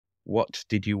what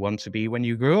did you want to be when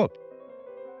you grew up?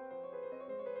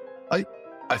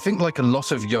 I think like a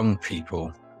lot of young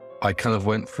people, I kind of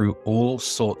went through all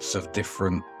sorts of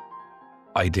different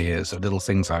ideas of little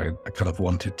things I kind of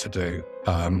wanted to do.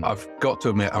 I've got to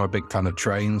admit, I'm a big fan of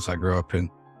trains. I grew up in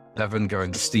Devon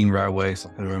going to steam railways.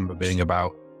 I can remember being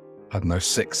about, I don't know,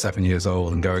 6, 7 years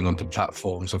old and going onto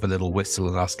platforms with a little whistle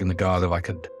and asking the guard if I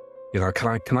could,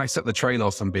 can I set the train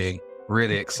off, and being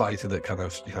really excited at kind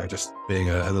of, just being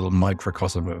a little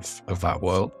microcosm of that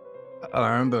world. And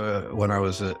I remember when I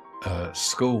was at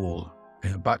school,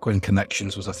 back when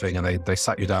connections was a thing, and they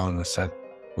sat you down and they said,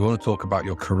 we want to talk about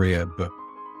your career, but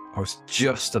I was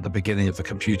just at the beginning of the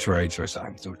computer age. So I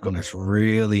said, we've got this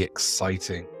really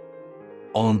exciting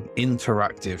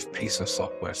interactive piece of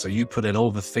software. So you put in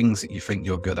all the things that you think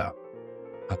you're good at,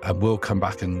 and we'll come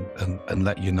back and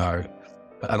let you know.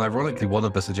 And ironically, one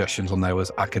of the suggestions on there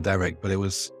was academic, but it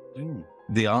was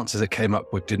the answers it came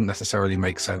up with didn't necessarily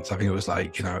make sense. I think it was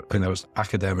like, I think there was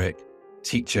academic,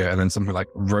 teacher, and then something like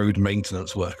road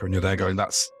maintenance worker. And you're there going,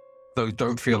 those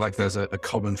don't feel like there's a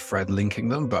common thread linking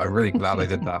them, but I'm really glad I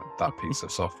did that piece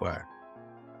of software.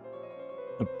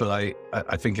 But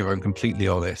I think if I'm completely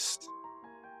honest,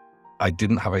 I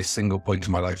didn't have a single point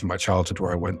in my life in my childhood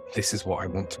where I went, this is what I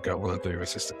want to go on and do.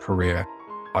 It's just a career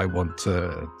I want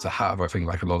to have. I think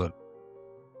like a lot of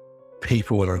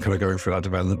people, when I'm kind of going through that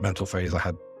developmental phase, I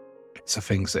had bits of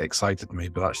things that excited me,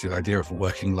 but actually the idea of a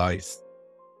working life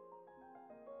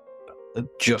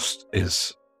just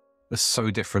is so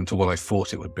different to what I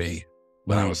thought it would be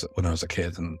when I was a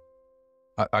kid. And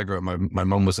I grew up, my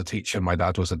mum was a teacher, my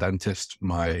dad was a dentist.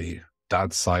 My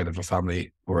dad's side of the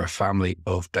family were a family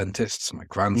of dentists. My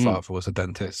grandfather was a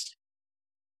dentist.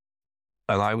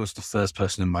 And I was the first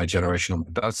person in my generation on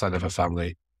my dad's side of the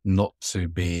family not to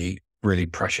be really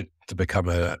pressured to become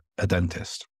a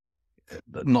dentist.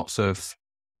 Not sort of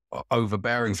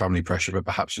overbearing family pressure, but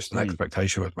perhaps just an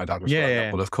expectation with my dad was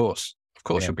well, of course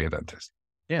you'll be a dentist.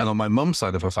 Yeah. And on my mum's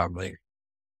side of her family,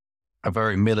 a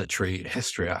very military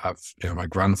history. I have, my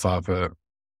grandfather,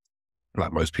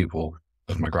 like most people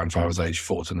of my grandfather's age,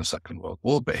 fought in the Second World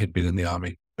War, but he'd been in the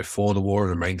army before the war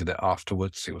and remained in it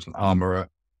afterwards. He was an armorer.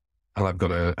 And I've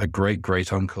got a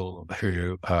great uncle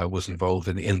who was involved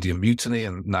in the Indian Mutiny.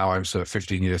 And now I'm sort of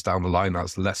 15 years down the line.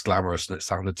 That's less glamorous than it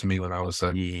sounded to me when I was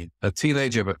a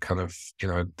teenager, but kind of,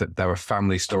 there were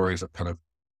family stories of kind of,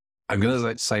 I'm going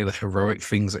to say the heroic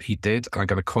things that he did. And I'm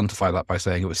going to quantify that by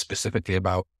saying it was specifically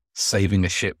about saving a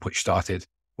ship which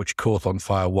caught on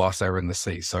fire whilst they were in the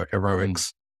sea. So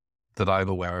heroics that I'm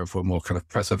aware of were more kind of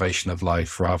preservation of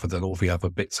life rather than all the other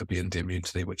bits of the Indian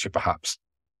Mutiny, which are perhaps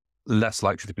less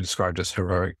likely to be described as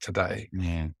heroic today.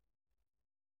 Yeah.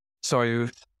 So,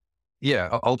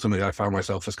 ultimately I found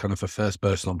myself as kind of the first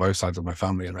person on both sides of my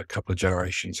family in a couple of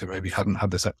generations who maybe hadn't had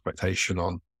this expectation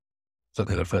on,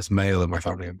 certainly the first male in my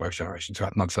family in both generations who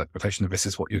hadn't had this expectation of this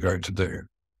is what you're going to do.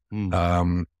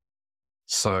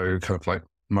 So kind of like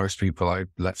most people, I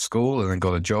left school and then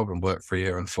got a job and worked for a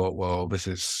year and thought, well, this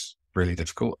is really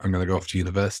difficult. I'm going to go off to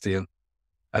university. And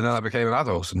then I became an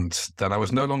adult, and then I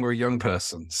was no longer a young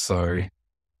person. So,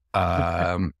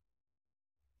 I've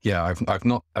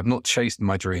not chased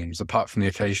my dreams apart from the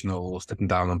occasional sitting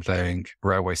down and playing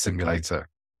Railway Simulator.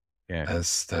 Yeah,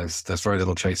 there's very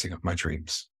little chasing of my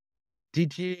dreams.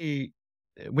 Did you,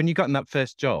 when you got in that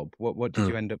first job, what did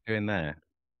you end up doing there?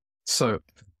 So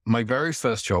my very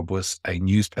first job was a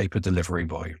newspaper delivery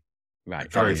boy.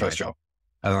 Right, very first job,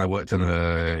 and I worked in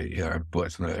a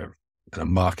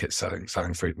market selling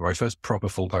food. My first proper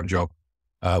full-time job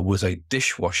was a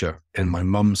dishwasher in my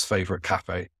mum's favorite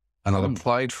cafe. And I'd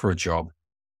applied for a job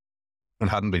and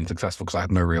hadn't been successful because I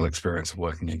had no real experience of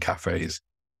working in cafes.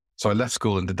 So I left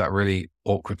school and did that really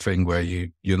awkward thing where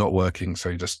you're not working. So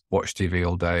you just watch TV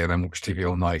all day and then watch TV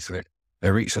all night. And it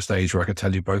reached a stage where I could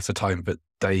tell you both the time that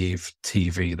Dave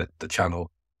TV, the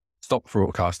channel, stopped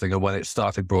broadcasting and when it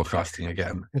started broadcasting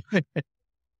again.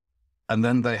 And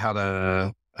then they had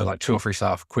like 2 or 3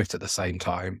 staff quit at the same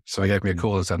time. So they gave me a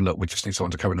call and said, look, we just need someone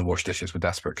to come in and wash dishes. We're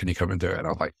desperate. Can you come and do it? And I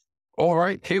was like, all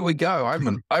right, here we go. I'm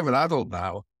an adult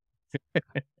now.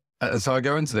 And so I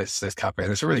go into this cafe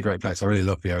and it's a really great place. I really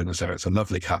love the owners there. It's a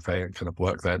lovely cafe and kind of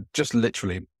work there. Just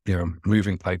literally,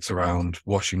 moving plates around,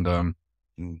 washing them,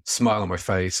 smile on my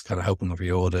face, kind of helping with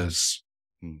the orders.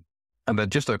 And they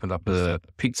just opened up a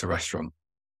pizza restaurant.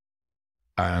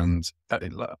 And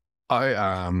I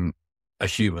am a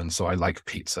human, so I like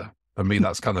pizza. For me,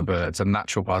 that's kind of it's a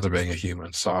natural part of being a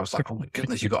human. So I was like, oh my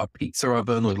goodness, you've got a pizza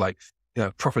oven with like,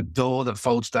 proper door that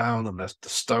folds down and there's the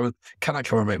stove. Can I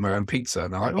come and make my own pizza?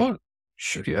 And I'm like, oh,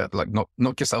 sure, yeah, like knock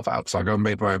yourself out. So I go and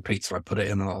make my own pizza. I put it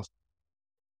in and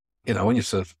you know, when you're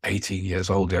sort of 18 years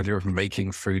old, the idea of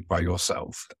making food by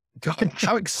yourself, God,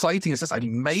 how exciting is this? I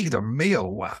made a meal.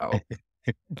 Wow.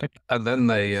 And then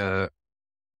they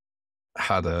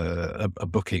had a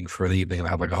booking for an evening and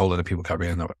had like a whole lot of people coming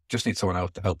in. I just need someone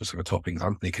else to help us with the toppings.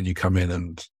 Anthony, can you come in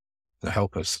and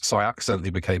help us? So I accidentally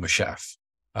became a chef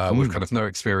with kind of no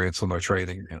experience or no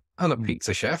training. You know, I'm a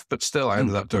pizza chef, but still I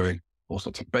ended up doing all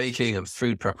sorts of baking and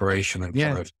food preparation and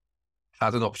kind of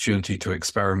had an opportunity to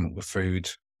experiment with food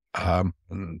and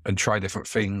try different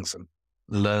things and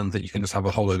learn that you can just have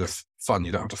a whole load of fun.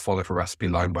 You don't have to follow a recipe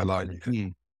line by line. You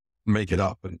can make it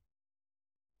up. And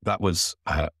that was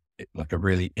like a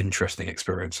really interesting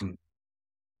experience. And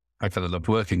I kind of loved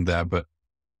working there. But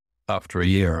after a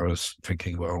year, I was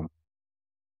thinking, well,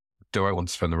 do I want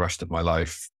to spend the rest of my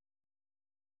life?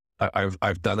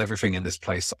 I've done everything in this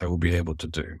place I will be able to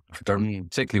do. I don't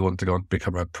particularly want to go and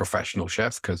become a professional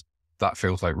chef because that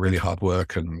feels like really hard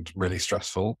work and really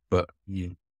stressful. But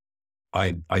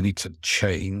I need to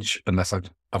change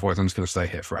otherwise I'm just going to stay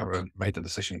here forever, and made the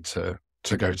decision to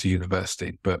go to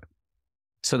university. But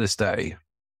to this day,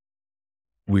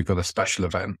 we've got a special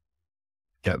event,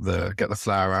 get the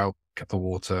flour out, get the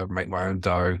water, make my own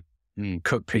dough,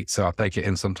 cook pizza. I take it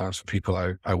in sometimes for people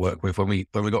I work with. When we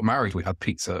got married, we had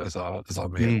pizza as our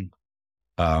meal.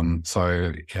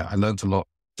 So yeah, I learned a lot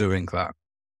doing that,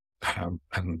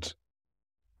 and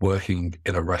working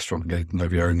in a restaurant and getting to know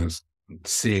the owners,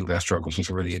 seeing their struggles was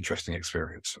a really interesting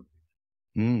experience.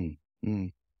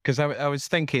 Because I was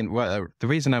thinking, well, the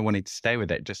reason I wanted to stay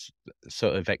with it, just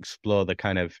sort of explore the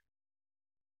kind of,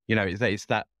 you know, it's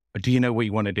that, do you know what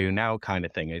you want to do now kind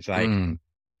of thing. It's like,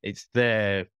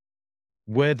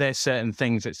 were there certain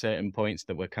things at certain points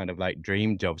that were kind of like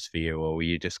dream jobs for you, or were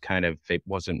you just kind of, it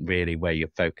wasn't really where your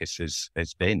focus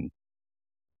has been?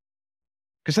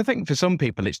 Because I think for some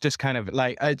people, it's just kind of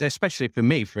like, especially for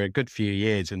me, for a good few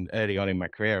years and early on in my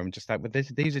career, I'm just like, well,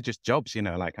 these are just jobs, you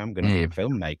know, like I'm going to be a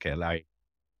filmmaker. Like,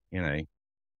 you know,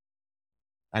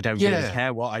 I don't really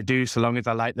care what I do so long as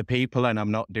I like the people and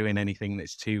I'm not doing anything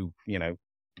that's too, you know,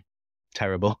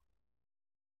 terrible.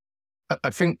 I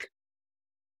think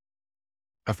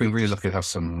I've been really lucky to have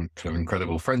some kind of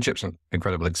incredible friendships and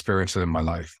incredible experiences in my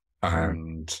life.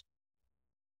 And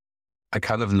I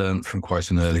kind of learned from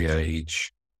quite an early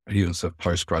age, even sort of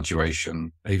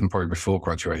post-graduation, even probably before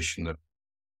graduation, that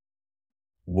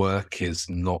work is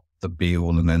not the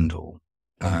be-all and end-all.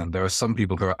 And there are some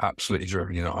people who are absolutely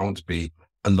driven. You know, I want to be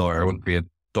a lawyer, I want to be a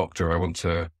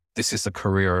doctor, this is the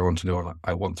career I want to do, and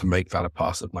I want to make that a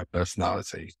part of my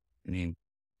personality. And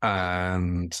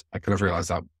I kind of realized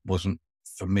that wasn't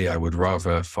for me. I would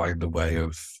rather find a way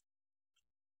of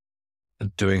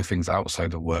doing things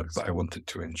outside of work that I wanted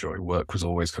to enjoy. Work was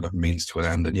always kind of means to an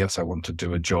end. And yes, I want to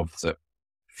do a job that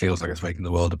feels like it's making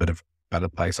the world a bit of a better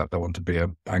place. I don't want to be a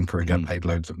banker and get paid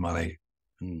loads of money.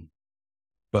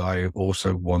 But I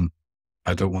also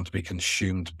I don't want to be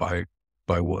consumed by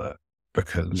work,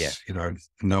 because, you know,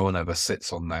 no one ever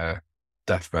sits on their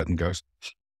deathbed and goes,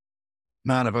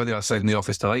 man, I've only stayed in the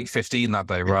office till 8:15 that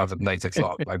day rather than 8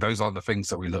 o'clock. Like, those aren't the things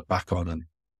that we look back on. And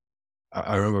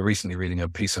I remember recently reading a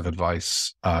piece of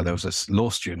advice. There was this law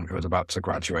student who was about to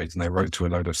graduate, and they wrote to a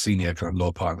load of senior kind of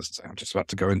law partners and said, I'm just about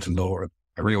to go into law, and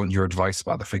I really want your advice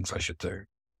about the things I should do.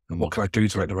 And what can I do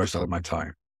to make the most out of my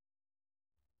time?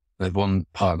 There's one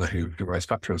partner who writes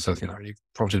back to her and says, you know, you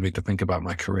prompted me to think about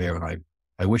my career, and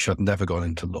I wish I'd never gone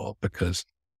into law, because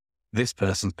this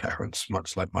person's parents,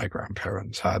 much like my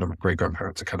grandparents had, and my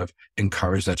great-grandparents, had kind of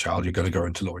encouraged their child, you're going to go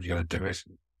into law, you're going to do it,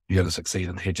 you're going to succeed.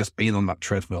 And he'd just been on that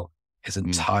treadmill his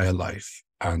entire life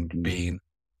and been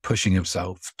pushing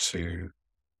himself to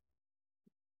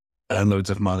earn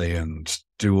loads of money and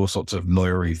do all sorts of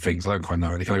lawyery things. I don't quite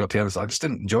know. And he kind of got to the end, I just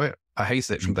didn't enjoy it. I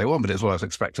hated it from day one, but it's what I was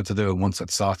expected to do. And once I'd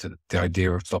started, the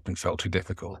idea of stopping felt too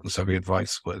difficult. And so the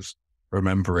advice was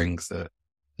remembering that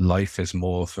life is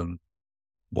more than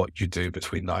what you do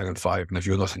between 9 and 5. And if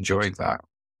you're not enjoying that,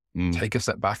 take a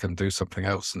step back and do something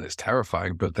else. And it's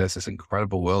terrifying, but there's this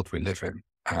incredible world we live in.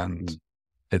 And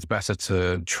it's better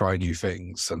to try new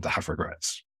things than to have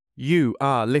regrets. You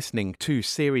are listening to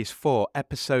Series 4,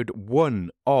 Episode 1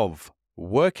 of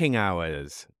Working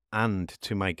Hours, and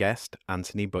to my guest,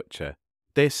 Antony Butcher.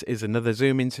 This is another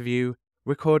Zoom interview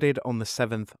recorded on the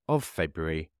 7th of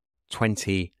February,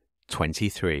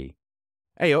 2023.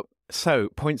 Hey up, so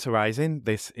points arising.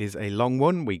 This is a long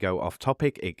one. We go off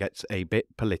topic. It gets a bit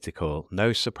political.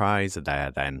 No surprise there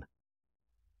then.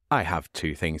 I have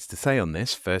two things to say on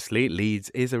this. Firstly, Leeds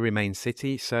is a Remain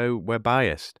city, so we're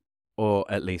biased. Or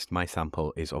at least my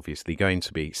sample is obviously going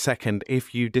to be. Second,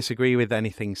 if you disagree with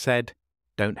anything said,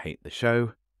 don't hate the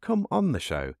show. Come on the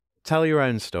show. Tell your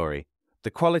own story. The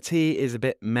quality is a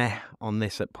bit meh on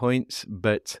this at points,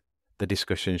 but the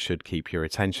discussion should keep your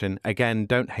attention. Again,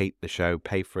 don't hate the show,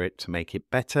 pay for it to make it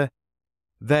better.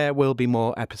 There will be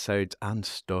more episodes and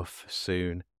stuff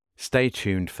soon. Stay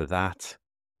tuned for that.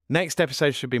 Next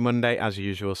episode should be Monday, as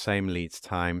usual, same Leeds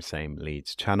time, same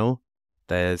Leeds channel.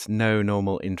 There's no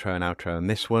normal intro and outro on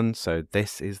this one, so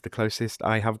this is the closest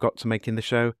I have got to making the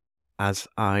show as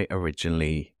I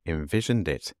originally envisioned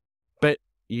it. But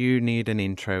you need an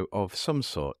intro of some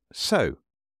sort. So,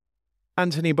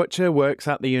 Antony Butcher works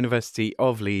at the University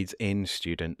of Leeds in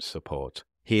student support.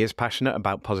 He is passionate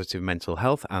about positive mental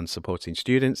health and supporting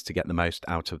students to get the most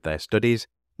out of their studies,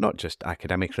 not just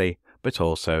academically, but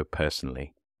also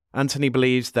personally. Antony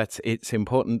believes that it's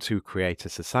important to create a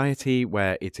society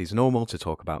where it is normal to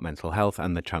talk about mental health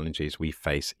and the challenges we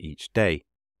face each day.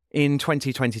 In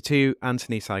 2022,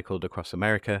 Antony cycled across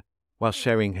America while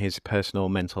sharing his personal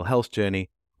mental health journey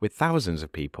with thousands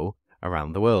of people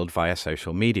around the world via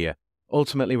social media,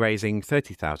 ultimately raising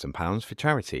 £30,000 for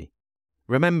charity.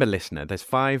 Remember, listener, there's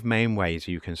 5 main ways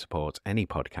you can support any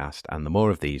podcast, and the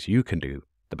more of these you can do,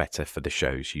 the better for the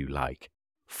shows you like.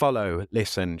 Follow,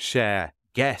 listen, share,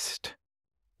 guest,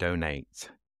 donate.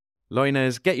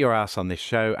 Loiners, get your ass on this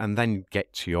show and then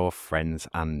get your friends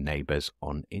and neighbours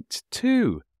on it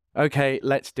too. Okay,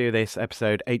 let's do this.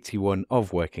 Episode 81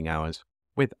 of Working Hours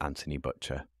with Antony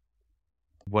Butcher.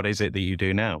 What is it that you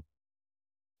do now?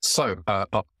 So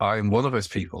I'm one of those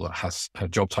people that has a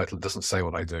job title that doesn't say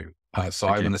what I do. So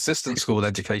I'm an assistant school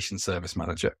education service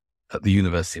manager at the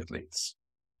University of Leeds.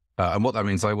 And what that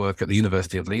means, I work at the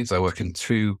University of Leeds. I work in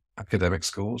 2 academic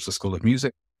schools, the School of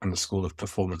Music and the School of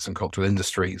Performance and Cultural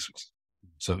Industries,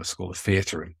 so the School of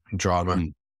Theatre and Drama.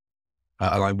 And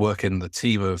I work in the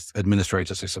team of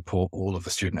administrators who support all of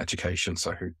the student education,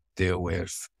 so who deal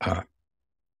with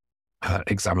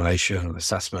examination and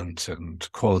assessment and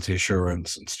quality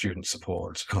assurance and student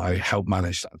support. And I help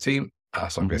manage that team.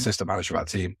 So I'm the assistant manager of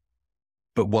that team.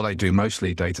 But what I do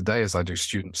mostly day to day is I do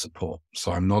student support.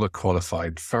 So I'm not a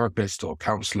qualified therapist or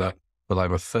counselor, but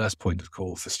I'm a first point of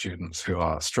call for students who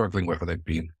are struggling, whether they've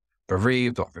been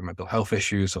bereaved or have mental health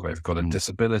issues, or they've got a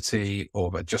disability, or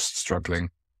they're just struggling.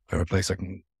 They're a place I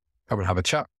can come and have a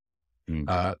chat,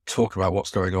 talk about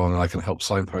what's going on, and I can help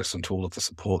signpost them to all of the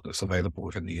support that's available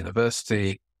within the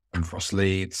university, across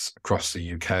Leeds, across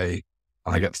the UK. And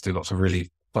I get to do lots of really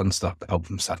fun stuff to help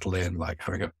them settle in, like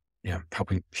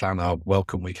helping plan our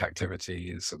welcome week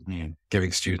activities and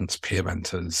giving students peer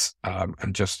mentors,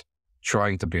 and just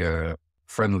trying to be a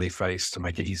friendly face to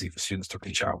make it easy for students to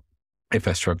reach out if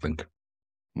they're struggling.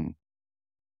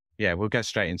 Yeah, we'll go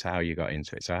straight into how you got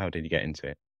into it. So how did you get into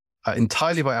it?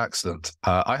 Entirely by accident.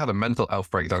 I had a mental health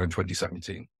breakdown in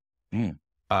 2017.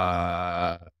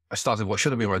 I started what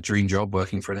should have been my dream job,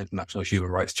 working for an international human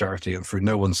rights charity, and through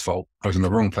no one's fault, I was in the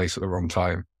wrong place at the wrong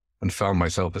time and found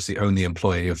myself as the only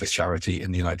employee of this charity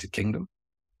in the United Kingdom.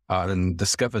 And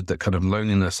discovered that kind of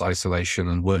loneliness, isolation,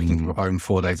 and working from home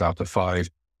 4 days out of 5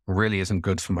 really isn't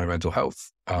good for my mental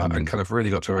health. And kind of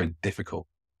really got to a very difficult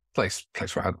place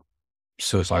where I had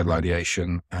suicidal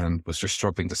ideation and was just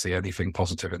struggling to see anything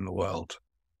positive in the world.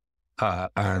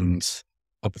 And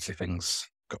obviously things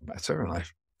got better, and I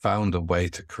found a way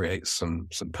to create some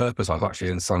purpose. I was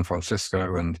actually in San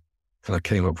Francisco and kind of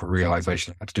came up with a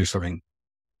realization I had to do something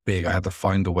big. I had to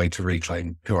find a way to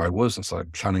reclaim who I was, and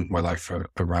started planning my life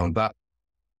around that.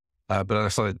 But then I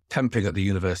started temping at the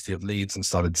University of Leeds and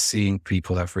started seeing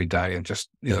people every day, and just,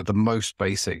 the most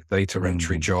basic data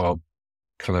entry job,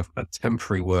 kind of a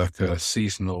temporary worker,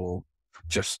 seasonal,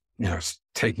 just,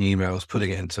 taking emails, putting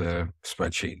it into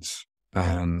spreadsheets.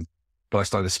 But I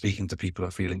started speaking to people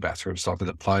and feeling better, and started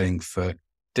applying for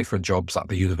different jobs at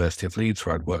the University of Leeds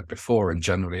where I'd worked before. And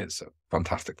generally it's a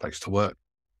fantastic place to work.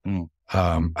 And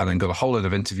then got a whole lot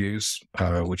of interviews,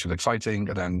 which was exciting.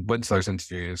 And then went to those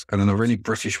interviews, and in a really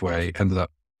British way, ended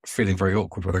up feeling very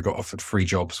awkward when I got offered 3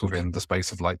 jobs within the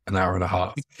space of like an hour and a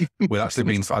half.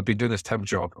 I'd been doing this temp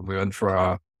job, and we went for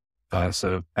our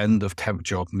sort of end of temp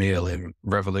job meal in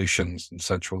Revolutions in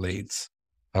central Leeds.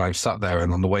 And I sat there,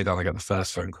 and on the way down, I got the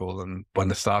first phone call. And when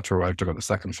the starter arrived, I got the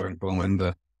second phone call.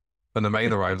 And when the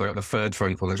maid arrived, I got the third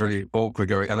phone call. It was really awkward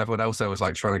going, and everyone else there was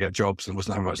like trying to get jobs and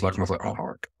wasn't having much luck. And I was like,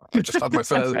 oh, I just had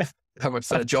my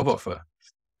third job offer.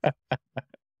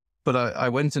 But I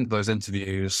went into those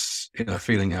interviews,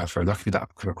 feeling very lucky that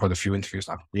I've got quite a few interviews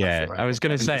now. Yeah, I was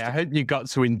going to say, I hope you got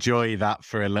to enjoy that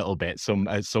for a little bit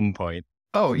at some point.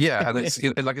 Oh yeah, and it's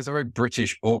it's a very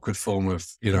British awkward form of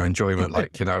enjoyment.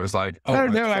 Like it was like, oh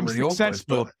no, I'm really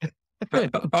successful.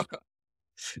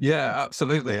 Yeah,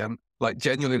 absolutely. And like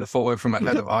genuinely, the thought went from my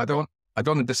head of I don't I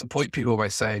don't want to disappoint people by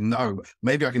saying, no,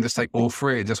 maybe I can just take all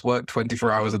three and just work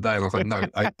 24 hours a day. And I was like, no,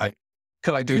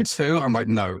 could I do two? I'm like,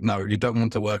 no, you don't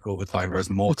want to work all the time. There's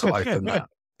more to life than that.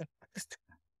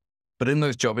 But in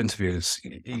those job interviews,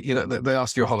 you know, they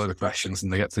ask you a whole lot of questions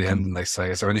and they get to the end and they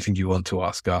say, is there anything you want to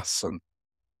ask us? And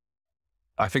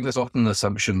I think there's often an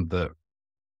assumption that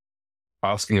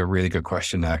asking a really good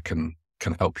question there can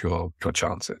help your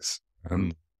chances.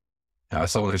 And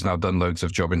as someone who's now done loads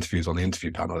of job interviews on the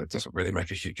interview panel, it doesn't really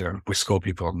make a huge, you know, we score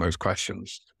people on those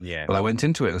questions. Yeah. But I went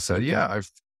into it and said, yeah,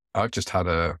 I've just had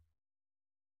a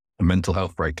mental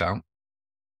health breakdown.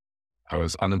 I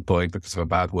was unemployed because of a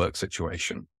bad work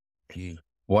situation.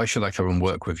 Why should I come and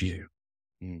work with you?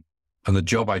 And the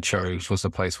job I chose was the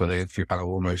place where the interview panel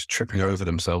were almost tripping over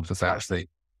themselves to say, actually,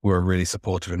 we're a really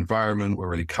supportive environment. We're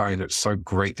really kind. It's so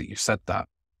great that you said that.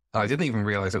 And I didn't even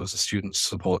realize it was a student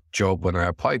support job when I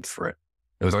applied for it.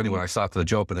 It was only when I started the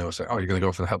job and they were saying, oh, you're going to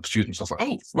go for the help students. I was like,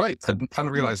 oh, right. I didn't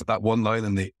realize that one line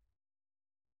in the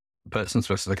person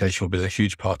specification will be a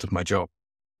huge part of my job.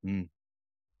 And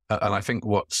I think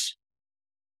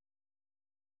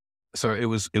so it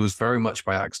was very much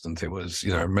by accident. It was,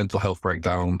 you know, mental health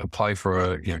breakdown, apply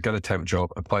for get a temp job,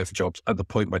 apply for jobs. At the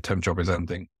point my temp job is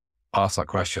ending, ask that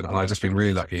question. And I've just been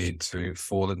really lucky to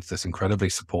fall into this incredibly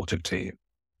supportive team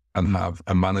and have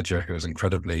a manager who is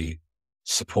incredibly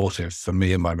supportive for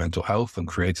me and my mental health and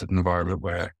created an environment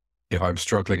where if I'm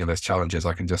struggling and there's challenges,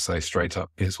 I can just say straight up,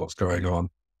 here's what's going on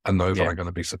and know that I'm going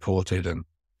to be supported. And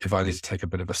if I need to take a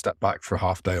bit of a step back for a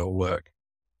half day or work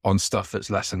on stuff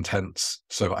that's less intense,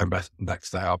 so I'm better the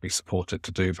next day, I'll be supported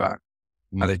to do that.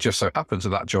 And it just so happens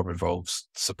that job involves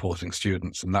supporting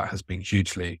students. And that has been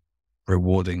hugely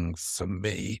rewarding for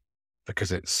me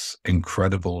because it's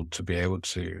incredible to be able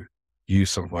to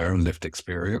use some of my own lived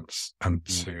experience and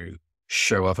to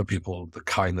show other people the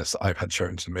kindness that I've had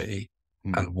shown to me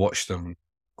and watch them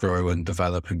grow and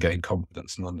develop and gain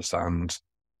confidence and understand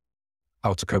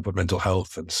how to cope with mental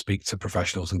health and speak to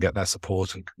professionals and get their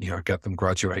support and, you know, get them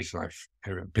graduating.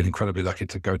 I've been incredibly lucky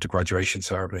to go to graduation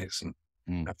ceremonies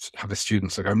and have the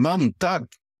students that go, Mum, Dad,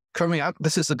 coming out,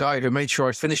 this is the guy who made sure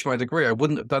I finished my degree. I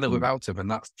wouldn't have done it without him. And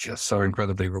that's just so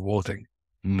incredibly rewarding.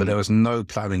 But there was no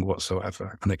planning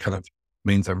whatsoever. And it kind of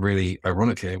means I'm really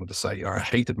ironically able to say, I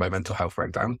hated my mental health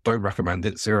breakdown. Don't recommend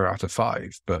it, 0 out of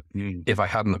 5. But if I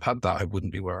hadn't have had that, I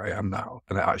wouldn't be where I am now.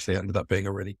 And it actually ended up being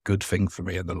a really good thing for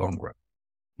me in the long run.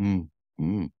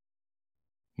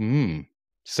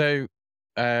 So,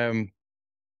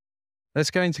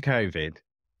 let's go into COVID.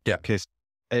 Yeah. Because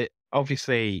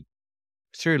obviously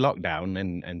through lockdown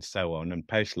and so on and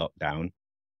post lockdown,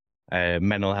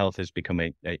 mental health has become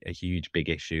a huge, big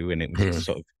issue. And it was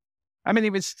sort of, I mean,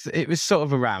 it was sort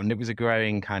of around, it was a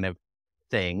growing kind of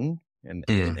thing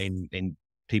in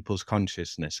people's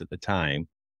consciousness at the time.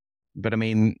 But I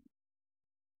mean,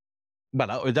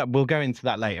 well, we'll go into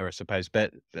that later, I suppose.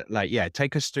 But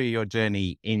take us through your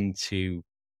journey into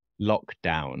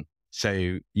lockdown.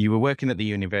 So you were working at the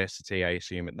university, I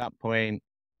assume, at that point.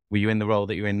 Were you in the role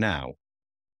that you're in now?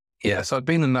 Yeah, so I'd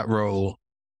been in that role,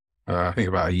 I think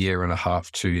about 1.5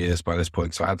 years, 2 years by this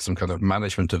point. So I had some kind of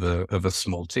management of a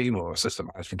small team or assistant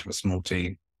management of a small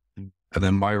team. And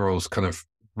then my role's kind of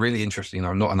really interesting.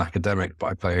 I'm not an academic,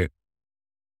 but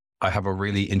I have a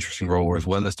really interesting role where, as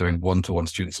well as doing one-to-one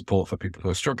student support for people who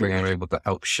are struggling, I'm able to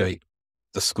help shape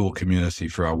the school community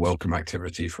for our welcome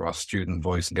activity, for our student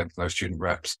voice and get to know student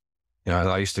reps. You know,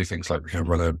 I used to do things like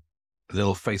run a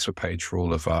little Facebook page for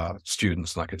all of our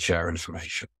students and I could share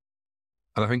information.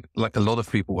 And I think like a lot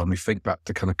of people, when we think back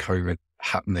to kind of COVID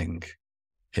happening,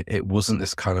 it wasn't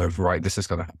this kind of, right, this is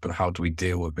going to happen. How do we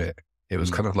deal with it? It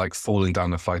was kind of like falling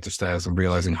down a flight of stairs and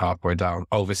realizing halfway down,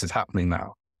 oh, this is happening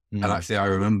now. And actually, I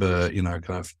remember, kind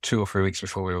of 2 or 3 weeks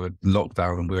before we were locked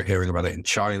down and we were hearing about it in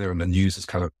China and the news is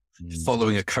kind of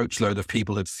following a coachload of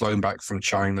people who'd flown back from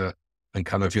China and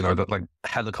kind of, that like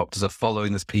helicopters are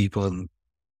following these people. And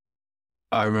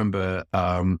I remember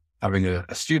having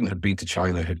a student who'd been to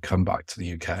China, who'd come back to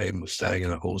the UK and was staying in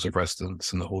the halls of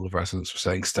residence, and the hall of residence were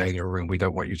saying, stay in your room. We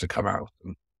don't want you to come out.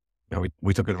 And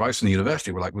we took advice from the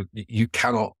university. We're like, you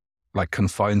cannot like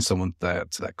confine someone to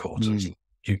their quarters.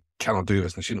 You cannot do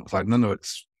this. And the student was like, no,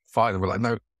 it's fine. And we're like,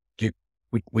 no,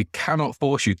 we cannot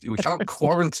force you. We cannot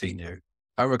quarantine you.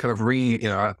 And we're kind of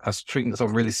as treating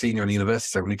someone really senior in the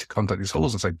university, so we need to contact these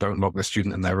halls and say, don't lock the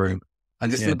student in their room.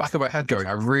 And just in the back of my head going,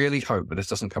 I really hope that this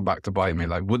doesn't come back to bite me.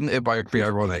 Like, wouldn't it be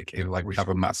ironic if like we have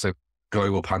a massive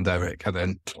global pandemic and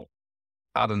then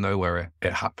out of nowhere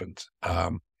it happened.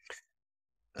 And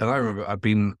I remember I've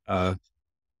been, I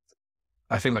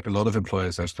think like a lot of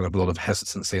employers, there's kind of a lot of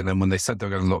hesitancy. And then when they said they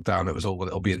were going to lock down, it was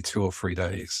it'll be in 2 or 3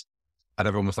 days. And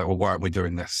everyone was like, well, why aren't we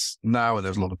doing this now? And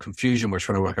there's a lot of confusion. We're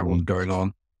trying to work out what's going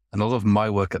on. And a lot of my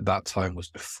work at that time was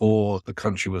before the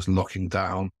country was locking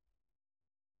down.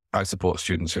 I support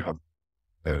students who have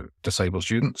disabled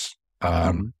students.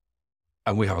 And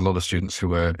we have a lot of students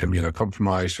who are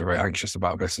immunocompromised, who are very anxious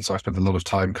about this. And so I spent a lot of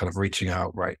time kind of reaching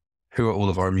out, right? Who are all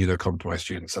of our immunocompromised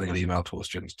students, sending an email to all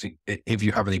students. If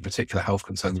you have any particular health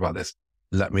concerns about this,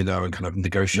 let me know, and kind of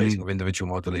negotiating with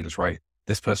individual module leaders, right?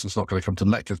 This person's not going to come to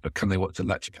lectures, but can they watch the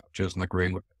lecture captures and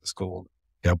agreeing with the school?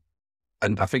 Yeah.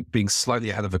 And I think being slightly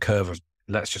ahead of the curve of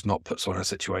let's just not put someone in a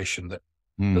situation that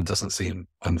doesn't seem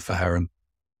unfair. And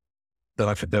then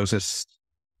I think there was this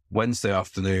Wednesday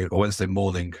afternoon or Wednesday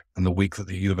morning, and the week that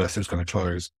the university was going to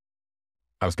close,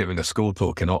 I was giving a school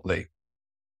talk in Otley.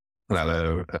 And I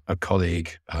had a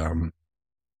colleague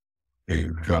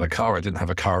who had a car. I didn't have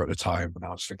a car at the time. And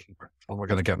I was thinking, oh, we're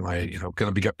going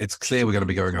to get it's clear we're going to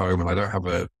be going home, and I don't have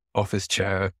an office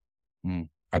chair.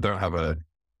 I don't have I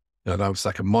was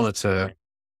like a monitor.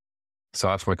 So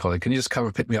I asked my colleague, can you just come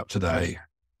and pick me up today?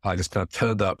 I just kind of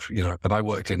turned up, and I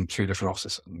worked in 2 different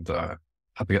offices, and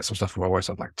had to get some stuff for my wife.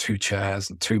 So I had like 2 chairs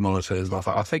and 2 monitors. And I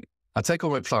thought, I think I'd take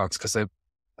all my plants because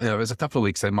there's a couple of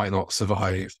weeks they might not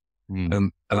survive.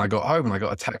 And I got home and I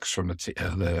got a text from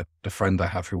the friend I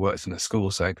have who works in the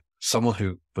school saying someone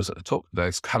who was at the talk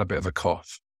today had a bit of a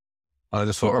cough. And I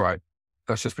just thought, all right,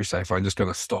 let's just be safe. I'm just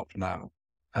going to stop now.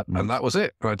 And that was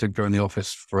it. I did go in the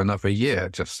office for another year.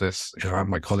 Just this,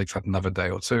 my colleagues had another day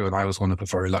or 2, and I was one of the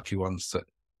very lucky ones that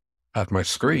had my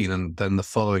screen. And then the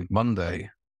following Monday,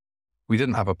 we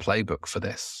didn't have a playbook for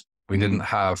this. We didn't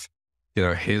have,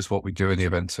 here's what we do in the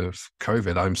event of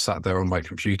COVID. I'm sat there on my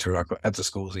computer, and I've got heads of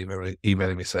schools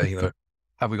emailing me saying,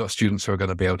 have we got students who are going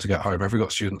to be able to get home? Have we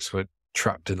got students who are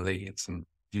trapped in Leeds? And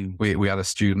we had a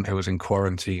student who was in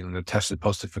quarantine and had tested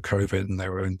positive for COVID, and they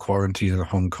were in quarantine in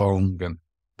Hong Kong, and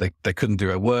they couldn't do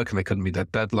their work and they couldn't meet their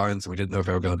deadlines, and we didn't know if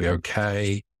they were going to be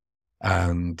okay.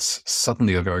 And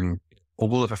suddenly you're going,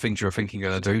 all of the things you were thinking you're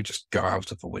going to do just go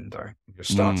out of the window. You're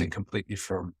starting completely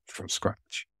from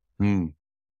scratch. And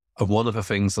one of the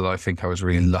things that I think I was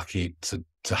really lucky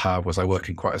to have was I work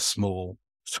in quite a small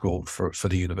school for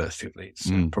the University of Leeds.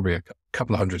 So probably a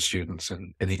couple of 100 students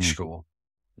in each school,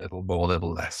 a little more, a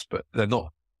little less, but they're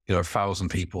not, 1,000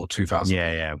 people, 2,000.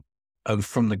 Yeah. And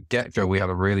from the get-go, we had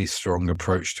a really strong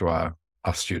approach to our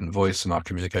student voice and our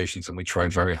communications. And we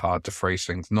tried very hard to phrase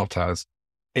things not as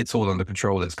it's all under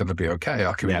control, it's going to be okay.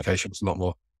 Our communication was a lot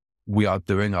more, we are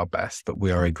doing our best, but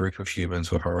we are a group of humans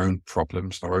with our own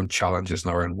problems, our own challenges,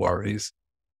 and our own worries.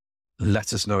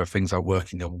 Let us know if things are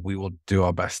working, and we will do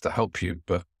our best to help you.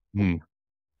 But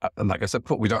like I said,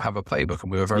 we don't have a playbook,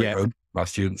 and we were very open with our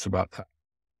students about that.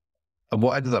 And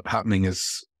what ended up happening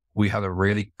is we had a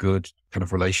really good kind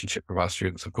of relationship with our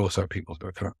students. Of course, there were people who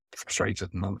were kind of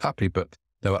frustrated and unhappy, but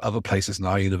there were other places in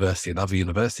our university and other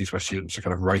universities where students are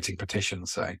kind of writing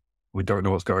petitions saying, we don't know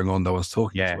what's going on. No one's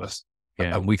talking to us.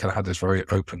 And we kind of had this very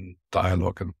open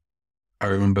dialogue. And I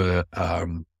remember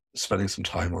spending some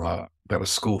time on a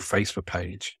school Facebook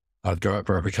page. I'd go up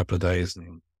there every couple of days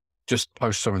and just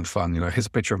post something fun. Here's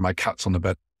a picture of my cats on the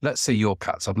bed. Let's see your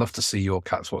cats. I'd love to see your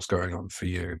cats. What's going on for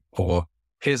you? Or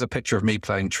here's a picture of me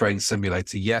playing Train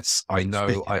Simulator. Yes, I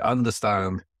know. I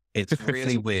understand. It's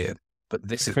really weird, but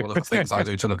this is one of the things I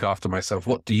do to look after myself.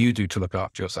 What do you do to look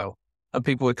after yourself? And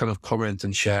people would kind of comment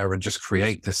and share and just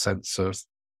create this sense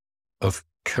of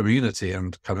community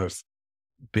and kind of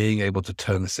being able to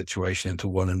turn the situation into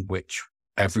one in which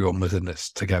everyone was in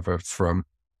this together, from,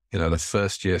 the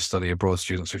first year study abroad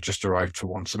students who've just arrived for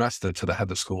 1 semester to the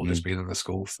head of school who's been in the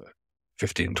school for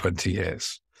 15, 20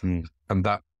 years. And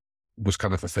that was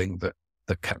kind of the thing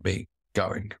that kept me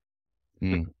going.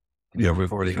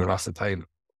 We've already kind of ascertained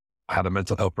I had a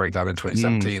mental health breakdown in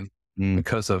 2017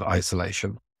 because of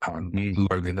isolation and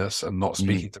loneliness and not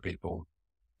speaking to people.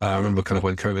 I remember kind of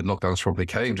when COVID lockdowns probably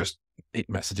came, just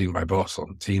messaging my boss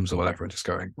on Teams or whatever and just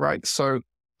going, right, so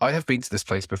I have been to this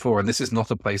place before and this is not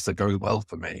a place that goes well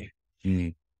for me.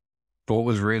 But what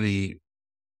was really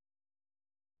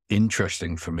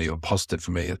interesting for me or positive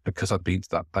for me is because I'd been to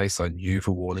that place, I knew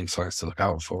the warning signs to look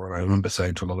out for. And I remember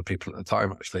saying to a lot of people at the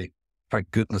time, actually,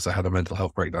 thank goodness I had a mental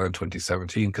health breakdown in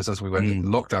 2017, because as we went into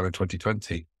lockdown in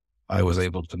 2020, I was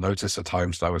able to notice at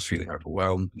times that I was feeling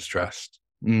overwhelmed and stressed,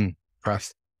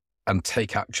 depressed, and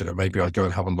take action. And maybe I'd go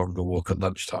and have a longer walk at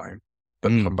lunchtime, but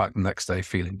come back the next day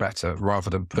feeling better, rather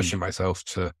than pushing myself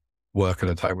to work at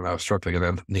a time when I was struggling and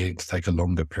then needing to take a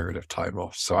longer period of time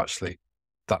off. So actually,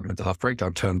 that mental health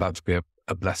breakdown turned out to be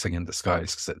a blessing in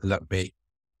disguise, because it let me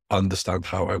understand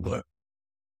how I work.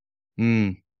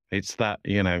 It's that,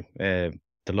 the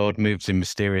Lord moves in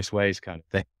mysterious ways kind of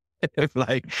thing. of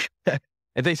like,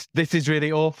 this is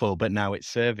really awful, but now it's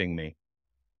serving me.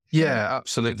 Yeah,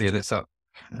 absolutely. And it's that,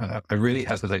 I really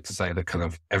hesitate to say that kind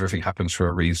of everything happens for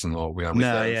a reason, or we learn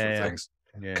from things.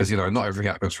 Because, not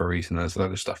everything happens for a reason. There's a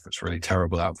lot of stuff that's really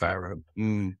terrible out there.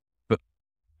 But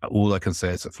all I can say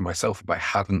is that for myself, if I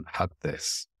hadn't had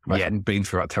this, if I hadn't been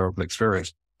through that terrible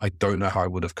experience, I don't know how I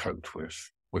would have coped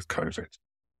with COVID.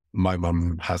 My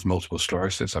mum has multiple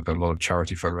sclerosis. I've done a lot of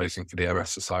charity fundraising for the MS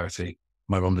Society.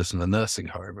 My mum lives in a nursing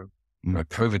home.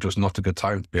 COVID was not a good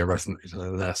time to be a resident in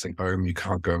a nursing home. You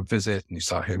can't go and visit, and you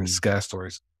start hearing scare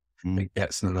stories. It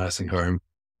gets in the nursing home,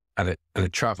 and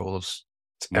it travels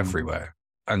everywhere.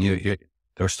 And there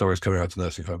are stories coming out of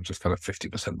nursing homes with kind of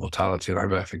 50% mortality, and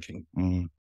I'm there thinking,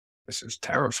 this is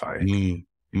terrifying.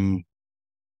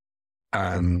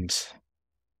 And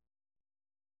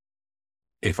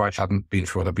if I hadn't been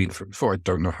through what I've been through before, I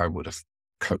don't know how I would have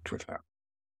coped with that.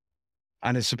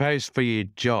 And I suppose for your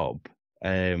job,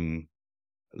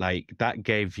 like that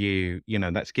gave you,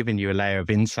 that's given you a layer of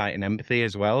insight and empathy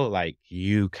as well. Like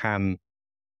you can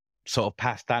sort of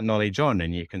pass that knowledge on,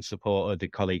 and you can support other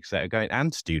colleagues that are going,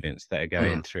 and students that are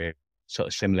going through sort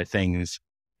of similar things,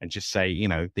 and just say,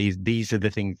 these are the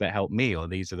things that help me, or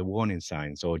these are the warning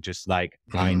signs, or just like,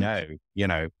 I know,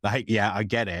 like, yeah, I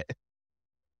get it.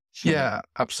 Yeah,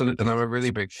 absolutely. And I'm a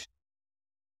really big,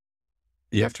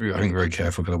 you have to be, I think, very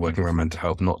careful kind of working around mental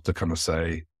health, not to kind of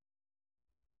say,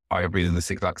 I have been in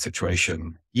this exact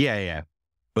situation. Yeah.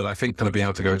 But I think kind of being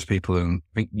able to go to people and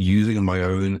I think using my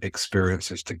own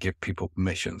experiences to give people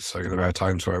permission. So there are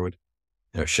times where I would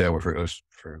share, whether it was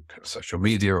through kind of social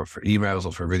media or for emails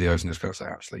or for videos, and just kind of say,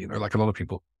 actually, like a lot of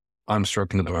people, I'm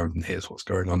struggling at the moment and here's what's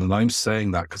going on. And I'm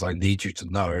saying that because I need you to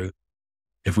know,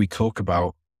 if we talk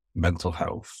about mental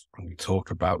health and we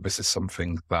talk about this is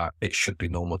something that it should be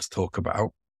normal to talk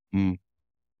about,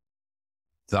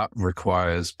 that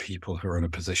requires people who are in a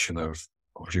position of,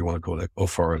 what do you want to call it,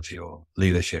 authority or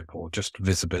leadership or just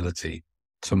visibility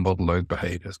to model those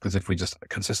behaviors. Because if we just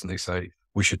consistently say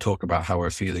we should talk about how we're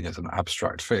feeling as an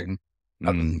abstract thing,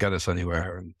 that doesn't get us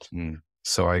anywhere. And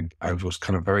so I was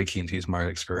kind of very keen to use my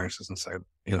experiences and say,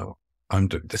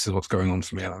 this is what's going on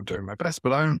for me and I'm doing my best,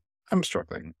 but I'm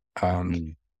struggling.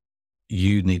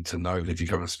 You need to know that if you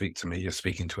come and speak to me, you're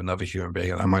speaking to another human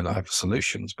being, and I might not have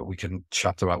solutions, but we can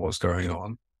chat about what's going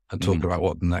on and talk about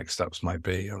what the next steps might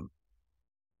be. And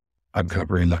I'm kind of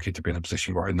really lucky to be in a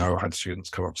position where I know I had students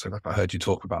come up and say, like, I heard you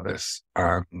talk about this,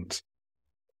 and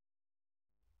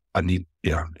I need,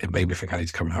 it made me think I need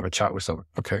to come and have a chat with someone.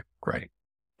 Okay, great.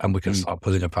 And we can start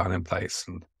putting a plan in place,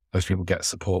 and those people get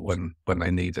support when they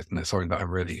need it. And it's something that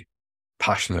I'm really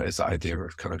passionate, is the idea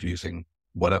of kind of using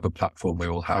whatever platform we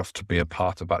all have to be a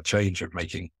part of that change of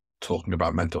talking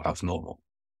about mental health normal.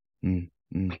 Well,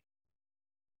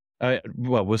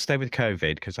 we'll stay with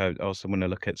COVID because I also want to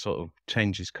look at sort of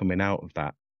changes coming out of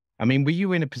that. I mean, were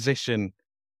you in a position,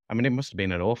 it must have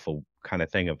been an awful kind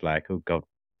of thing of like, oh God,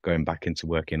 going back into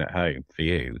working at home for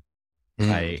you.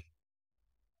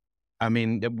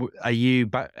 Are you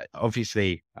back?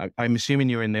 Obviously, I'm assuming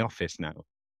you're in the office now.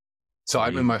 So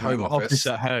I'm in my home office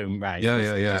at home, right?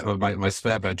 Yeah. My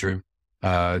spare bedroom.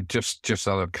 Just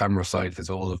out of camera sight is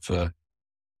all of the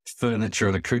furniture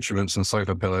and accoutrements and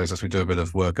sofa pillows as we do a bit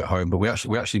of work at home. But we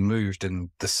actually moved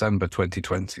in December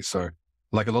 2020. So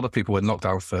like a lot of people, when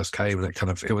lockdown first came,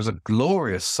 and it was a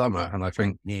glorious summer. And I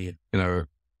think,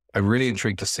 I'm really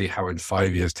intrigued to see how in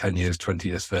 5 years, 10 years, 20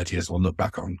 years, 30 years, we'll look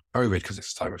back on COVID, because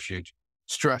it's a time of huge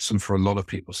stress. And for a lot of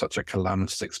people, such a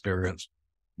calamitous experience,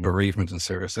 bereavement and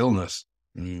serious illness.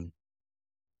 In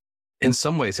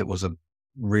some ways, it was a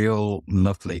real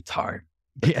lovely time.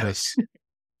 Because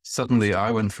suddenly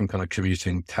I went from kind of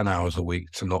commuting 10 hours a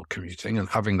week to not commuting, and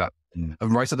having that. And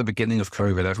right at the beginning of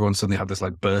COVID, everyone suddenly had this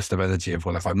like burst of energy of,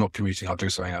 well, if I'm not commuting, I'll do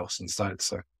something else instead.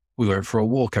 So we went for a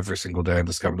walk every single day and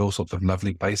discovered all sorts of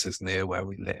lovely places near where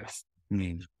we live.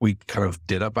 We kind of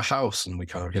did up a house, and we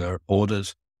kind of,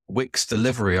 ordered Wix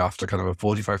delivery after kind of a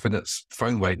 45 minutes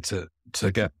phone wait to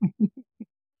get,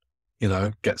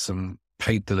 get some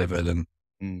paid delivered, and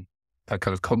had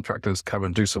kind of contractors come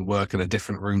and do some work in a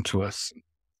different room to us.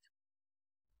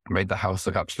 Made the house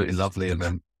look absolutely lovely, and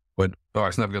then went, oh,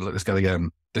 it's never going to look this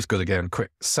good again.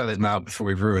 Quick, sell it now before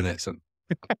we ruin it. And,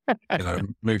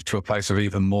 moved to a place of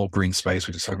even more green space,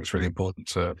 which is something that's really important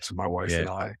to my wife and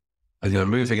I. And,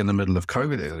 moving in the middle of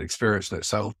COVID is an experience in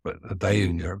itself, but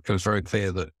it was very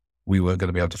clear that we weren't going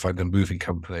to be able to find a moving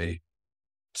company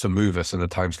to move us in the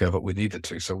timescale that we needed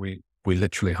to. So we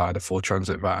literally hired a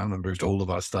 4-transit van and moved all of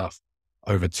our stuff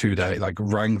over 2 days, like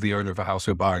rang the owner of the house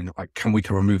we were buying, like, can we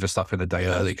come and move the stuff in a day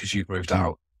early because you've moved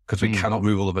out? because we cannot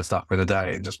move all of our stuff in a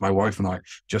day. And just my wife and I,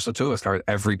 just the two of us, carried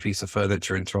every piece of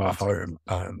furniture into our home.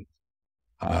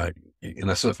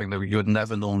 Sort of thing that you would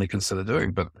never normally consider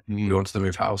doing, but we wanted to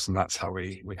move house, and that's how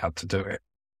we had to do it.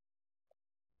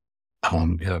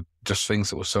 Just things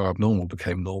that were so abnormal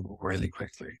became normal really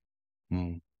quickly.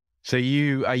 So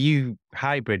are you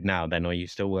hybrid now then, or you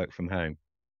still work from home?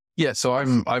 Yeah, so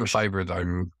I'm hybrid.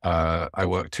 I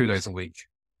work 2 days a week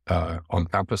on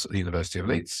campus at the University of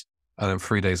Leeds, and then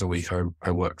 3 days a week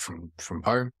I work from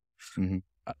home.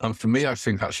 And for me, I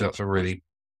think actually that's a really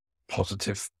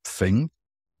positive thing.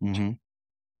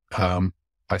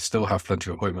 I still have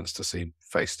plenty of appointments to see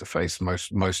face to face.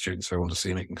 Most students who want to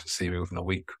see me can see me within a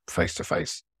week face to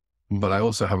face. But I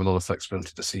also have a lot of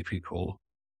flexibility to see people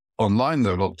online.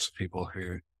 There are lots of people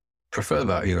who prefer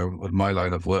that. With my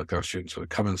line of work, there are students who would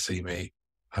come and see me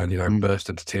and burst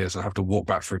into tears and have to walk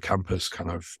back through campus kind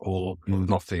of all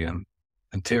knotty and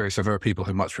teary. So there are people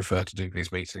who much prefer to do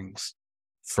these meetings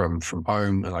from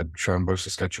home, and I try and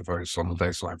mostly schedule those on the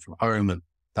days when I'm from home, and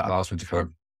that allows me to kind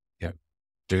of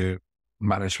do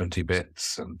management-y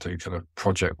bits and do kind of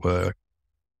project work,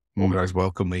 organize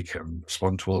welcome week, and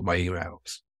respond to all of my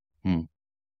emails.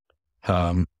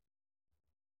 I'm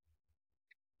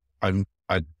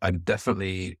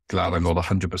definitely glad I'm not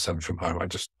 100% from home.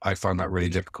 I find that really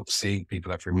difficult. Seeing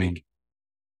people every week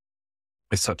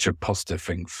is such a positive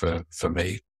thing for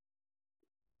me.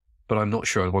 But I'm not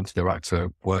sure I want to go back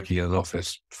to working in an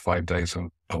office 5 days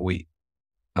a week.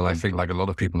 And I think, like a lot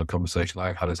of people in the conversation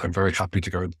I've had, is I'm very happy to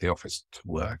go into the office to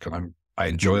work, and I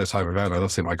enjoy the time around. I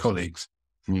love seeing my colleagues.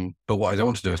 But what I don't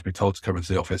want to do is be told to come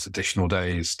into the office additional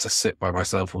days to sit by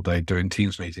myself all day doing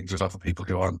Teams meetings with other people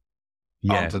who aren't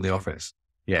in the office.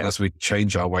 And as we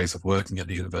change our ways of working at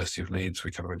the University of Leeds,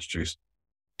 we kind of introduce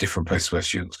different places where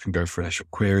students can go for initial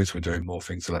queries. We're doing more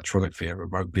things electronically and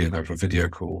remotely and over a video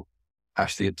call.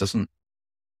 Actually, it doesn't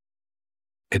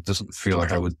feel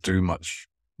like I would do much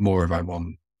more if I'm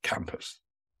on campus.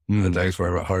 The days where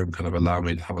I'm at home kind of allow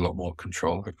me to have a lot more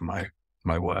control over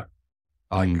my work.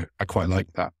 I quite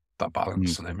like that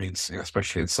balance, and it means,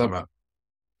 especially in summer,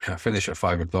 I finish at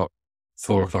 5 o'clock,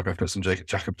 4 o'clock I put some jacket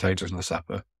potatoes in the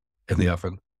sapper in the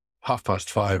oven.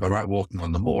 5:30, I'm out walking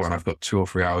on the moor, and I've got 2 or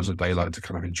 3 hours of daylight to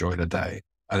kind of enjoy the day,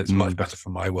 and it's much better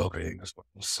for my well-being as well.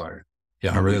 So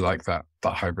I really like that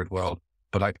hybrid world,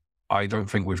 but I don't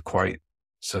think we've quite,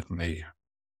 certainly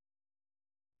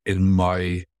in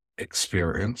my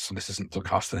experience, and this isn't to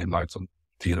cast any light on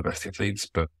the University of Leeds,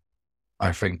 but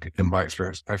I think in my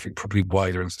experience, I think probably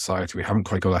wider in society, we haven't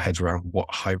quite got our heads around what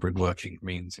hybrid working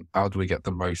means, and how do we get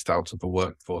the most out of the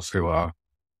workforce who are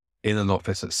in an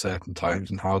office at certain times,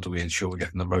 and how do we ensure we're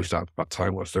getting the most out of that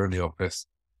time whilst they're in the office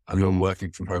and who are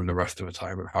working from home the rest of the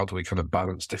time, and how do we kind of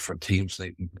balance different teams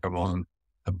needing to come on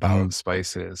and balance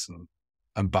spaces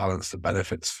and balance the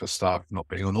benefits for staff not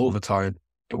being on all the time,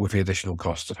 but with the additional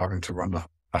cost of having to run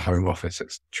a home office,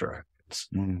 etc.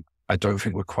 I don't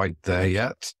think we're quite there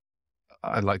yet.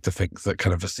 I'd like to think that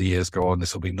kind of as the years go on,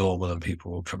 this will be normal and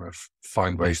people will kind of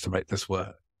find ways to make this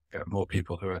work. Get more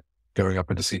people who are going up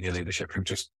into senior leadership who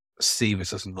just see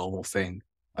this as a normal thing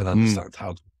and understand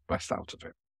how to best out of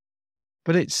it.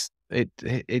 But it's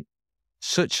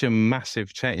such a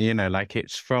massive change, like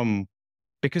it's from,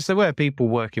 because there were people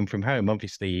working from home.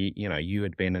 Obviously, you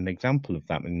had been an example of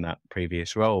that in that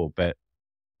previous role, but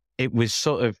it was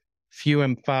sort of few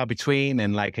and far between.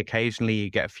 And like occasionally you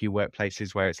get a few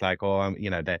workplaces where it's like,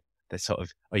 they're sort of,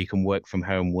 or you can work from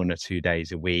home 1 or 2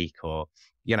 days a week, or,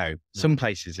 some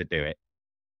places that do it.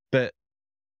 But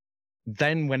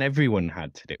then when everyone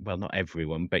had to do it, well, not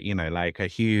everyone, but, like a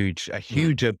huge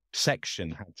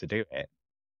section had to do it.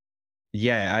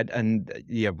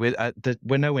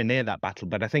 We're nowhere near that battle,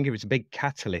 but I think it was a big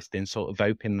catalyst in sort of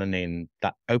opening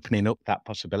up that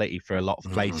possibility for a lot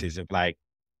of places of like,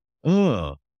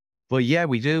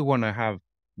 we do want to have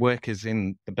workers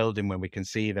in the building where we can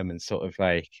see them and sort of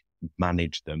like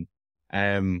manage them.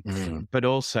 But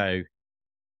also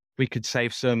we could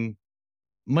save some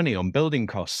money on building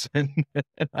costs and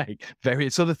like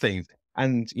various other things.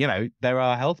 And, there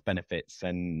are health benefits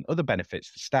and other benefits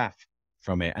for staff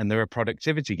from it, and there are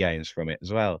productivity gains from it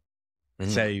as well.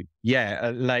 So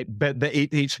but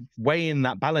it's weighing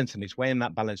that balance, and it's weighing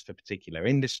that balance for particular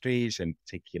industries and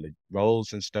particular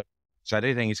roles and stuff. So I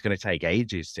don't think it's going to take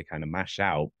ages to kind of mash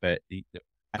out, but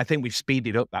I think we've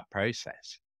speeded up that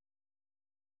process.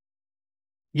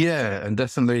 Yeah, and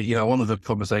definitely, one of the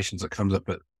conversations that comes up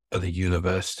at the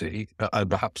university, and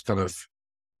perhaps kind of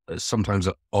sometimes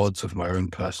at odds with my own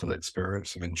personal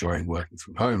experience of enjoying working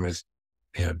from home, is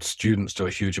students do a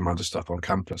huge amount of stuff on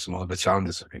campus, and one of the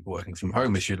challenges of people working from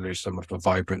home is you lose some of the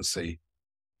vibrancy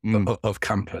of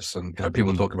campus. And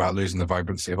people talk about losing the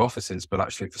vibrancy of offices, but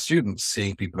actually for students,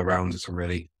 seeing people around is a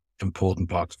really important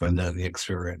part of their learning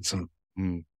experience.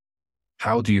 And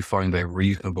how do you find a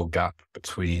reasonable gap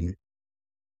between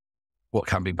what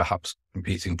can be perhaps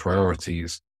competing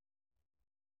priorities,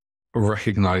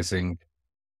 recognizing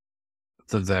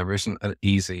that there isn't an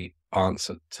easy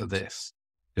answer to this?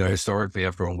 Historically,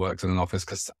 everyone worked in an office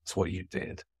because that's what you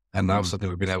did. And now suddenly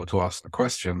we've been able to ask the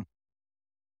question,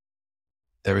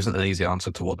 there isn't an easy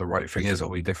answer to what the right thing is. Are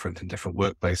we different in different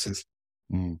workplaces,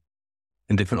 in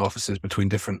different offices, between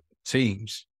different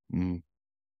teams?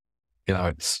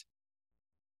 It's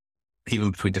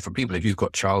even between different people. If you've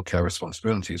got childcare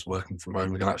responsibilities, working from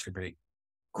home can actually be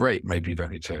great. Maybe you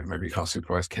don't need to, maybe you can't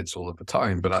supervise kids all of the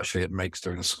time, but actually it makes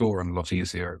doing a school run a lot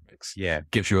easier.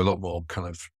 Gives you a lot more kind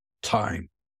of time.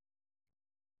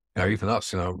 Even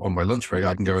us, on my lunch break,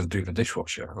 I can go and do the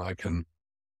dishwasher. I can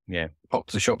pop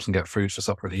to the shops and get food for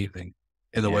supper in the evening.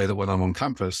 In the way that when I'm on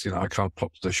campus, I can't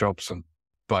pop to the shops and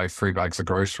buy 3 bags of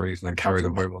groceries and then carry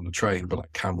them home on the train, but I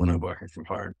can when I'm working from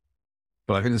home.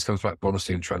 But I think this comes back to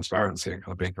honesty and transparency and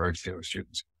kind of being very clear with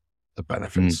students, the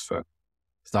benefits for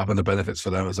staff and the benefits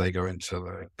for them as they go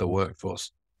into the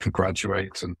workforce and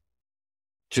graduate, and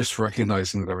just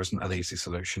recognizing that there isn't an easy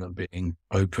solution and being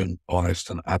open, honest,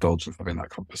 and adults and having that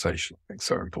conversation. I think is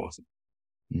so important.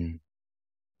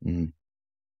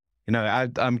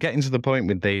 I'm getting to the point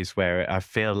with these where I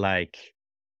feel like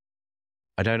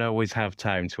I don't always have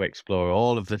time to explore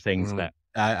all of the things that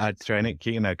I'd throw in it,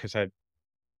 because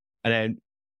I'm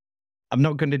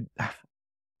not going to.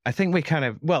 I think we kind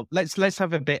of let's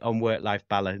have a bit on work-life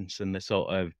balance and the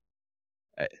sort of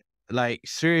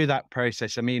through that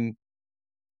process. I mean,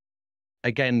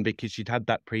 again, because you'd had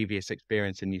that previous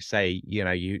experience, and you say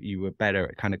you were better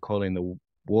at kind of calling the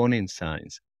warning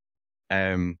signs.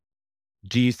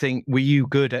 Do you think, were you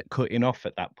good at cutting off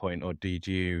at that point, or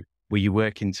were you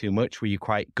working too much? Were you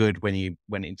quite good when you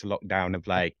went into lockdown of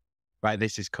right,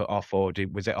 this is cut off, or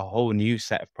was it a whole new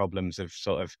set of problems of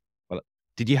sort of,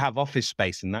 did you have office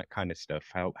space and that kind of stuff?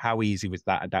 How easy was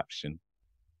that adaptation?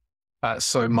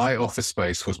 So my office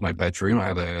space was my bedroom. I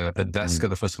had a desk at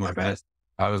the foot of my bed.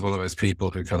 I was one of those people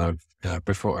who kind of,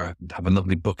 before I have a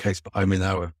lovely bookcase behind me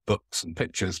now of books and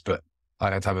pictures, but I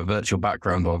had to have a virtual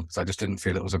background on because I just didn't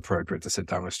feel it was appropriate to sit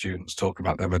down with students, talk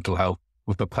about their mental health,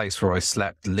 with the place where I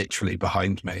slept literally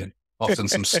behind me, and often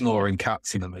some snoring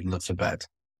cats in the middle of the bed.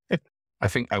 I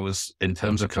think I was, in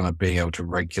terms of kind of being able to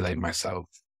regulate myself,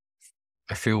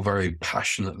 I feel very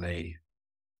passionately,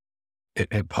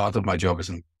 part of my job is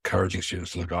encouraging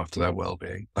students to look after their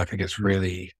well-being. I think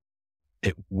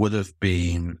it would have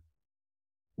been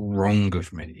wrong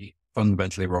of me,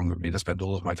 fundamentally wrong of me, to spend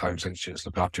all of my time saying students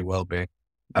look after your well-being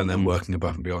and then working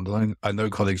above and beyond. And I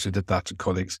know colleagues who did that, and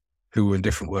colleagues who were in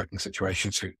different working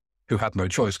situations who had no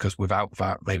choice, because without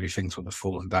that, maybe things would have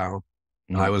fallen down.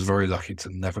 And I was very lucky to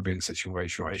never be in a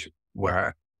situation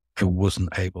where I wasn't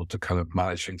able to kind of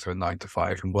manage things to a 9 to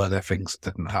 5. And were there things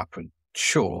that didn't happen?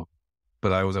 Sure.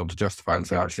 But I was able to justify and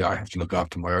say, actually, I have to look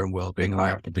after my own well-being and I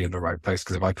have to be in the right place,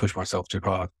 because if I push myself too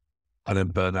hard and then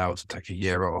burn out and take a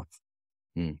year off,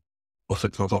 or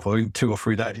 6 months off, or even 2 or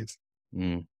 3 days,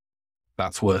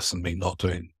 that's worse than me not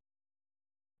doing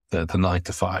the 9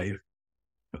 to 5.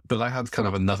 But I had kind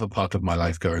of another part of my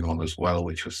life going on as well,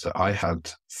 which was that I had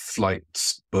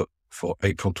flights booked for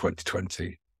April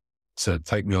 2020 to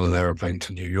take me on an aeroplane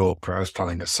to New York, where I was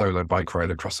planning a solo bike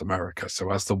ride across America.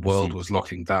 So as the world was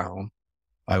locking down,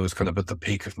 I was kind of at the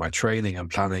peak of my training and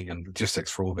planning and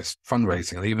logistics for all this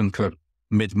fundraising. And even kind of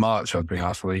mid-March, I'd been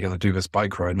asked, well, are you going to do this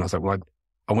bike ride? And I was like, well,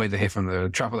 I'm waiting to hear from the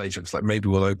travel agents, like maybe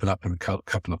we'll open up in a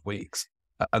couple of weeks.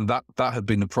 And that had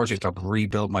been the project I'd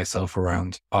rebuilt myself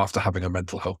around after having a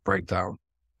mental health breakdown.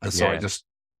 And so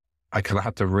I kind of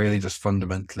had to really just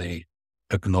fundamentally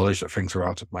acknowledge that things are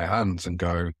out of my hands and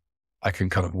go, I can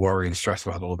kind of worry and stress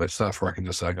about all of this stuff, where I can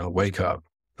just say, I'm going to wake up,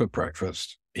 cook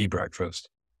breakfast, eat breakfast,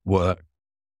 work,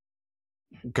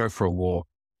 go for a walk,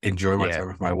 enjoy my time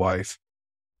with my wife,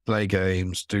 play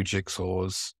games, do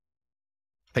jigsaws,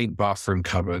 paint bathroom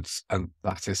cupboards. And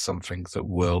that is something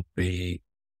that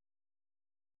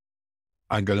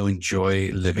I'm going to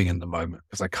enjoy living in the moment,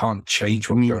 because I can't change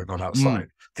what's going on outside.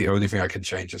 The only thing I can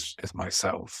change is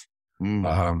myself.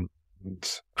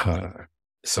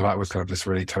 So that was kind of this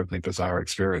really totally bizarre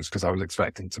experience, because I was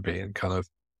expecting to be in kind of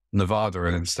Nevada,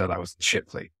 and instead I was in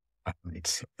Shipley.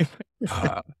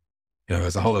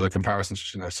 There's a whole other comparisons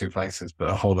between those two places, but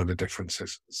a whole other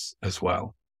differences as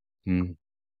well.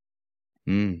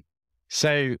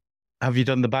 So have you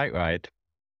done the bike ride?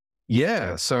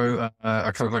 Yeah. So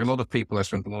I kind of, like a lot of people, I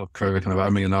spent a lot of COVID kind of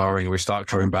umming and ahhing. We start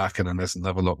coming back and then there's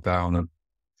another lockdown. And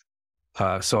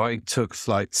So I took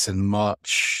flights in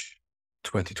March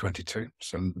 2022,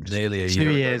 so nearly a year 2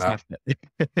 ago years now. after.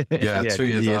 Yeah, 2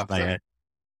 years after. later.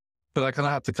 But I kind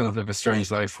of had to kind of live a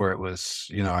strange life where it was,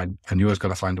 I knew I was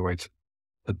going to find a way to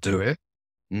do it.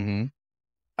 Mm-hmm.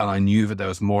 And I knew that there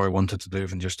was more I wanted to do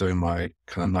than just doing my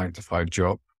kind of 9 to 5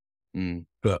 job. Mm.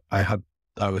 But I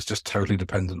was just totally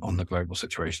dependent on the global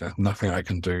situation. There's nothing I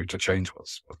can do to change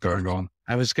what's going on.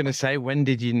 I was going to say, when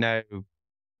did you know,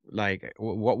 like,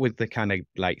 what was the kind of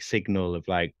like signal of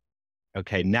like,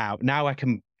 okay, now I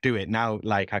can do it. Now,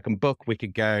 like, I can book, we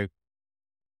could go.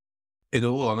 In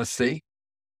all honesty,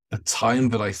 the time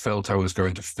that I felt I was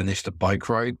going to finish the bike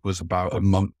ride was about a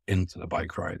month into the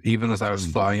bike ride. Even as I was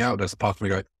flying out, there's a part of me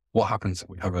going, what happens if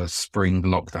we have a spring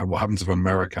lockdown? What happens if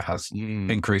America has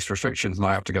increased restrictions and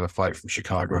I have to get a flight from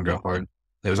Chicago and go home?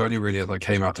 It was only really as I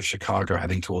came out of Chicago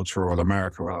heading towards rural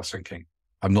America where I was thinking,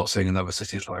 I'm not seeing another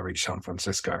city until I reach San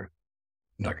Francisco.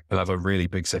 Like another really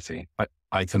big city.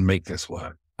 I can make this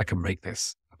work. I can make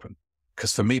this happen.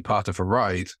 Because for me, part of a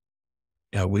ride,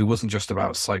 it wasn't just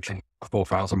about cycling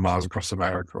 4,000 miles across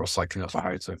America or cycling up the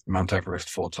heights of Mount Everest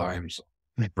 4 times,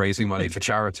 raising money for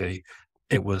charity.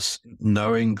 It was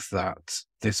knowing that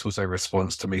this was a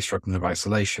response to me struggling with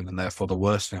isolation, and therefore the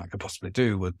worst thing I could possibly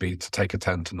do would be to take a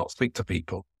tent and not speak to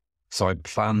people. So I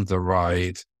planned the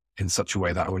ride in such a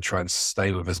way that I would try and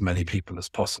stay with as many people as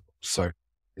possible. So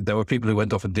there were people who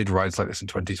went off and did rides like this in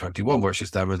 2021, where it's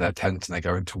just them in their tent and they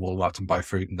go into Walmart and buy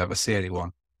food and never see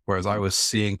anyone. Whereas I was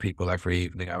seeing people every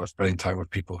evening. I was spending time with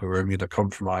people who were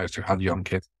immunocompromised, who had young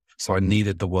kids. So I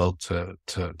needed the world to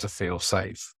feel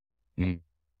safe.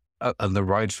 And the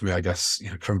ride for me, I guess,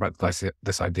 coming back to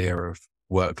this idea of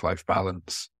work-life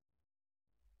balance.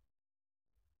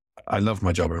 I love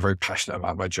my job. I'm very passionate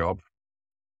about my job.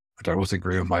 I don't always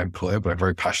agree with my employer, but I'm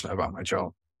very passionate about my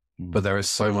job. But there is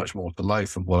so much more to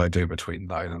life than what I do between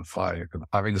 9 and 5. And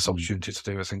having this opportunity to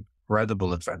do this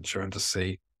incredible adventure and to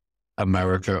see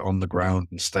America on the ground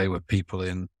and stay with people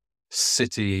in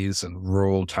cities and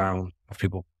rural towns, have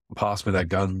people pass me their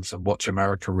guns and watch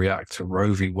America react to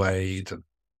Roe v. Wade and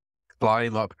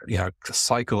climb up,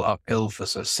 cycle uphill for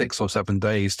 6 or 7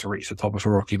 days to reach the top of the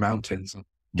Rocky Mountains and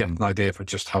get an idea for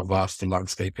just how vast the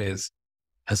landscape is,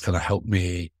 has kind of helped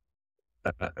me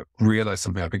realize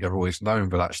something I think I've always known,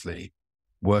 but actually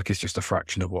work is just a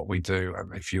fraction of what we do.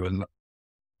 And if you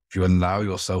allow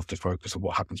yourself to focus on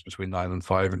what happens between 9 and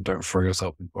 5 and don't throw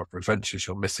yourself into other adventures,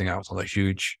 you're missing out on a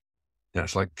huge,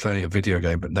 it's like playing a video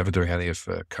game, but never doing any of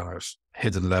the kind of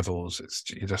hidden levels.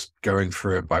 You're just going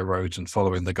through it by roads and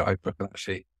following the guidebook. And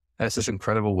actually, there's this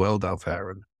incredible world out there.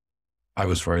 And I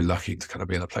was very lucky to kind of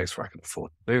be in a place where I could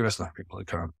afford to do this. And I have people who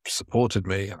kind of supported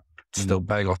me, still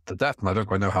paying off the debt. And I don't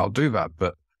quite know how I'll do that,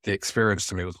 but the experience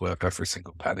to me was worth every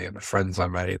single penny. And the friends I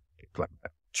made,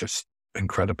 just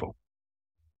incredible.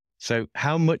 So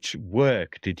how much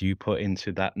work did you put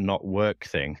into that not work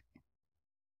thing?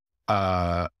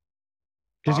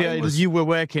 Because you were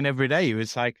working every day. You were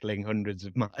cycling hundreds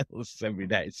of miles every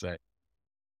day.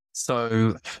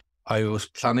 So I was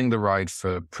planning the ride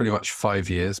for pretty much 5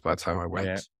 years by the time I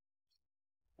went.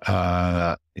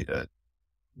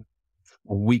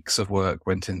 Weeks of work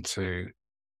went into,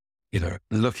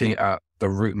 looking at the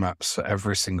route maps for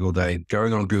every single day,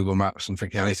 going on Google Maps and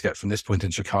thinking, I need to get from this point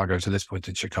in Chicago to this point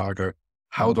in Chicago.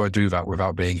 How do I do that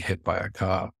without being hit by a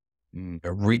car?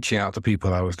 Reaching out to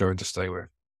people I was going to stay with,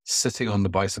 sitting on the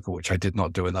bicycle, which I did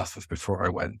not do enough of before I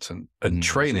went, and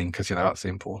training, because, that's the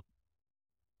important.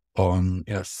 On,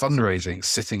 fundraising,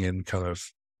 sitting in kind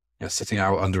of, sitting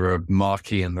out under a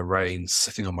marquee in the rain,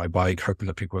 sitting on my bike, hoping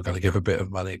that people are going to give a bit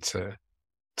of money to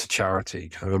charity,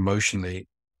 kind of emotionally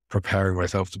preparing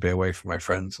myself to be away from my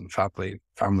friends and family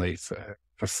for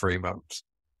 3 months.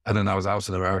 And then I was out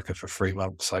in America for 3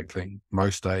 months, cycling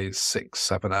most days,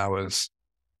 6-7 hours,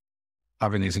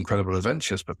 having these incredible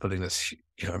adventures, but putting this,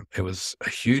 it was a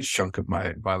huge chunk of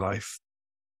my life.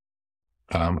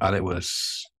 And it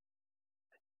was,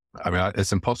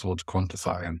 it's impossible to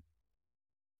quantify.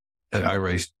 And I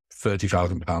raised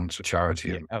 £30,000 for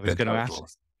charity. I was going to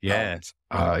ask. Yeah.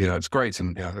 It's great.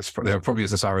 And there probably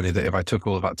is this irony that if I took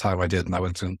all of that time I did and I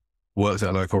went and worked at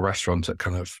a local restaurant at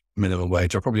kind of minimum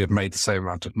wage, I probably have made the same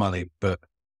amount of money, but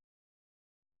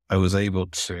I was able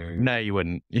to. No, you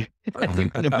wouldn't. You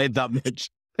wouldn't have made that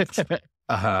much.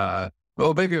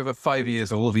 Well, maybe over 5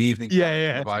 years, all the evenings.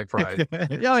 Bike ride.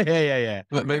 Yeah.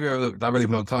 But maybe over that really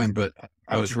long time. But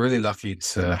I was really lucky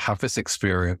to have this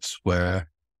experience where,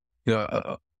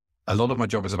 a lot of my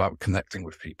job is about connecting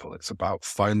with people. It's about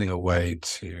finding a way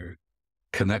to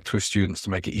connect with students to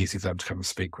make it easy for them to come and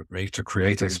speak with me, to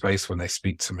create a space when they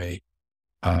speak to me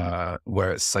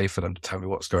where it's safe for them to tell me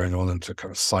what's going on and to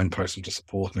kind of signpost them to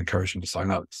support and encourage them to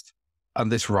sign up.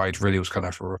 And this ride really was kind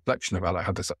of a reflection about, I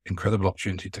had this incredible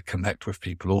opportunity to connect with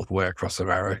people all the way across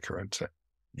America and to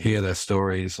hear their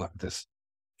stories, like this,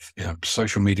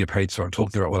 social media page. So I'm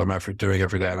talking about what I'm doing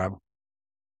every day, and I'm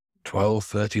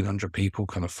 1,300 people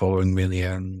kind of following me in the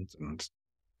end. And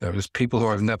there was people who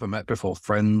I've never met before,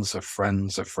 friends of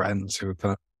friends of friends, who were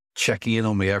kind of checking in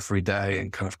on me every day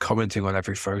and kind of commenting on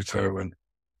every photo and,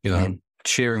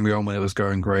 cheering me on when it was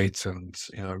going great and,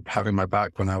 having my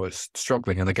back when I was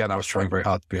struggling. And again, I was trying very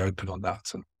hard to be open on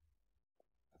that.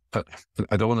 But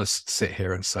I don't want to sit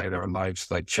here and say there are lives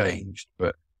that changed,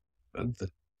 but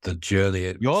the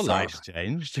journey. Your life's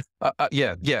changed.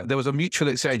 Yeah. There was a mutual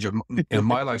exchange of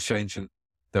my life changed. And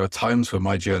there were times where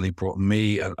my journey brought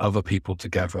me and other people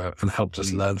together and helped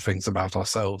us learn things about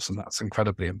ourselves. And that's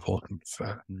incredibly important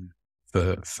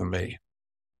for me.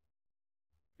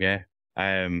 Yeah.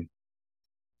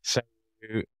 So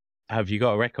have you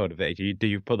got a record of it? Do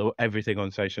you put everything on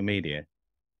social media?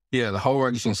 Yeah, the whole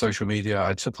range on social media.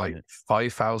 I took like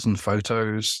 5,000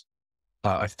 photos.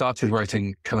 I started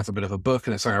writing kind of a bit of a book,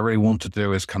 and it's something I really want to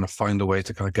do is kind of find a way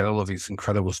to kind of get all of these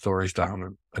incredible stories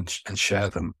down and share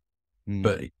them.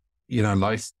 But,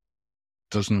 life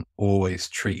doesn't always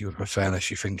treat you with the fairness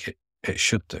you think it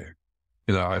should do.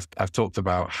 I've talked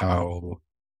about how,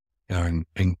 in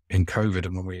COVID,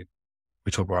 and when we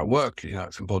talk about work,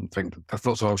 it's an important thing. There's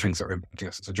lots of other things that are impacting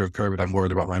us. So during COVID, I'm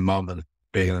worried about my mum and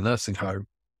being in a nursing home.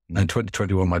 And in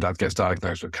 2021, my dad gets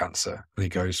diagnosed with cancer, and he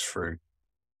goes through,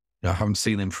 I haven't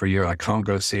seen him for a year. I can't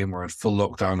go see him. We're in full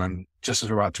lockdown. And just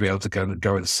as we're about to be able to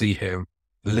go and see him,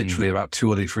 literally about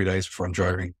 2 or 3 days before I'm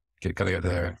going to get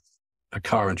a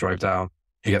car and drive down,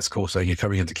 he gets a call saying, you're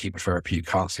coming into chemotherapy. You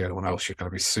can't see anyone else. You're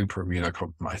going to be super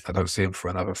immunocompromised. I don't see him for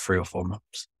another 3 or 4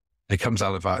 months. And he comes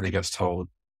out of that and he gets told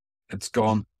it's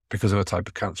gone because of a type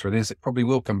of cancer it is. It probably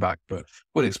will come back, but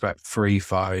we'd expect 3,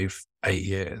 5, 8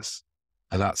 years.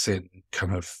 And that's in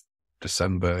kind of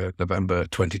December, November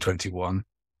 2021.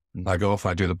 And I go off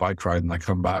and I do the bike ride and I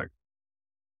come back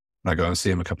and I go and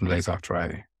see him a couple of days after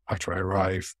I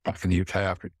arrive back in the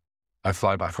UK. I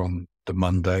fly back on the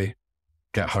Monday,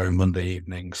 get home Monday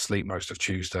evening, sleep most of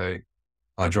Tuesday.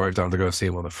 I drive down to go see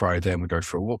him on the Friday and we go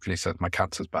for a walk and he said, my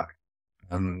cancer's back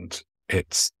and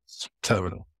it's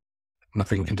terminal.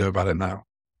 Nothing we can do about it now.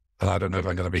 And I don't know if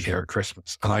I'm going to be here at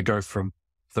Christmas. And I go from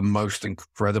the most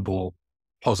incredible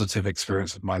positive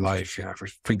experience of my life. If we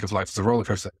think of life as a roller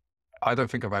coaster, I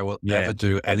don't think I will ever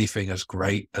do anything as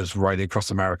great as riding across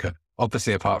America.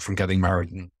 Obviously, apart from getting married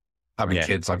and having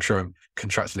kids, I'm sure I'm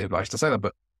contractually obliged to say that.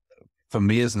 But for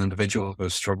me as an individual who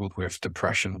has struggled with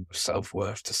depression and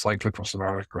self-worth, to cycle across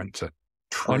America and to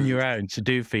on your own, to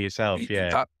do for yourself.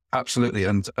 Yeah, absolutely.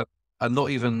 And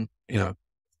not even,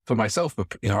 for myself,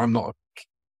 but, I'm not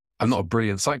a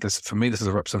brilliant cyclist. For me, this is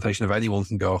a representation of anyone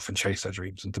can go off and chase their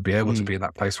dreams, and to be able to be in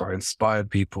that place where I inspired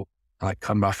people. And I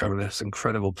come back over this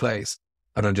incredible place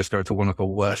and then just go to one of the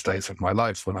worst days of my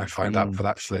life when I find out that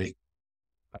actually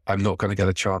I'm not going to get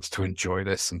a chance to enjoy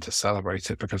this and to celebrate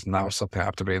it, because now suddenly I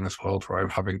have to be in this world where I'm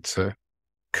having to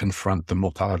confront the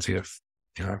mortality of,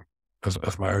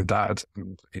 of my own dad.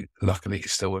 And luckily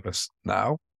he's still with us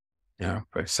now. But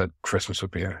I said Christmas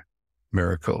would be a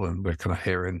miracle, and we're kind of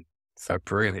here in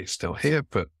February and he's still here,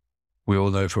 but we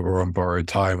all know that we're on borrowed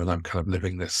time, and I'm kind of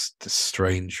living this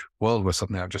strange world where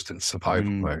suddenly I'm just in survival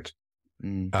mode.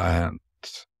 And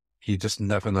you just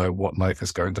never know what life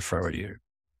is going to throw at you.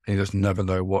 And you just never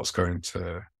know what's going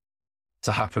to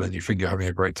happen. And you think you're having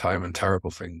a great time and terrible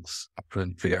things happen,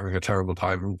 and you're having a terrible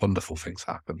time and wonderful things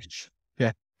happen.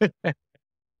 Yeah.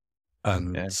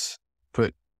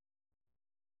 But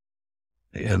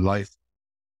life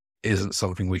isn't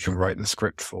something we can write the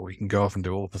script for. We can go off and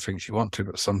do all the things you want to,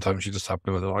 but sometimes you just have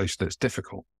to realize that it's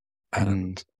difficult,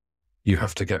 and you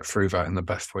have to get through that in the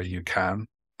best way you can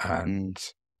and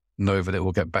know that it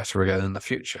will get better again in the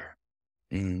future.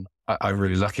 I'm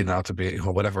really lucky now to be,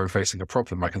 whenever I'm facing a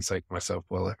problem, I can say to myself,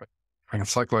 well, if I can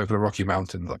cycle over the Rocky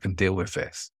Mountains, I can deal with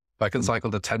this. If I can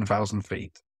cycle to 10,000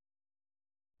 feet,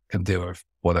 I can deal with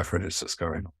whatever it is that's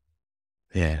going on.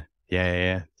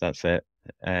 Yeah. That's it.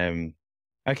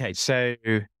 Okay, so,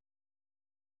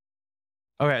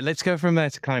 all right, let's go from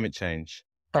there to climate change.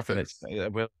 Perfect.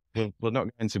 We'll not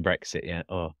go into Brexit yet,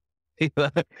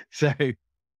 so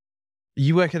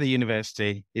you work at the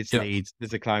university. It's Leeds.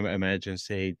 There's a climate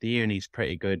emergency. The uni's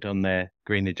pretty good on their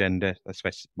green agenda,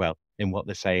 especially in what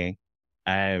they're saying,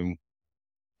 and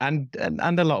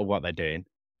a lot of what they're doing.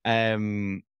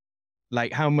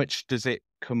 How much does it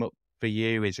come up for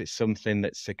you? Is it something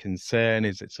that's a concern?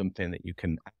 Is it something that you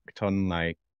can act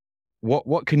on?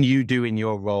 what can you do in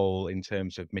your role in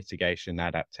terms of mitigation,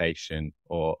 adaptation,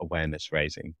 or awareness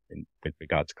raising with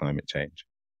regard to climate change?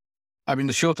 I mean,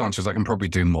 the short answer is I can probably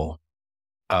do more.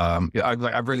 Yeah,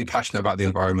 I'm really passionate about the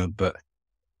environment, but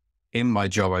in my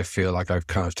job, I feel like I've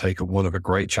kind of taken one of the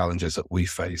great challenges that we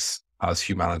face as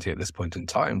humanity at this point in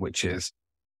time, which is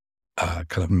kind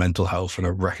of mental health, and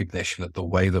a recognition that the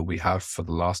way that we have for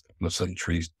the last couple of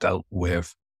centuries dealt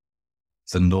with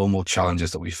the normal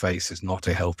challenges that we face is not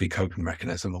a healthy coping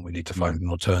mechanism, and we need to find an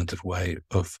alternative way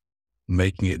of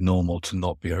making it normal to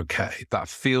not be okay. That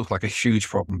feels like a huge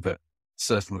problem, but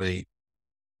certainly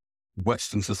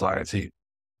Western society,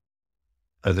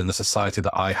 as in the society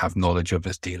that I have knowledge of,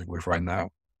 is dealing with right now.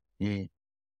 Mm.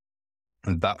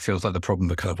 And that feels like the problem,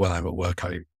 that kind of when I'm at work,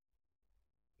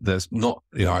 there's not,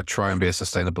 I try and be as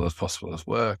sustainable as possible as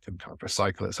work and kind of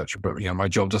recycle, etc. But, my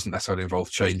job doesn't necessarily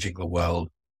involve changing the world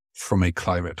from a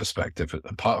climate perspective,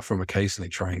 apart from occasionally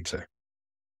trying to,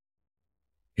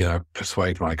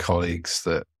 persuade my colleagues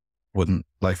that wouldn't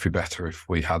life be better if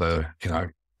we had the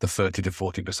 30 to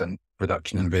 40%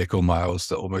 reduction in vehicle miles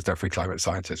that almost every climate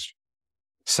scientist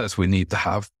says we need to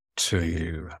have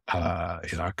to,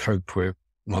 cope with,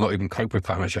 well, not even cope with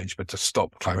climate change, but to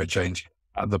stop climate change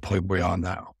at the point we are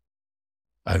now,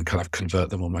 and kind of convert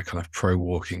them on my kind of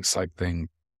pro-walking, cycling,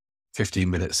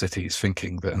 15-minute cities,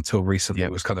 thinking that until recently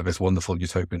it was kind of this wonderful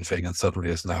utopian thing, and suddenly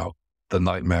is now the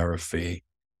nightmare of the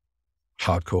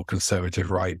hardcore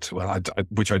conservative right,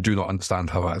 which I do not understand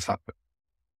how that has happened.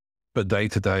 But day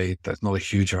to day, there's not a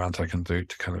huge amount I can do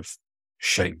to kind of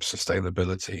shape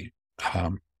sustainability.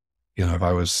 If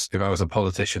I was a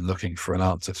politician looking for an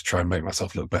answer to try and make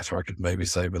myself look better, I could maybe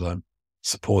say, well, I'm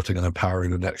supporting and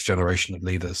empowering the next generation of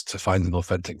leaders to find an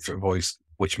authentic voice,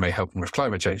 which may help them with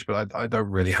climate change. But I don't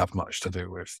really have much to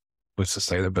do with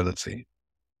sustainability.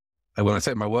 And when I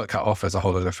take my work hat off, there's a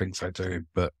whole lot of things I do,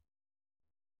 but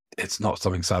it's not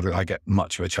something, sadly, I get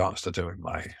much of a chance to do in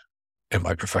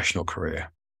my professional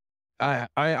career.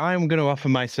 I'm going to offer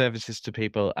my services to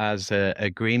people as a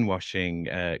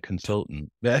greenwashing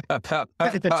consultant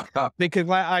because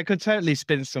I could totally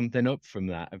spin something up from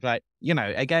that. Of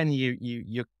again,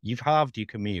 you've halved your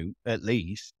commute at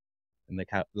least in the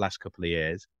last couple of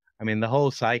years. I mean, the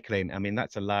whole cycling. I mean,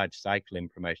 that's a large cycling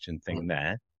promotion thing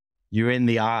there. You're in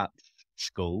the art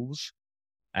schools,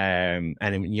 and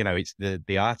it's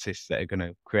the artists that are going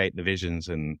to create the visions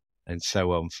and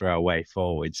so on for our way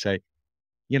forward. So.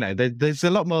 There's a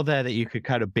lot more there that you could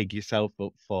kind of big yourself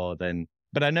up for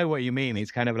but I know what you mean.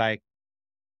 It's kind of like,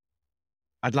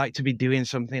 I'd like to be doing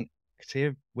something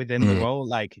active within the role.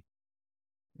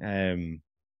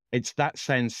 It's that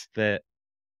sense that,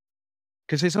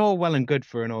 because it's all well and good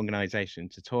for an organization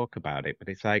to talk about it, but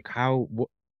it's like,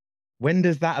 when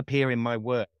does that appear in my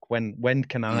work? When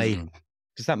can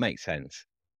does that make sense?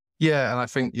 Yeah, and I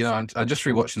think, I'm just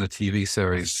rewatching the TV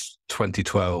series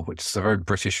 2012, which is a very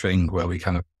British thing, where we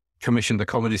kind of commissioned a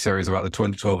comedy series about the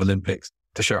 2012 Olympics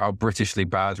to show how Britishly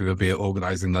bad we would be at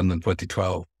organising London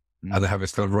 2012. And they have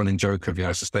this kind of running joke of,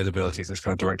 sustainability is this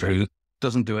kind of director who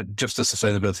doesn't do it just as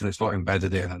sustainability, and it's not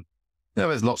embedded in. And,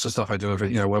 there's lots of stuff I do with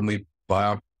it. When we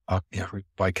buy we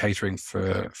buy catering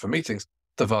for meetings,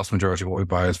 the vast majority of what we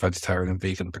buy is vegetarian and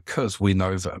vegan, because we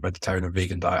know that a vegetarian and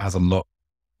vegan diet has a lot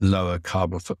lower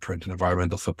carbon footprint and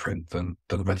environmental footprint than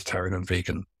a vegetarian and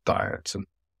vegan diet. And,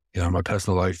 in my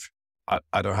personal life,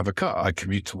 I don't have a car. I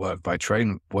commute to work by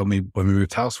train. When we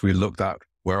moved house, we looked at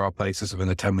where our places within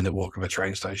a 10-minute walk of a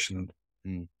train station.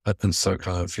 And so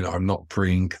kind of, I'm not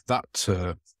bringing that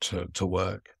to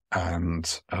work.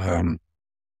 And,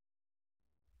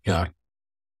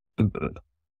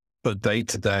 but day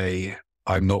to day,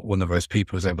 I'm not one of those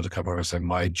people who's able to come over and say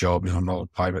my job, I'm not a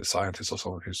climate scientist or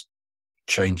someone who's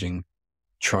trying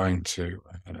to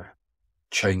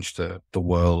change the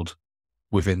world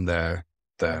within their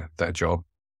job.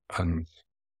 And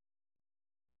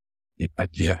I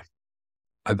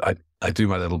do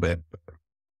my little bit.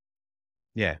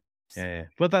 Yeah.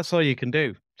 Well, that's all you can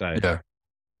do. So,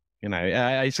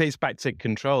 I say it's back to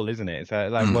control, isn't it? It's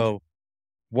well,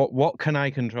 what can I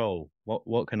control?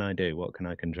 What can I do? What can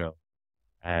I control?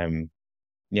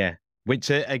 Which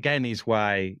again is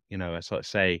why, I sort of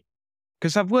say,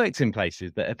 because I've worked in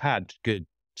places that have had good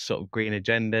sort of green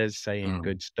agendas, saying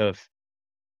good stuff,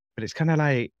 but it's kind of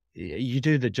like, you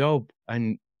do the job,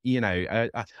 and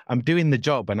I'm doing the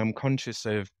job, and I'm conscious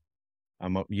of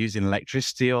I'm using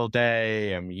electricity all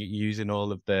day. I'm using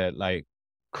all of the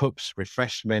cups,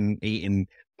 refreshment, eating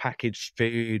packaged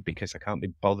food because I can't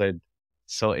be bothered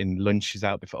sorting lunches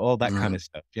out before, all that kind of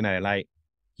stuff.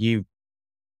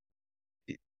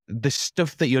 The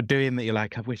stuff that you're doing that you're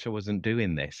like, I wish I wasn't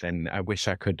doing this, and I wish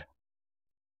I could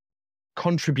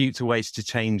contribute to ways to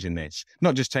change in this,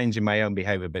 not just changing my own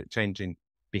behavior, but changing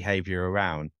behavior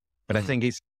around. But I think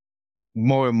it's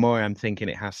more and more, I'm thinking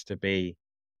it has to be,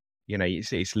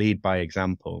 it's lead by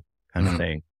example kind of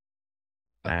thing.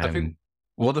 I think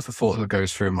one of the thoughts that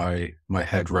goes through my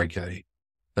head regularly,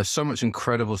 there's so much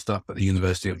incredible stuff that the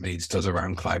University of Leeds does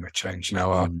around climate change.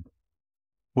 Now,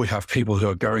 we have people who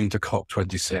are going to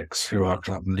COP26, who are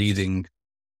kind of leading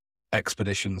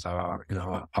expeditions. Our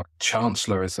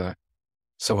chancellor is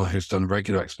someone who's done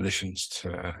regular expeditions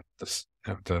to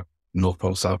the North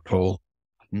Pole, South Pole,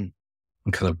 and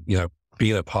kind of,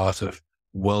 being a part of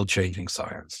world-changing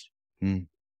science.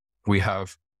 We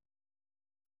have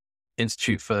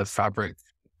Institute for Fabric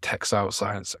Textile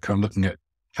Science, kind of looking at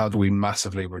how do we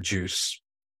massively reduce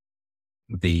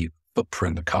the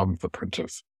carbon footprint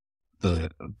of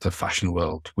the fashion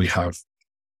world. We have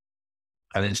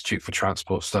an Institute for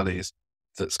Transport Studies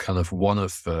that's kind of one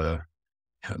of the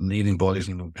leading bodies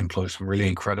and employs some really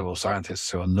incredible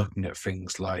scientists who are looking at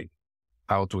things like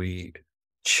how do we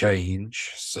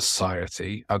change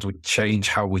society? How do we change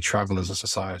how we travel as a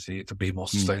society to be more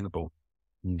sustainable?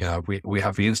 We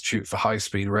have the Institute for High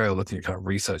Speed Rail looking at kind of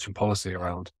research and policy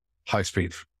around high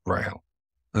speed rail.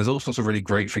 And there's all sorts of really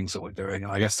great things that we're doing.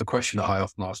 And I guess the question that I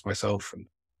often ask myself, and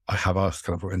I have asked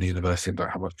kind of in the university and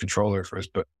don't have much control over, is,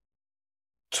 but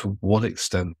to what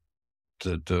extent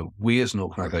do we as an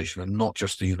organization, and not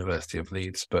just the University of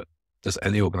Leeds, but does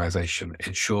any organization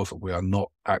ensure that we are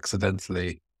not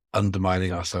accidentally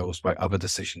undermining ourselves by other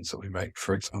decisions that we make?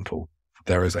 For example,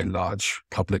 there is a large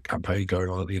public campaign going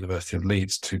on at the University of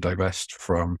Leeds to divest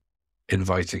from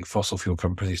inviting fossil fuel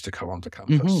companies to come onto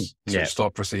campus, to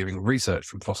stop receiving research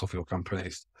from fossil fuel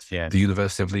companies. The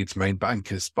University of Leeds' main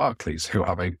bank is Barclays, who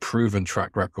have a proven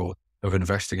track record of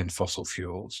investing in fossil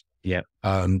fuels.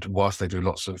 And whilst they do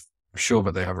lots of, I'm sure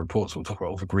that they have reports, we'll talk about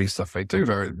all the green stuff they do,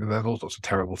 there's all sorts of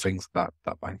terrible things that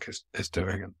bank is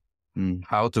doing. And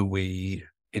how do we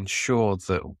ensure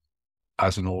that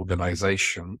as an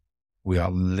organization, we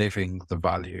are living the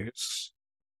values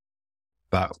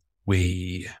that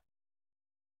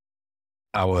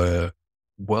our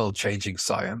world-changing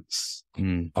science,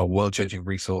 our world-changing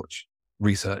research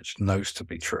knows to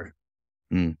be true.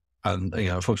 And,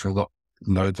 unfortunately, I've got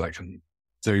loads I can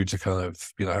do to kind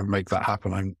of, make that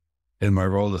happen. I'm in my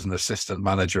role as an assistant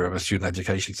manager of a student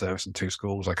education service in 2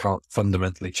 schools. I can't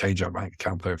fundamentally change our bank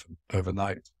account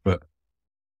overnight, but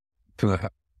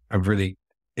I'm really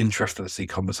interested to see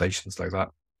conversations like that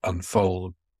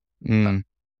unfold. And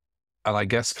I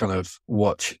guess kind of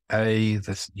watch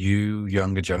this new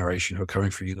younger generation who are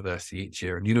coming through university each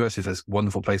year. And universities are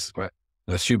wonderful places where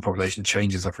the student population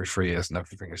changes every 3 years and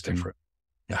everything is different.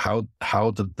 How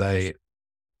did they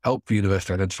help the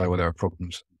university identify where there are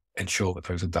problems, ensure that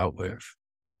those are dealt with?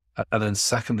 And then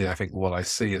secondly, I think what I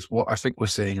see is what I think we're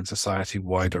seeing in society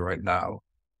wider right now,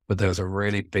 but there's a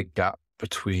really big gap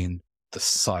between the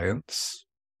science,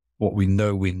 what we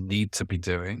know we need to be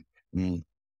doing,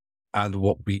 and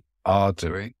what we are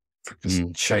doing, because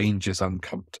change is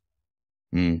uncomfortable.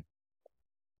 I'm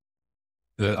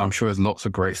sure there's lots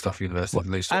of great stuff at university, at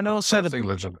least. And also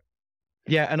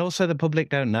and also the public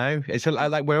don't know. It's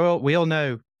like we all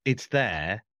know it's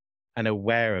there and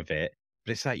aware of it,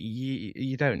 but it's like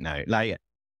you don't know. Like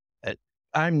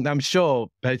I'm sure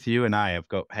both you and I have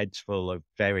got heads full of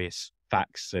various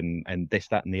facts and this,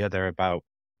 that, and the other about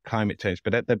climate change,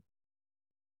 but at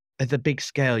the big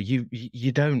scale,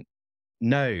 you don't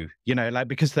know,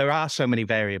 because there are so many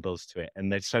variables to it,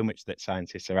 and there's so much that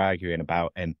scientists are arguing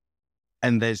about,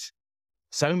 and there's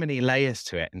so many layers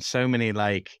to it, and so many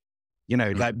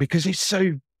because it's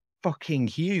so fucking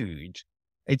huge.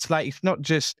 It's like, it's not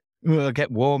just it'll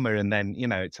get warmer and then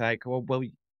it's like, well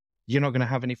you're not going to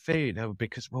have any food.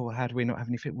 Because how do we not have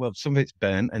any food? Well, some of it's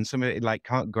burnt and some of it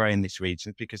can't grow in this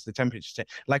region because the temperature's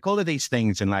all of these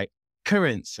things, and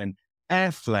currents and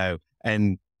airflow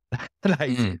and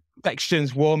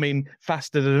sections warming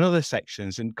faster than other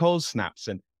sections, and cold snaps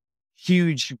and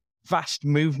huge vast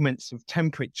movements of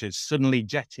temperatures suddenly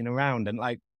jetting around, and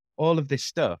all of this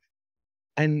stuff.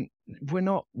 And we're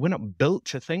not built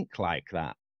to think like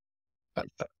that.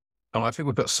 And I think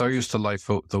we've got so used to life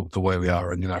the way we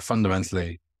are. And,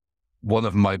 fundamentally, one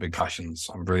of my big passions,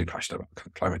 I'm really passionate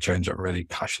about climate change. I'm really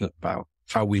passionate about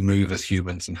how we move as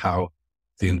humans, and how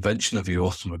the invention of the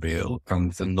automobile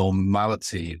and the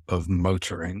normality of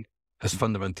motoring has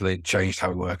fundamentally changed how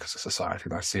we work as a society.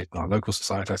 And I see it in our local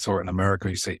society. I saw it in America.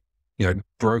 You see,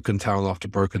 broken town after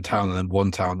broken town, and then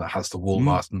one town that has the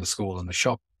Walmart and the school and the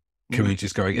shop.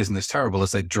 Communities going, isn't this terrible?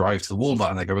 As they drive to the Walmart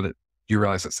and they go, you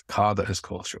realize it's the car that has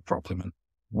caused your problem. And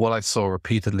what I saw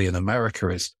repeatedly in America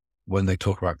is when they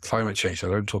talk about climate change, they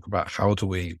don't talk about how do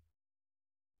we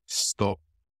stop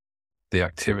the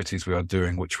activities we are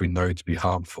doing, which we know to be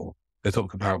harmful. They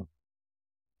talk about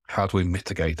how do we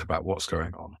mitigate about what's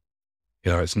going on.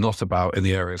 It's not about in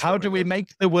the areas. How do we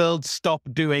make the world stop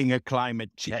doing a climate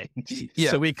change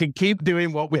so we can keep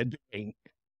doing what we're doing?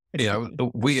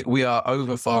 We are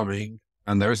over farming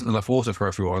and there isn't enough water for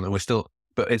everyone, and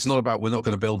but it's not about, we're not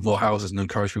going to build more houses and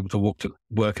encourage people to walk to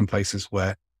work in places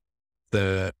where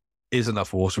there is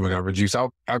enough water. We're going to reduce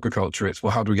agriculture. It's,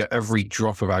 well, how do we get every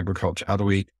drop of agriculture? How do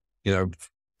we,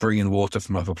 bring in water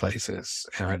from other places?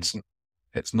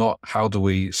 It's not how do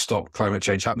we stop climate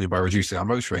change happening by reducing our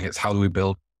motoring. It's how do we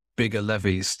build bigger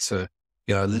levees to,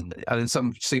 and in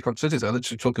some seafront cities, they're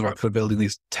literally talking about building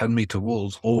these 10-meter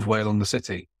walls all the way along the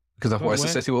city, because otherwise the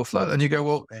city will flood. And you go,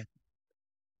 well,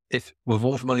 if with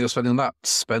all the money you're spending on that,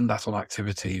 spend that on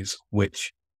activities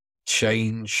which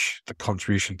change the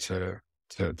contribution to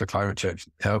climate change.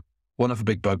 One of the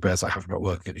big bugbears I have about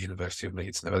working at the University of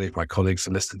Leeds, and if any of my colleagues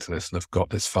are listening to this and have got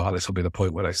this far, this will be the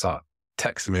point where they start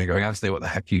texting me and going, Antony, what the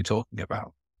heck are you talking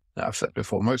about? Now, I've said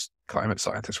before, most climate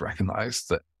scientists recognize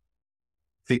that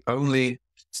the only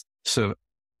sort of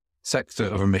sector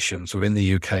of emissions within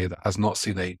the UK that has not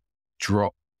seen a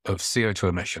drop of CO2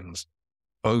 emissions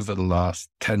over the last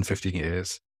 10, 15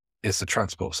 years is the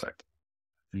transport sector.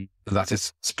 That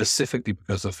is specifically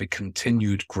because of the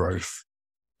continued growth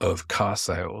of car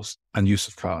sales and use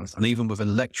of cars. And even with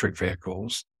electric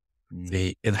vehicles,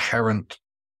 the inherent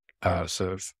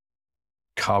sort of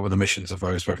carbon emissions of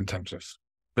those, both in terms of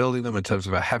building them, in terms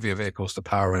of our heavier vehicles to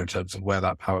power, and in terms of where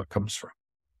that power comes from.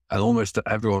 And almost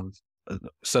everyone,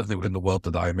 certainly within the world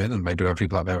that I'm in, and maybe there are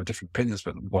people out there with different opinions,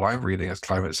 but what I'm reading as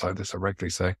climate scientists are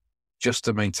regularly saying, just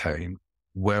to maintain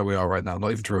where we are right now,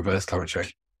 not even to reverse climate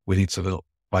change, we need to,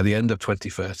 by the end of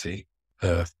 2030,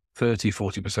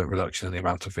 30-40% reduction in the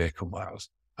amount of vehicle miles.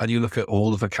 And you look at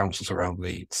all of the councils around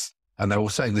Leeds, and they're all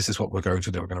saying this is what we're going to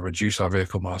do. We're going to reduce our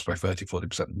vehicle miles by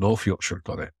 30-40%. North Yorkshire's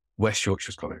got it. West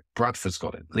Yorkshire's got it. Bradford's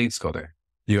got it. Leeds got it.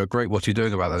 You go, great, what are you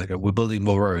doing about that? They go, we're building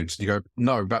more roads. And you go,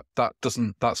 no,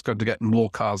 that's going to get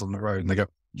more cars on the road. And they go,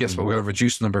 yes, but we're going to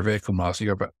reduce the number of vehicle miles. And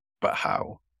you go, but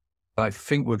how? And I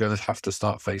think we're going to have to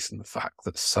start facing the fact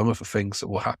that some of the things that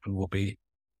will happen will be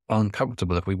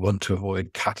uncomfortable if we want to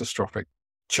avoid catastrophic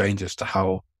changes to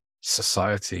how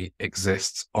society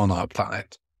exists on our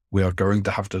planet. We are going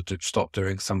to have to stop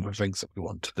doing some of the things that we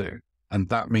want to do. And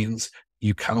that means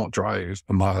you cannot drive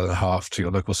 1.5 miles to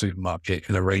your local supermarket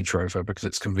in a Range Rover because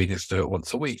it's convenient to do it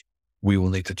once a week. We will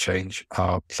need to change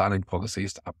our planning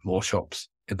policies to have more shops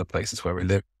in the places where we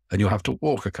live. And you'll have to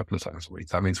walk a couple of times a week.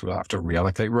 That means we'll have to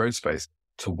reallocate road space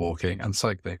to walking and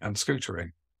cycling and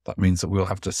scootering. That means that we'll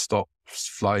have to stop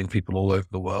flying people all over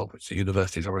the world, which the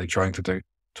university is already trying to do,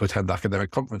 to attend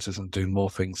academic conferences and do more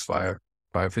things via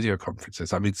video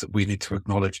conferences. That means that we need to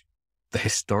acknowledge the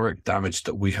historic damage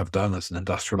that we have done as an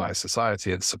industrialized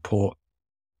society and support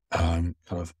kind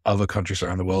of other countries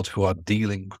around the world who are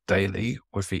dealing daily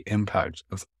with the impact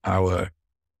of our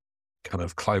kind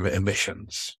of climate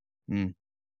emissions.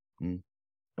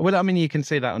 Well, I mean, you can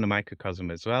see that on a microcosm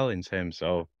as well in terms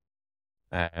of,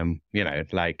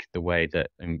 like the way that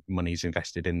money's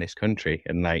invested in this country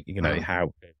and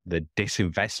how the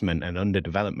disinvestment and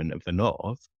underdevelopment of the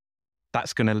North,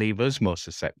 that's going to leave us more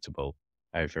susceptible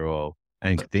overall.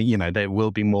 And, there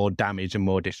will be more damage and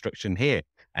more destruction here.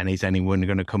 And is anyone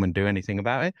going to come and do anything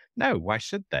about it? No, why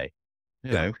should they?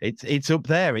 It's up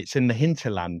there. It's in the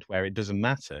hinterland where it doesn't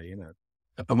matter,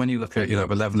 And when you look at,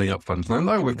 the levelling up funds, and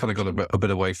I know we've kind of got a bit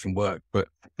away from work, but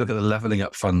look at the levelling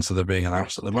up funds that are being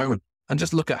announced at the moment, and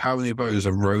just look at how many of those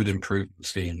are road improvement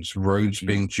schemes, roads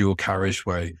being dual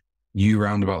carriageway, new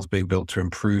roundabouts being built to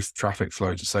improve traffic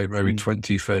flow to save maybe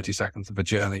 20, 30 seconds of a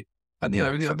journey. And,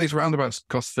 these roundabouts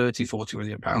cost 30, 40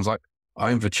 million pounds. Like,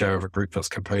 I'm the chair of a group that's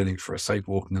campaigning for a safe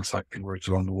walking and cycling route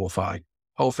along the Wharf Eye.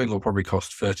 Whole thing will probably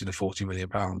cost 30 to 40 million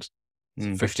pounds.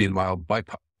 15-mile bike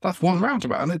path. That's one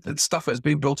roundabout, and it's stuff that's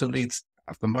being built in Leeds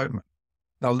at the moment.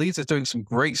 Now, Leeds is doing some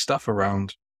great stuff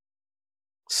around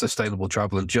sustainable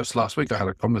travel. And just last week, I had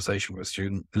a conversation with a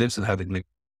student who lives in Headingley,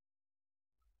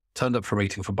 turned up for a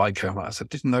meeting for bike care. I said,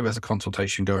 didn't know there's a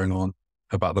consultation going on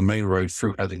about the main road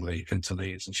through Headingley into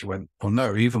Leeds. And she went, oh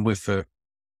no, even with the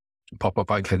pop-up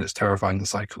bike lane, it's terrifying to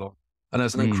cycle on. And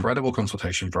there's an incredible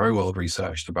consultation, very well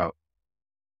researched, about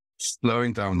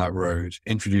slowing down that road,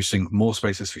 introducing more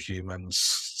spaces for humans,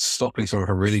 stopping some of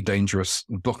her really dangerous,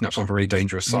 blocking up some of her really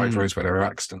dangerous side roads where there are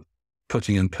accidents,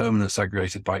 putting in permanent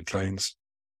segregated bike lanes,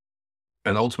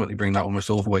 and ultimately bring that almost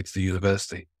all the way to the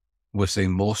university. We're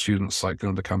seeing more students cycling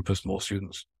onto campus, more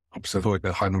students, obviously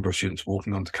a high number of students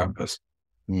walking onto campus.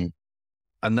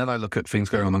 And then I look at things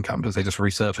going on campus. They just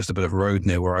resurfaced a bit of road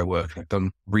near where I work. And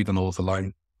I've redone all of the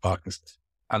line markings.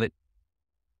 And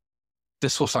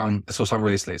this will sound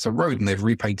really silly. It's a road and they've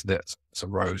repainted it. It's a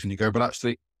road. And you go, but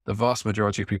actually the vast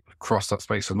majority of people who cross that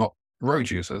space are not road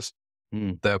users.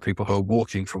 There are people who are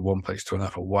walking from one place to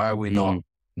another. Why are we not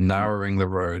narrowing the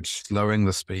roads, slowing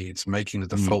the speeds, making the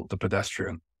default the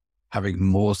pedestrian, having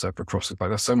more zebra crossings? Like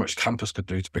there's so much campus could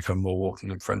do to become more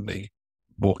walking and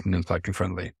cycling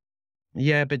friendly.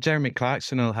 Yeah, but Jeremy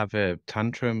Clarkson will have a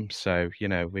tantrum. So,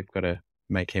 we've got to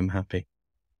make him happy.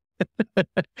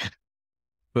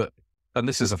 And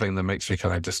this is the thing that makes me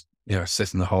kind of just,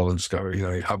 sit in the hole and just go,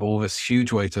 you have all this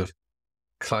huge weight of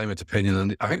climate opinion.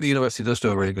 And I think the university does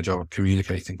do a really good job of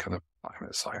communicating kind of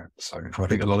climate science. So I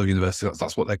think a lot of universities,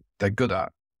 that's what they're good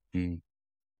at. And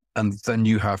then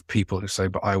you have people who say,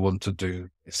 but I want to do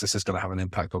this. This is going to have an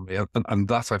impact on me. And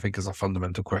that, I think, is a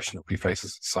fundamental question that we face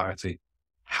as a society.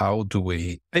 How do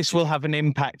we... This will have an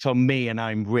impact on me and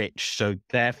I'm rich. So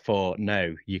therefore,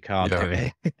 no, you can't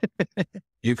do it.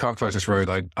 You can't close this road.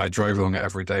 I drive along it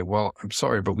every day. Well, I'm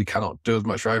sorry, but we cannot do as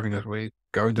much driving as we're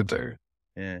going to do.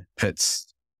 Yeah.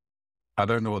 I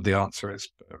don't know what the answer is.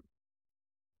 But...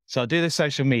 So I'll do the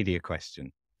social media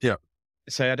question. Yeah.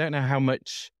 So I don't know how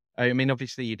much, I mean,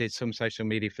 obviously you did some social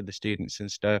media for the students and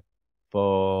stuff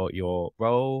for your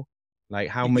role. Like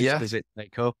how much does it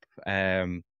take up?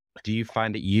 Do you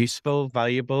find it useful,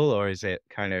 valuable, or is it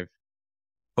kind of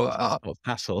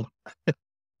hassle?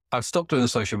 I've stopped doing the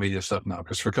social media stuff now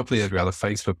because for a couple of years we had a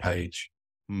Facebook page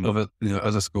of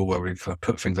as a school where we kind of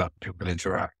put things up, people can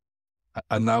interact.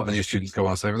 And now the new students go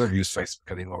on and say, we don't use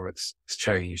Facebook anymore. It's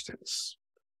changed. It's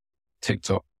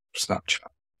TikTok, Snapchat,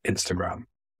 Instagram.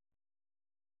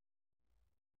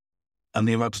 And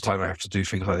the amount of time I have to do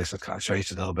things like this has kind of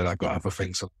changed a little bit. I've got other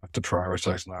things I have to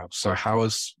prioritize now. So how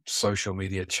has social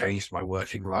media changed my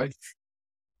working life?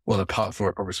 Well, apart from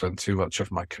I probably spend too much of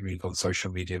my commute on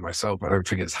social media myself, I don't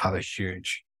think it's had a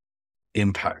huge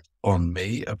impact on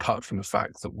me, apart from the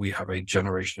fact that we have a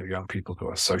generation of young people who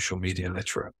are social media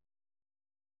literate.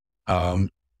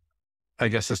 I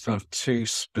guess there's kind of two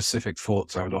specific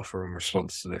thoughts I would offer in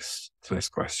response to this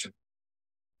question.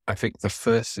 I think the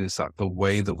first is that the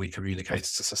way that we communicate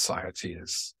as a society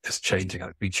is changing.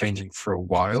 It's been changing for a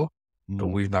while, but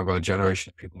we've now got a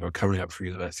generation of people who are coming up through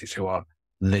universities who are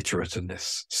literate in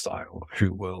this style,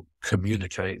 who will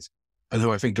communicate, and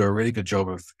who I think do a really good job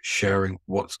of sharing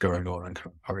what's going on and kind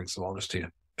of having some honesty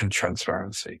and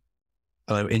transparency.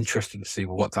 And I'm interested to see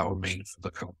what that would mean for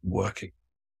the kind of working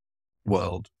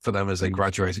world for them as they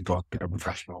graduate and go on to become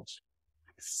professionals.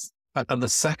 And the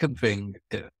second thing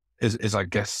is I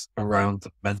guess, around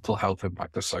the mental health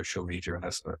impact of social media. And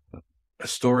there's a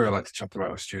story I like to chat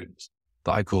about with students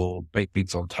that I call baked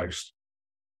beans on toast,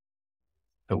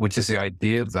 which is the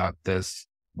idea that there's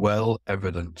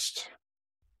well-evidenced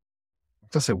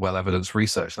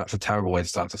research. That's a terrible way to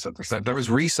start a sentence. There is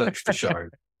research to show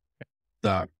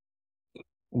that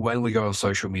when we go on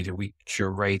social media, we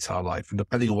curate our life, and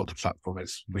depending on what the platform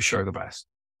is, we show the best.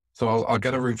 So I'll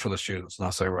get a room full of students and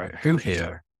I'll say, right, who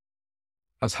here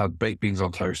has had baked beans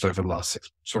on toast over the last 6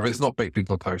 months? So if it's not baked beans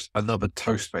on toast, another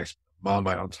toast-based,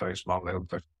 marmite on toast, marmalade on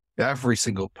toast. Every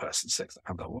single person sticks their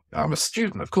hand up. I'm a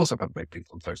student. Of course I've had baked beans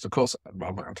on toast. Of course I've had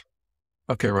marmalade on toast.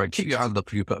 Okay, right. Keep your hand up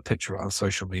if you put a picture on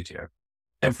social media.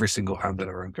 Every single hand in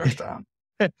a room goes down.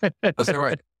 I say,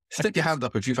 right, stick your hand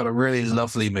up if you've had a really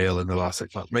lovely meal in the last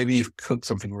 6 months. Maybe you've cooked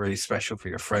something really special for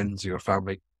your friends or your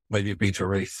family. Maybe you've been to a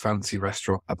really fancy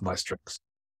restaurant, had nice drinks.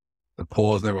 The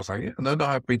pause, and everyone's like, yeah, no,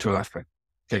 I've been to a nice place.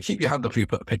 Okay, keep your hand up if you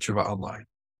put a picture of it online.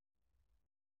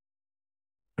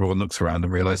 Everyone looks around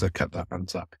and realizes they've kept their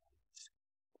hands up.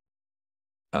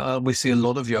 We see a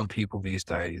lot of young people these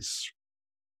days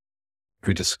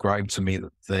who describe to me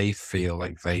that they feel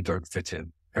like they don't fit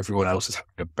in. Everyone else is having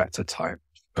a better time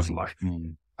of life.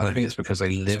 And I think it's because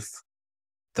they live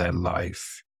their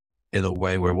life in a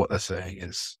way where what they're saying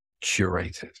is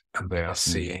curated and they are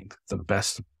seeing the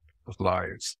best of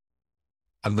lives.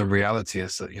 And the reality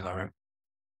is that,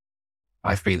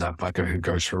 I've been that biker who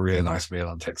goes for a really nice meal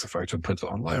and takes a photo and puts it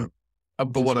online.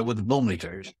 But what I would normally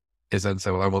do is then say,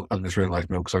 well, I want this really nice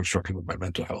meal because I'm struggling with my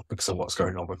mental health because of what's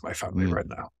going on with my family right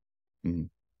now.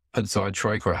 And so I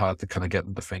try quite hard to kind of get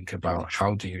them to think about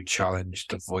how do you challenge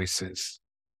the voices,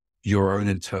 your own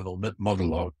internal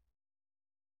monologue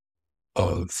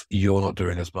of you're not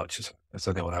doing as much as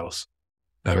anyone else.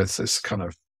 Now, it's this kind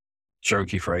of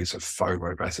jokey phrase of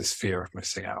FOMO versus fear of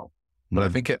missing out. But I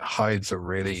think it hides a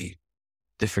really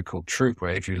difficult truth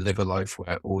where if you live a life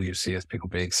where all you see is people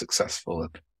being successful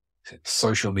and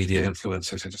social media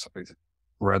influencers who just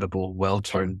incredible,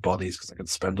 well-toned bodies because they can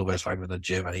spend all their time in the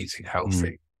gym and eating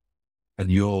healthy. And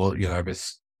you're,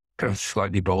 this kind of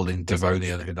slightly balding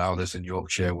Devonian who now lives in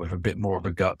Yorkshire with a bit more of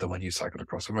a gut than when you cycled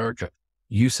across America.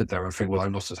 You sit there and think, well,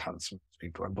 I'm not as handsome as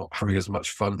people. I'm not having as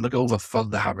much fun. Look at all the fun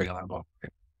they're having and I'm not.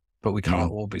 But we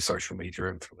can't all be social media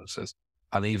influencers.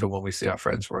 And even when we see our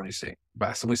friends, we're only seeing the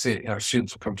best. And we see,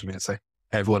 students will come to me and say,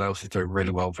 everyone else is doing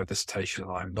really well for dissertation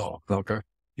and I'm not. And I'll go,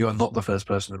 you are not the first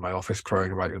person in my office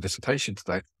crying about your dissertation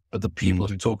today, but the people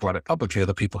who talk about it publicly are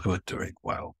the people who are doing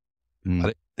well.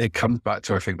 And it comes back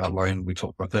to, I think, that line we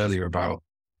talked about earlier about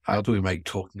how do we make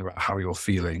talking about how you're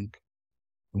feeling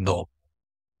not,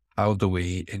 how do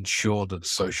we ensure that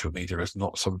social media is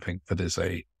not something that is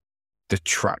a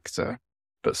detractor,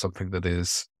 but something that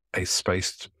is a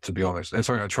space to be honest. And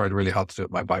something I tried really hard to do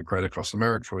at my bike ride across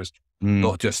America was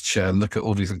not just share, look at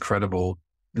all these incredible,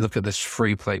 look at this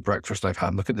free plate breakfast I've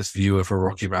had, look at this view of the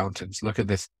Rocky Mountains, look at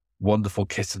this wonderful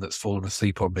kitten that's fallen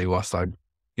asleep on me whilst I'm,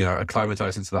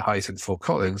 acclimatized into the height in Fort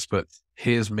Collins, but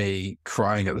here's me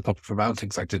crying at the top of a mountain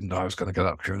because I didn't know I was going to get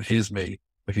up here. And here's me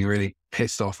looking really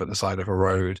pissed off at the side of a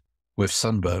road with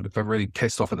sunburn. If I'm really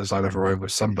pissed off at the side of a road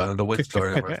with sunburn and the wind's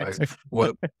blowing in my face,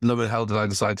 what the hell did I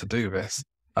decide to do this?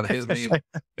 And here's me,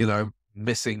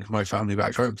 missing my family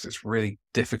back home because it's really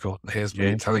difficult. And here's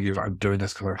me telling you that I'm doing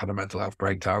this because I've had a mental health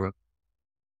breakdown.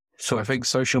 So I think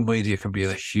social media can be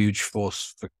a huge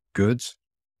force for good,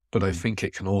 but I think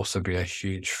it can also be a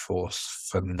huge force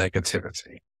for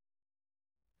negativity.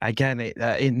 Again,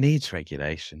 it needs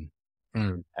regulation.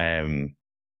 Because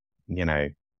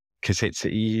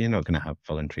you're not going to have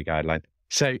voluntary guidelines.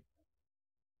 So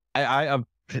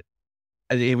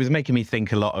it was making me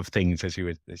think a lot of things as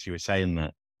you were saying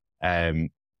that. And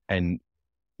when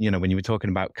you were talking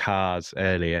about cars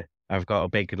earlier, I've got a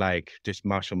big, just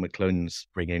Marshall McLuhan's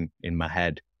ringing in my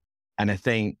head. And I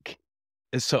think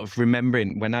it's sort of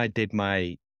remembering when I did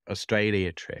my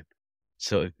Australia trip,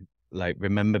 sort of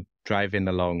remember driving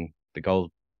along the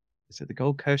Gold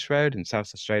Coast Road in South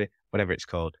Australia, whatever it's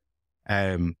called.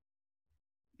 No,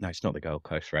 it's not the Gold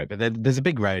Coast Road, but there's a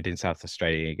big road in South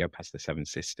Australia. You go past the Seven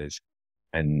Sisters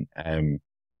and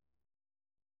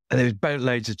there's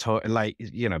boatloads of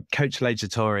coachloads of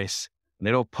tourists, and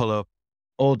they'd all pull up,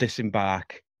 all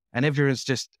disembark, and everyone's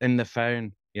just in the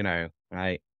phone,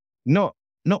 right? Not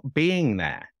being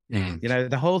there.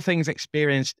 The whole thing's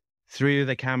experienced through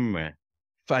the camera,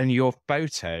 and your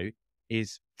photo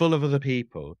is full of other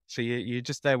people. So you're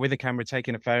just there with a camera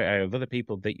taking a photo of other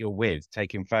people that you're with,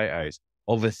 taking photos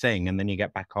of the thing, and then you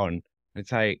get back on.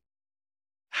 It's like,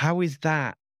 how is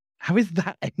that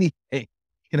anything?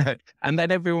 And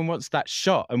then everyone wants that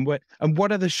shot. And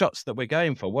what are the shots that we're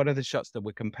going for? What are the shots that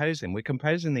we're composing? We're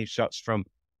composing these shots from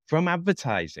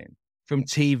advertising, from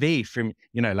TV, from,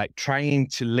 trying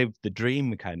to live the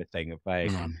dream kind of thing of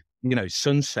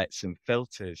sunsets and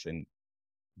filters and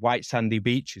white sandy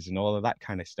beaches and all of that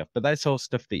kind of stuff. But that's all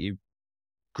stuff that you've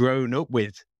grown up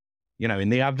with, in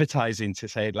the advertising to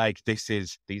say,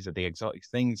 these are the exotic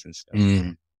things and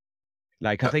stuff.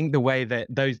 I think the way that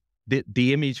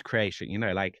the image creation,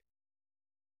 I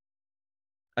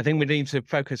think we need to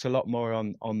focus a lot more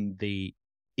on the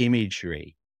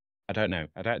imagery. I don't know.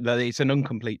 It's an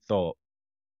incomplete thought.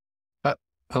 And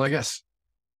I guess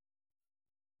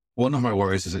one of my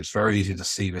worries is it's very easy to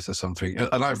see this as something,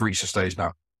 and I've reached a stage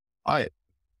now. I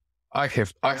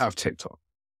have TikTok.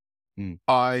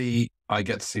 I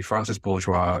get to see Francis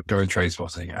Bourgeois going trade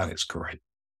spotting, and it's great.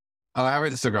 And I have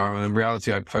Instagram, and in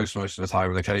reality, I post most of the time,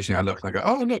 and occasionally I look and I go,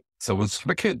 oh, look, someone's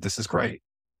got a kid. This is great.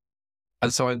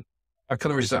 And so I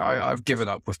kind of reached out, I've given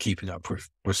up with keeping up with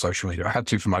social media. I had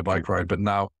to for my bike ride, but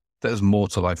now there's more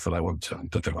to life that I want to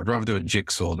do. I'd rather do a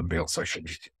jigsaw than be on social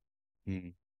media.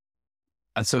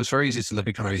 And so it's very easy to look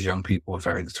at kind of these young people with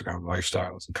their Instagram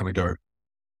lifestyles and kind of go,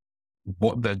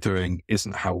 what they're doing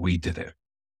isn't how we did it.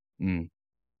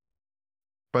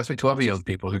 But I speak to other young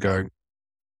people who go,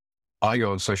 I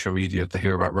go on social media to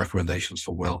hear about recommendations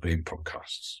for well-being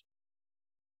podcasts.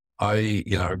 I,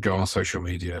 go on social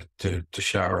media to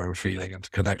share our own feeling and to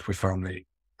connect with family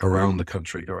around the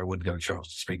country who I wouldn't get a chance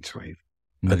to speak to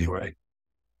anyway.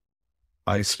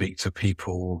 I speak to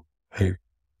people who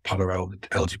part of the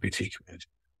LGBT community,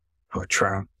 who are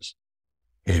trans,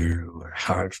 who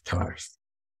have kind of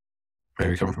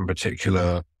maybe come from a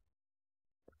particular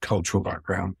cultural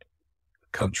background,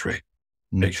 country,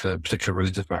 a particular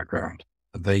religious background.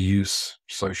 They use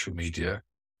social media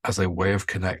as a way of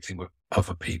connecting with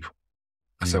other people,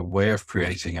 as a way of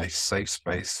creating a safe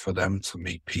space for them to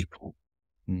meet people,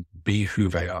 be who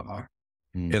they are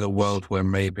in a world where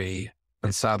maybe,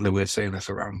 and sadly we're seeing this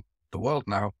around the world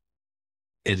now,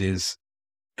 it is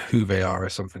who they are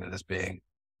as something that is being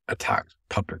attacked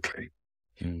publicly.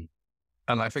 Mm.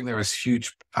 And I think there is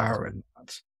huge power in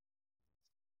that.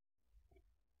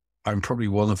 I'm probably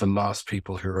one of the last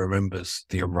people who remembers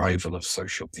the arrival of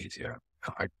social media.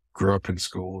 I grew up in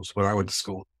schools. When I went to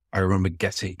school, I remember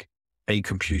getting a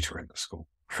computer in the school.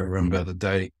 I remember the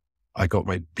day I got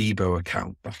my Bebo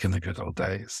account back in the good old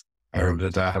days. I remember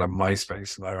the day I had a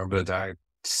MySpace, and I remember the day I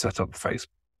set up Facebook.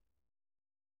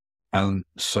 And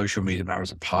social media now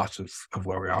is a part of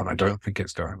where we are, and I don't think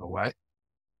it's going away.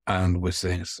 And we're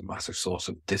seeing it's a massive source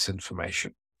of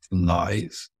disinformation,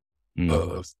 lies,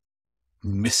 of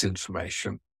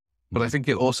misinformation. But I think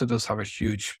it also does have a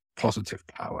huge positive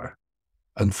power.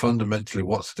 And fundamentally,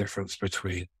 what's the difference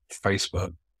between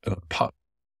Facebook and a pub?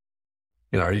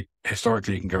 You know,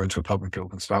 historically, you can go into a pub and people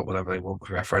can spout whatever they want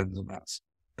with their friends, and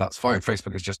that's fine.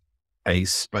 Facebook is just a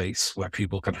space where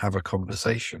people can have a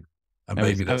conversation. And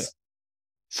maybe that's...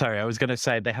 Sorry, I was going to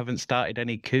say they haven't started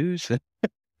any coups.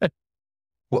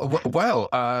 Well,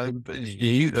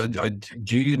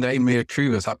 do you name me a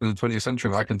coup that's happened in the 20th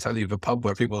century? I can tell you the pub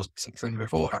where people were sitting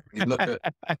before. You look at,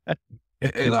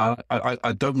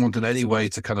 I don't want in any way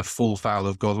to kind of fall foul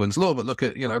of Godwin's law, but look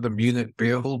at, the Munich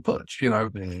beer hall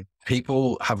putsch.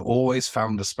 People have always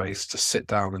found a space to sit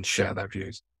down and share their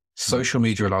views. Social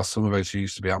media allows some of those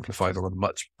views to be amplified on a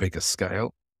much bigger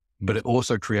scale, but it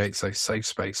also creates a safe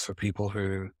space for people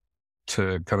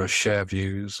to kind of share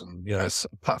views. And, it's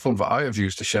a platform that I have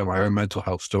used to share my own mental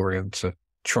health story and to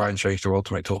try and change the world,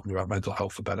 to make talking about mental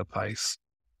health a better place.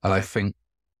 And I think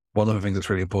one of the things that's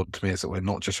really important to me is that we're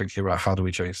not just thinking about how do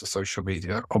we change the social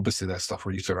media. Obviously, there's stuff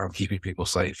we use around keeping people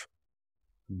safe,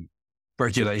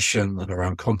 regulation and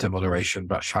around content moderation,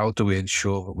 but how do we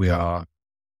ensure that we are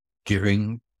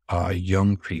giving our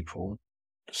young people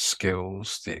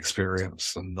skills, the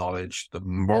experience, the knowledge, the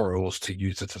morals to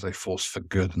use it as a force for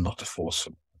good and not a force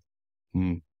for...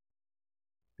 You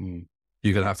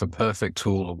can have the perfect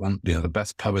tool or the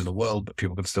best pub in the world, but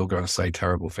people can still go and say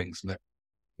terrible things. And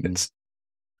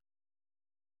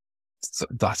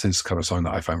that is kind of something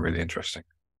that I find really interesting.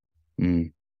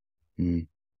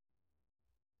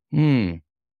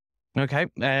 Okay,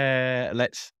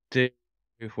 let's do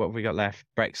what have we got left.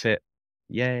 Brexit,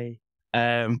 yay.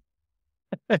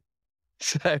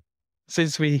 So,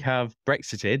 since we have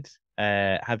Brexited,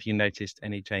 have you noticed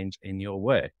any change in your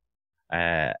work?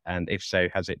 And if so,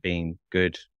 has it been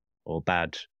good or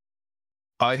bad?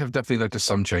 I have definitely noticed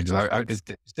some changes. It's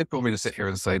difficult for me to sit here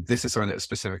and say this is something that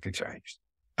specifically changed.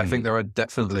 I think there are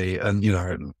definitely, and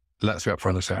let's be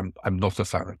upfront and say I'm not a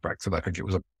fan of Brexit. I think it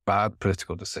was a bad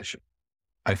political decision.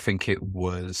 I think it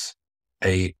was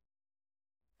a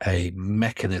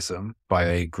mechanism by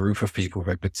a group of people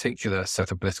with a particular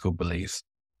set of political beliefs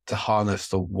to harness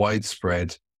the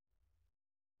widespread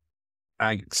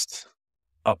angst,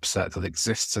 upset that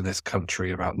exists in this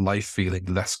country about life feeling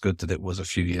less good than it was a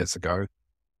few years ago,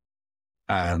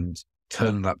 and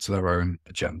turn that to their own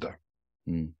agenda.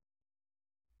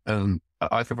 And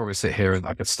I could probably sit here and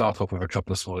I could start off with a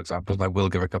couple of small examples, and I will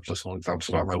give a couple of small examples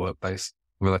about my workplace,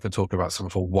 where I can talk about some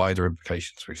of the wider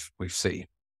implications we've seen.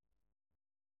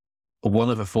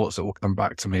 One of the thoughts that will come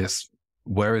back to me is,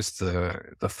 where is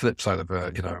the flip side of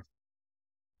here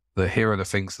are the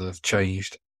things that have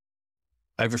changed.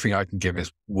 Everything I can give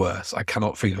is worse. I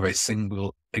cannot think of a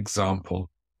single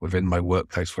example within my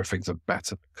workplace where things are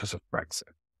better because of Brexit.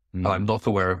 And I'm not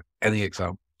aware of any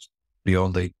examples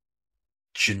beyond a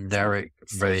generic,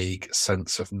 vague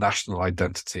sense of national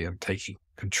identity and taking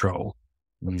control.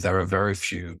 There are very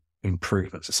few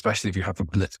improvements, especially if you have the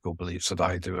political beliefs that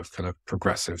I do of kind of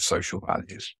progressive social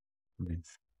values.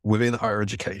 Within higher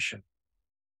education,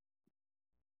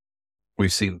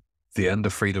 we've seen the end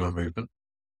of freedom of movement.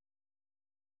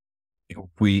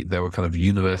 There were kind of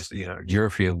university,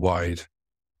 European-wide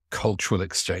cultural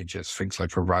exchanges, things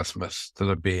like Erasmus, that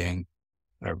are being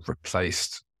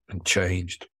replaced and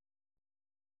changed,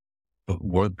 but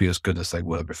won't be as good as they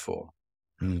were before.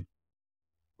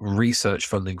 Research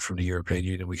funding from the European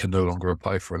Union we can no longer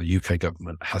apply for, and the UK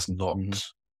government has not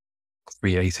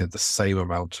created the same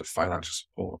amount of financial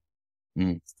support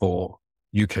for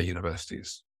UK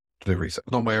universities to do research.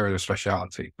 Not my area of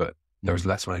speciality, but there is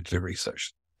less money to do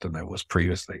research than there was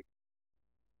previously.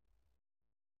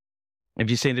 Have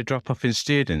you seen a drop-off in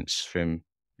students from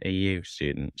EU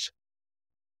students?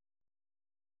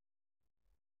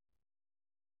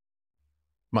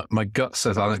 My gut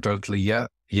says anecdotally,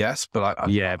 yes, but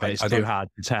but it's too hard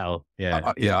to tell.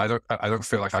 I don't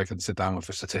feel like I can sit down with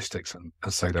the statistics and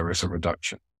say there is a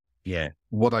reduction.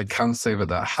 What I can say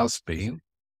that has been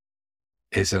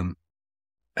is a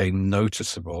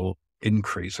noticeable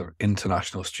increase of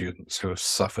international students who have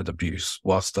suffered abuse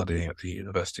while studying at the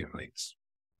University of Leeds.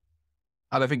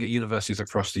 And I think at universities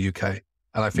across the UK,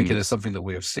 and I think it is something that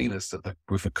we have seen, is that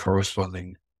with the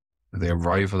corresponding, the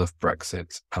arrival of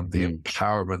Brexit and the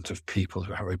empowerment of people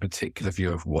who have a particular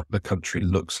view of what the country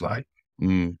looks like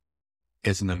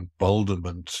is an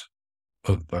emboldenment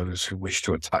of those who wish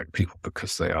to attack people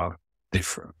because they are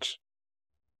different.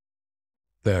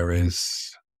 There are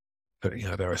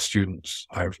students,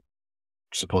 I've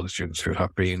supported students who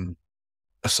have been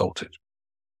assaulted,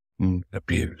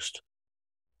 abused.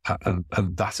 And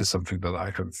that is something that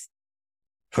I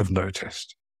have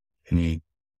noticed. The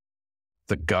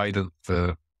guidance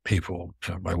for people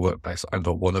in my workplace, I'm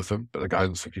not one of them, but the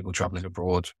guidance for people traveling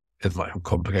abroad is like how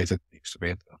complicated it needs to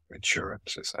be,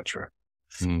 insurance, etc.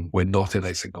 We're not in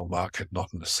a single market,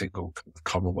 not in a single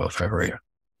Commonwealth area.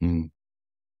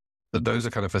 But those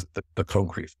are kind of the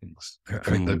concrete things.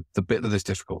 I mean, the bit that is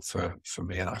difficult for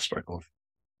me, and I've spoken of,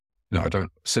 I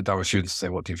don't sit down with students and say,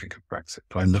 what do you think of Brexit?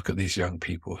 But I look at these young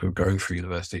people who are going through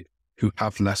university, who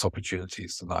have less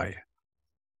opportunities than I,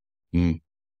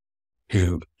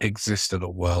 who exist in a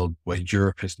world where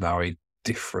Europe is now has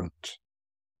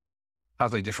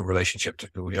a different relationship to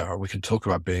who we are. We can talk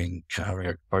about having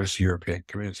a close European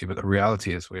community, but the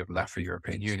reality is we have left the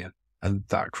European Union, and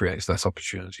that creates less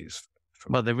opportunities.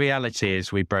 Well, the reality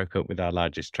is we broke up with our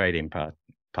largest trading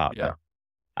partner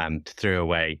and threw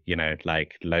away,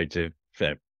 like loads of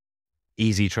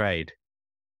easy trade.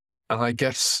 And I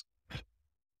guess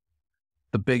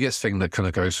the biggest thing that kind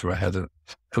of goes through my head, and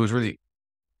it was really,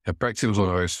 Brexit was one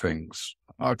of those things.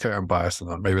 Okay, I'm biased, and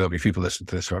maybe there'll be people listening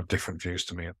to this who have different views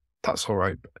to me. And that's all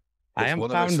right. I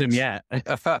haven't found them yet.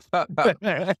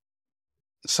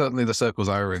 Certainly the circles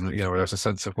I were in, there's a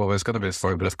sense of, well, there's going to be a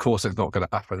story, but of course it's not going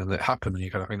to happen. And it happened. And you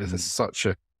kind of think this is such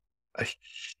a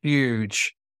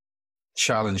huge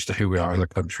challenge to who we are as a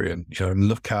country. And,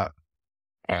 look at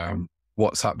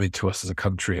what's happening to us as a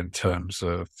country in terms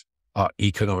of our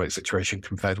economic situation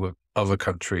compared with other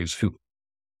countries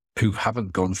who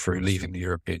haven't gone through leaving the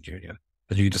European Union.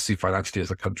 And you just see financially as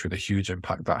a country, the huge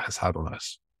impact that has had on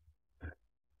us.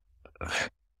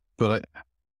 But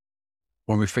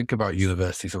when we think about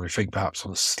universities, and we think perhaps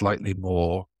on a slightly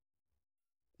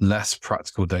less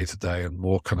practical day-to-day and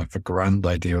more kind of a grand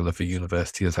ideal of a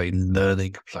university as a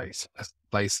learning place, as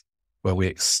a place where we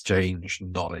exchange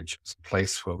knowledge, as a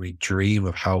place where we dream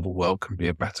of how the world can be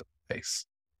a better place.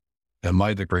 And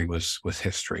my degree was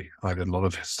history. I did a lot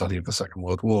of study of the Second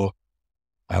World War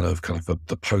and of kind of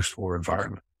the post-war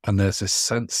environment. And there's this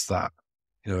sense that,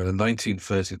 in the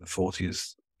 1930s and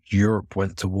 40s, Europe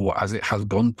went to war, as it has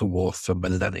gone to war for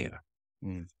millennia,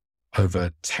 over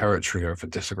territory, over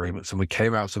disagreements. And we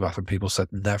came out of that and people said,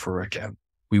 never again.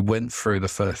 We went through the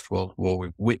First World War.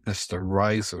 We witnessed the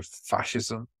rise of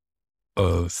fascism,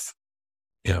 of,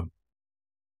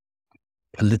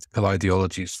 political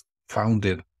ideologies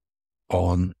founded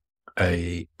on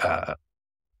a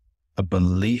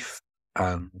belief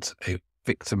and a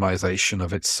victimization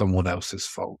of it's someone else's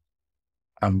fault.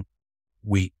 And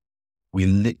we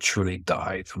literally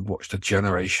died and watched a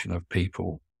generation of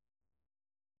people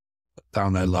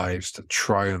down their lives to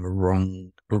try and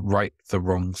right the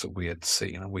wrongs that we had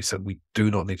seen. And we said, we do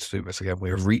not need to do this again. We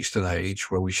have reached an age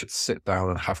where we should sit down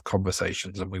and have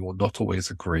conversations, and we will not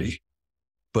always agree,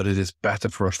 but it is better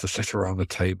for us to sit around the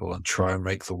table and try and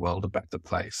make the world a better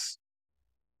place.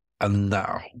 And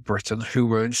now Britain, who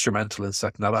were instrumental in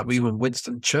setting that up, even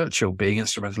Winston Churchill being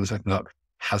instrumental in setting that up,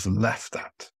 has left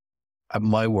that. And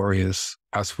my worry is,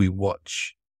 as we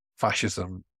watch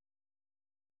fascism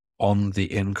on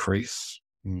the increase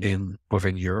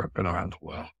within Europe and around the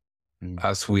world,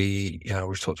 as we've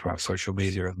talked about social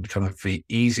media and kind of the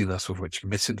easiness with which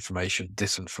misinformation,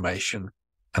 disinformation,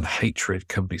 and hatred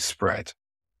can be spread.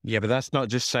 Yeah, but that's not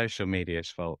just social media's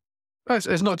fault.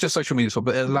 It's not just social media's fault,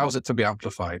 but it allows it to be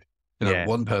amplified.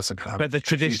 One person can have. But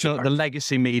the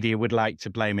legacy media would like to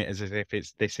blame it as if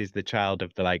this is the child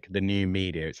of the new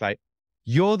media. It's like,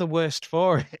 you're the worst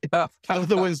for it. You're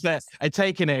the ones that are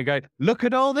taking it and going, look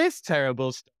at all this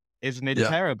terrible stuff. Isn't it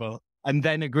terrible? And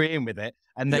then agreeing with it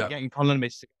and then getting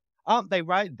columnists to go, aren't they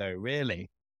right though,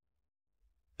 really?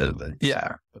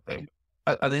 Yeah.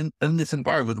 And in this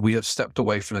environment, we have stepped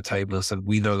away from the table and said,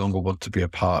 we no longer want to be a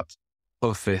part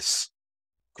of this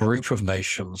group of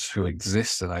nations who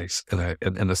exist in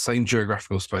the same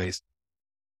geographical space,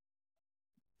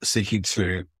 seeking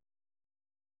to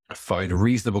find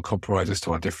reasonable compromises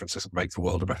to our differences and make the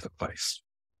world a better place.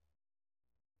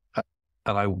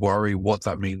 And I worry what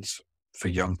that means for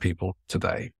young people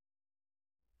today.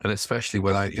 And especially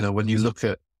when you look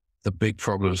at the big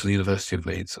problems at the University of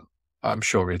Leeds, I'm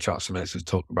sure we'll chance some minutes to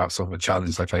talk about some of the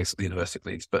challenges I face at the University of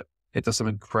Leeds, but it does some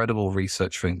incredible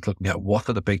research things looking at what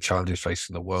are the big challenges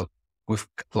facing the world. with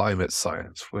climate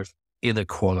science, with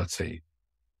inequality,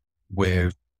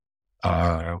 with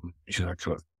kind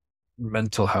of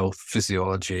mental health,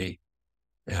 physiology,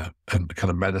 and kind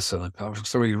of medicine, and kind of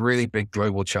so many really big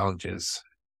global challenges.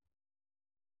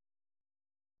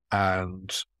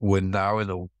 And we're now in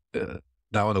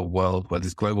a world where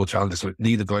these global challenges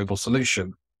need a global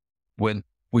solution. When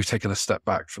we've taken a step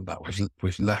back from that,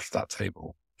 we've left that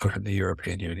table in the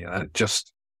European Union, and it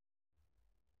just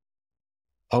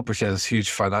obviously there's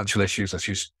huge financial issues, there's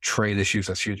huge trade issues,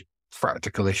 there's huge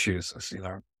practical issues, there's,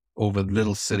 all the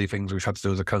little silly things we've had to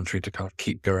do as a country to kind of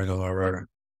keep going on our own.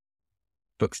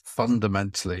 But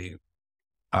fundamentally,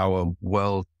 our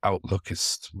world outlook is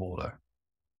smaller.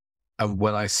 And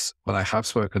when I have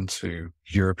spoken to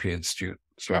European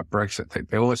students about Brexit,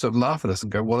 they always sort of laugh at us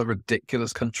and go, "What a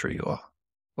ridiculous country you are!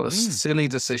 What a silly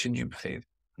decision you made."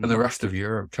 And the rest of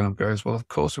Europe kind of goes, "Well, of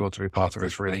course we want to be part of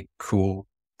this really cool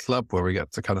club where we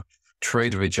get to kind of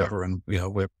trade with each other, and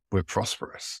we're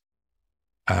prosperous."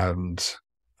 And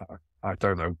I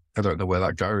don't know where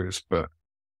that goes, but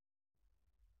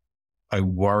I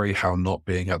worry how not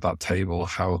being at that table,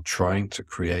 how trying to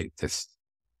create this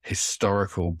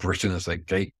historical Britain as a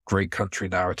great country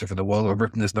narrative in a world where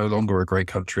Britain is no longer a great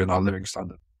country and our living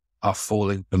standards are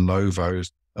falling below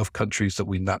those of countries that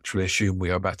we naturally assume we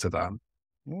are better than.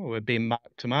 Oh, we're being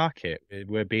marked to market.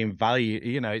 We're being valued.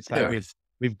 It's like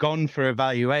we've gone for a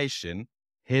valuation.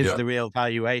 Here's the real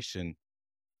valuation.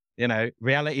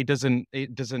 Reality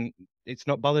it's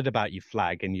not bothered about your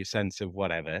flag and your sense of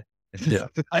whatever. Yeah.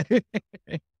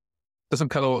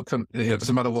 Doesn't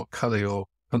matter what color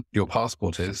your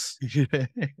passport is.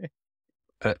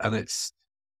 And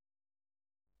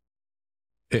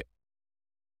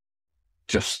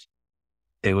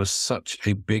it was such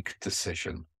a big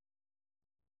decision,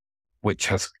 which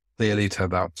has clearly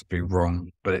turned out to be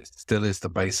wrong, but it still is the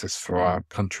basis for our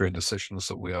country and decisions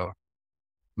that we are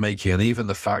making. And even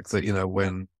the fact that,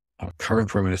 when our current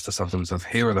Prime Minister sometimes says,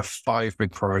 "Here are the 5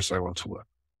 big priorities I want to work,"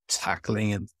 tackling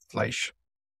inflation,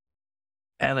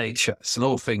 NHS, and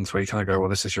all things where you kind of go, "Well,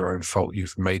 this is your own fault.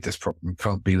 You've made this problem. You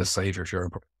can't be the savior of your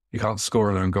own problem. You can't score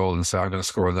an own goal and say, I'm going to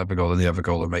score another goal and the other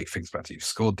goal and make things better. You've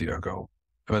scored the own goal."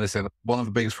 And when they say that one of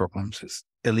the biggest problems is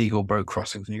illegal boat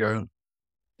crossings, and you go,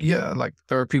 yeah, like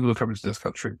there are people who come into this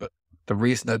country, but the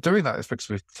reason they're doing that is because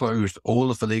we've closed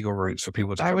all of the legal routes for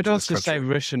people to come I would to this also say country.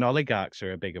 Russian oligarchs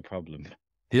are a bigger problem.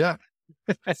 Yeah.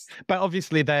 But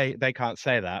obviously they can't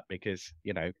say that because,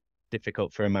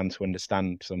 difficult for a man to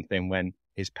understand something when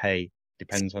his pay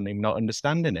depends on him not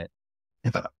understanding it.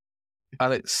 Yeah.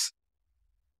 And it's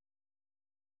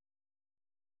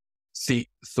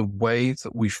the way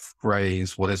that we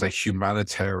phrase what is a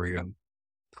humanitarian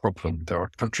problem. There are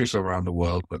countries around the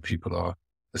world where people are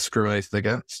discriminated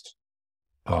against,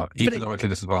 are economically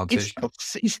disadvantaged.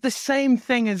 It's the same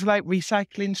thing as like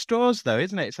recycling straws, though,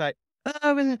 isn't it? It's like,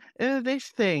 this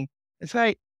thing. It's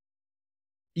like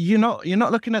you're not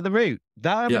looking at the root.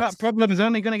 That problem is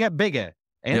only going to get bigger.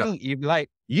 And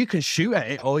you can shoot at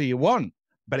it all you want,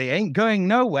 but it ain't going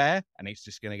nowhere, and it's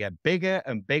just going to get bigger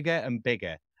and bigger and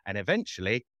bigger, and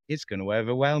eventually it's going to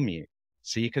overwhelm you.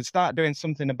 So you can start doing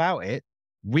something about it,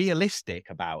 realistic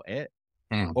about it,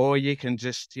 or you can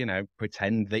just,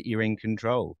 pretend that you're in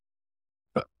control.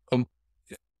 But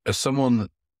as someone,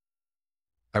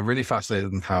 I'm really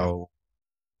fascinated in how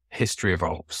history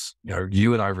evolves.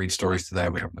 You and I read stories today,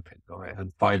 we have an opinion on it,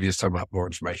 and 5 years time we'll have more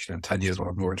information, and 10 years we'll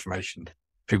have more information.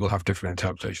 People have different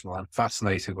interpretations. I'm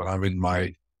fascinated when I'm in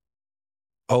my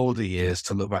older years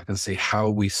to look back and see how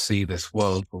we see this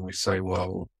world when we say,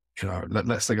 well,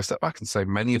 let's take a step back and say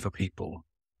many of the people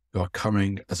who are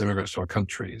coming as immigrants to our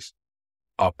countries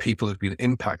are people who've been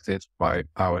impacted by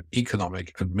our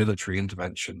economic and military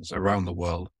interventions around the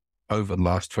world over the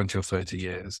last 20 or 30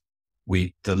 years.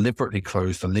 We deliberately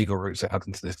closed the legal routes they had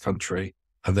into this country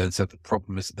and then said the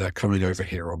problem is that they're coming over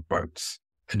here on boats.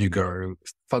 And you go,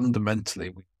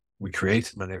 fundamentally, we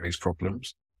created many of these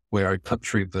problems. We're a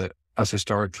country that has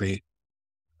historically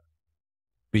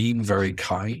been very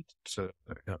kind to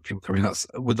people coming.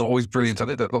 We're not always brilliant at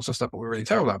it. There's lots of stuff that we're really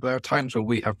terrible at, but there are times where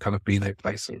we have kind of been a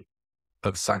place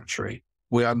of sanctuary.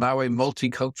 We are now a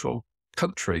multicultural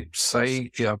country.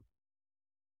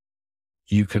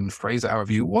 You can phrase it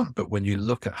however you want, but when you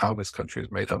look at how this country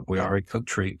is made up, we are a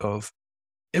country of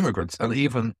immigrants. And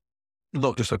even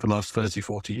not just over the last 30,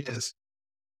 40 years,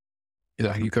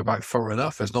 you go back far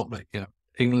enough, there's not many,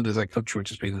 England is a country which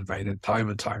has been invaded time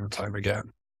and time and time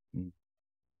again.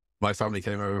 My family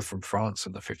came over from France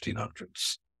in the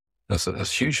 1500s.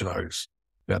 That's huge nose.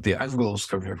 We had the Angles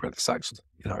coming over with the Saxons.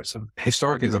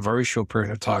 Historically, it's a very short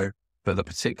period of time, but the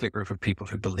particular group of people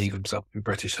who believe themselves to be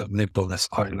British have lived on this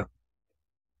island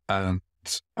And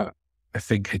I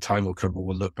think a time will come when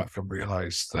we'll look back and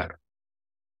realize that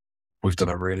we've done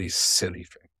a really silly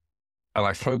thing. And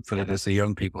I hope that it is the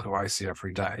young people who I see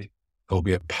every day who'll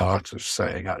be a part of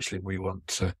saying, actually, we want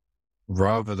to,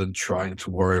 rather than trying to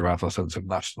worry about our sense of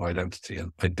national identity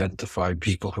and identify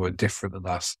people who are different than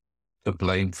us to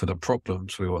blame for the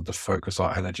problems, we want to focus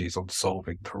our energies on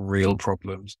solving the real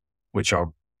problems which are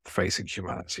facing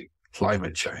humanity: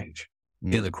 climate change,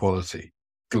 inequality,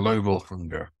 global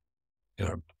hunger,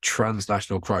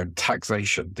 transnational crime,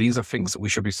 taxation. These are things that we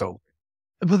should be solving.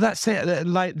 Well, that's it.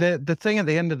 Like the thing at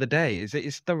the end of the day is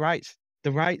it's the rights,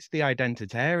 the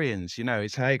identitarians,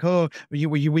 it's like, oh,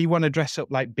 we want to dress up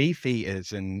like beef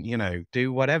eaters and,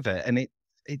 do whatever. And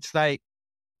it's like,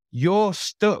 you're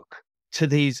stuck to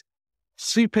these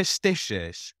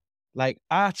superstitious, like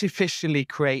artificially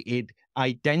created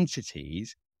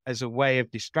identities as a way of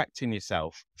distracting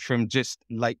yourself from just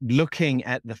like looking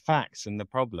at the facts and the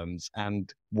problems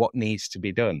and what needs to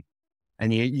be done.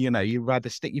 And you'd rather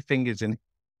stick your fingers in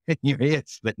your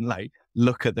ears than like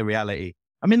look at the reality.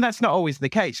 I mean, that's not always the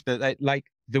case, but like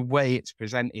the way it's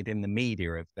presented in the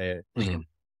media of the,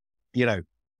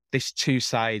 this two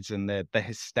sides and the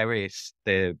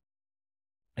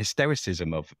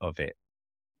hystericism of it.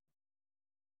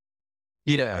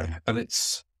 Yeah. And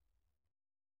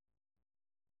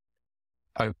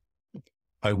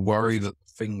I worry that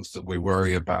things that we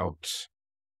worry about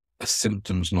are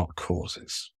symptoms, not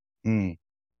causes. And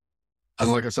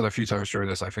like I said a few times during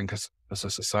this, I think as a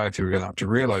society, we're going to have to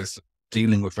realize that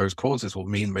dealing with those causes will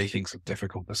mean making some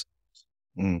difficult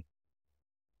decisions.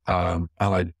 And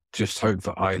I just hope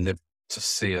that I live to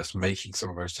see us making some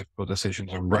of those difficult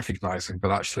decisions and recognizing that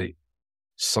actually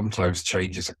sometimes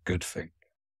change is a good thing.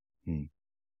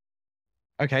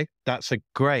 Okay, that's a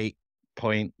great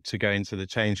point to go into the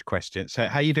change question. So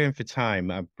how are you doing for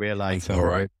time? I realize. All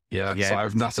right. Yeah. So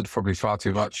I've nattered probably far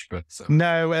too much, but.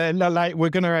 No, like we're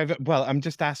going to, well, I'm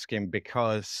just asking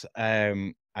because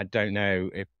I don't know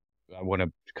if I want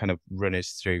to kind of run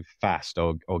us through fast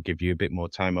or give you a bit more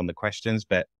time on the questions,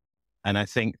 and I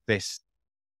think this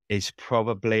is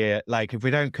probably like, if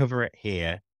we don't cover it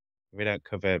here, if we don't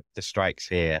cover the strikes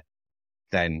here,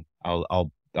 then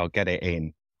I'll get it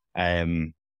in.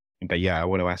 But yeah, I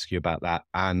want to ask you about that.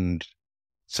 And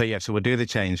so, so we'll do the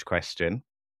change question.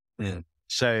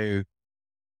 So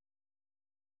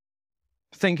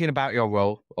thinking about your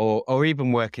role or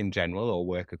even work in general or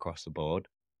work across the board,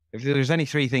 if there's any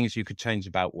three things you could change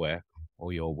about work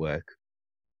or your work,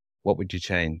 what would you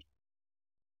change?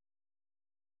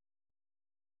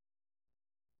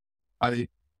 I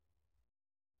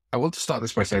want to start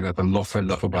this by saying that a lot I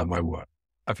love about my work.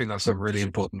 I think that's a really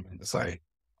important thing to say.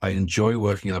 I enjoy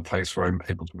working in a place where I'm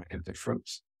able to make a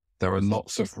difference. There are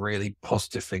lots of really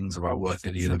positive things about working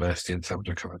at a university in terms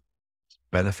of kind of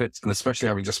benefits, and especially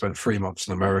having just spent 3 months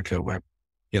in America where,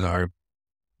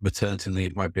 maternity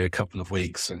leave might be a couple of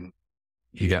weeks and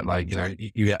you get like,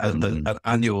 you get an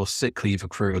annual sick leave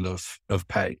accrual of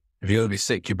pay. If you're going to be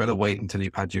sick, you better wait until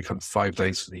you've had your kind of 5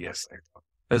 days for the year.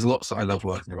 There's lots that I love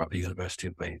working about the University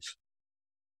of Leeds.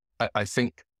 I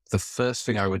think the first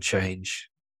thing I would change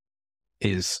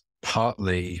is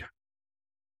partly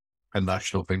a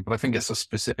national thing, but I think it's a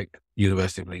specific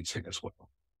University of Leeds thing as well,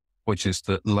 which is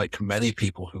that like many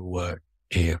people who work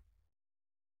here,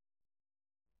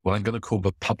 well, I'm going to call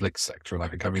the public sector, and I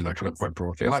think I mean that kind of quite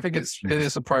broadly. And I think it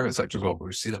is the private sector as well, but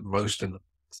we see that most in the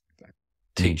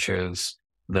teachers,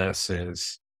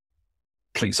 nurses,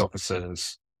 police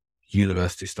officers,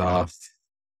 university staff,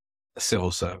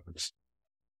 civil servants.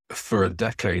 For a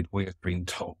decade, we have been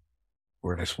told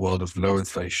we're in this world of low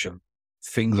inflation.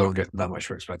 Things aren't getting that much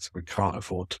more expensive. We can't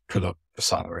afford to put up the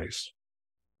salaries.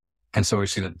 And so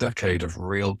we've seen a decade of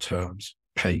real terms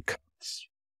pay cuts.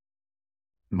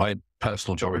 My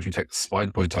personal job, if you take the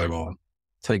spine point I'm on,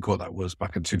 take what that was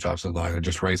back in 2009 and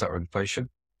just raise that with inflation,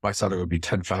 my salary would be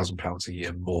 £10,000 a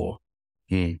year more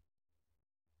if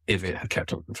it had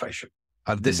kept up with inflation.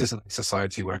 And this is a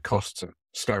society where costs are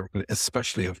skyrocketing,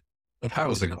 especially of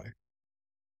housing. I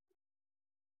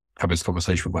have this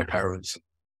conversation with my parents.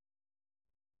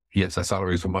 Yes, their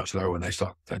salaries were much lower when they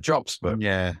started their jobs, but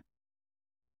dad's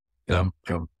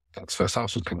first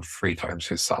house was kind of 3 times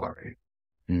his salary.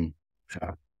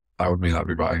 Yeah, that would mean I'd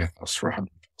be buying a house for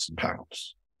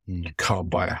 £100,000. You can't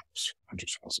buy a house for £100,000.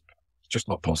 It's just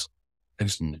not possible.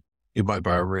 You might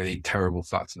buy a really terrible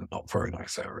flat in a not very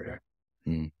nice area.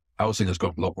 Housing has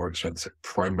got a lot more expensive,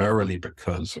 primarily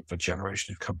because of the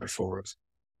generation who've come before us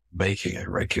making a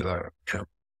regular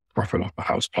propping up a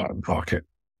house market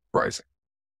rising.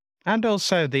 And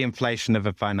also the inflation of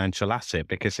a financial asset,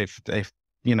 because if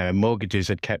mortgages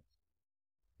had kept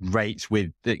rates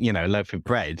with, a loaf of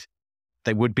bread,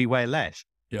 they would be way less.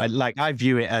 Yeah. Like I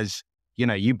view it as,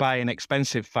 you buy an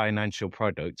expensive financial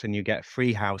product and you get a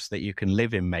free house that you can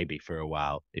live in maybe for a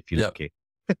while if you're lucky.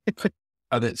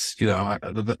 And it's,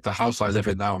 the house I live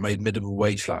in now made minimum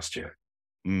wage last year.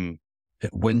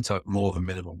 It went up more than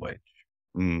minimum wage.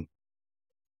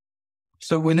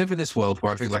 So we live in this world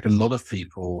where I think like a lot of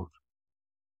people,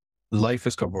 life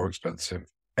has got more expensive.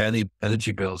 Any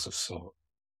energy bills have soared.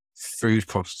 Food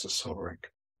costs are soaring.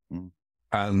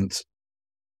 And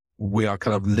we are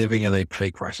kind of living in a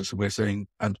pay crisis. We're seeing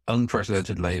an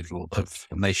unprecedented level of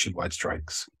nationwide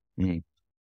strikes.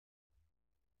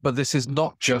 But this is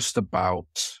not just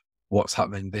about what's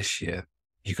happening this year.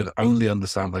 You can only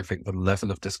understand, I think, the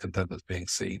level of discontent that's being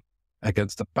seen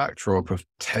against the backdrop of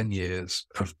 10 years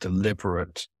of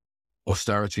deliberate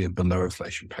austerity and below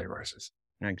inflation pay rises.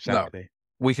 Exactly. Now,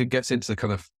 we could get into the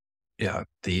kind of,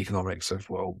 the economics of,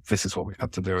 well, this is what we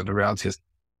had to do. And the reality is,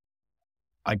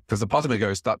 because the part of me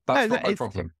goes, that's not my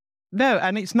problem. No,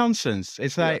 and it's nonsense.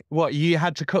 It's like, what, you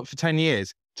had to cut for 10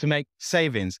 years to make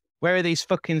savings. Where are these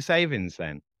fucking savings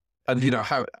then? And,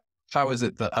 how is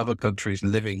it that other countries'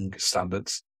 living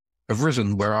standards have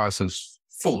risen where ours has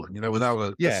fallen?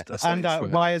 Without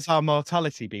why has our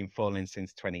mortality been falling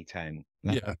since 2010?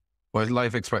 Why is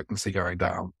life expectancy going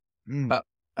down?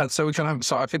 And so we can have.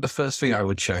 So I think the first thing I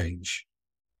would change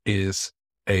is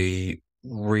a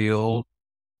real,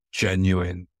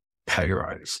 genuine pay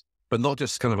rise, but not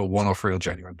just kind of a one-off, real,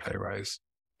 genuine pay rise.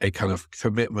 A kind of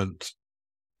commitment,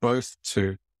 both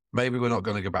to maybe we're not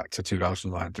going to go back to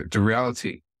 2009. The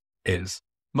reality is,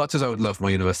 much as I would love my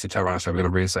university to turn around and say, we're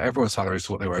going to reinstate everyone's salaries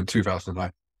to what they were in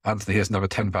 2009, Anthony, here's another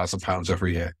 £10,000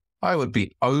 every year, I would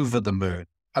be over the moon.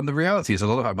 And the reality is a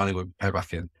lot of that money would pay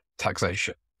back in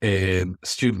taxation, in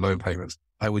student loan payments.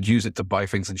 I would use it to buy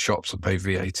things in shops and pay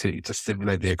VAT to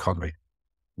stimulate the economy.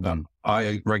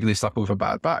 I regularly suffer with a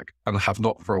bad back and have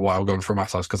not for a while gone for a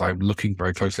massage because I'm looking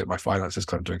very closely at my finances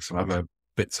because I'm doing some other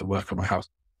bits of work on my house.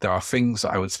 There are things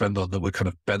that I would spend on that would kind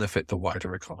of benefit the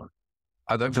wider economy.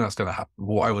 I don't think that's going to happen.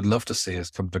 What I would love to see is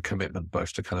the commitment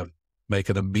both to kind of make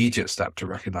an immediate step to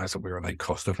recognize that we're in a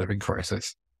cost of living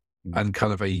crisis and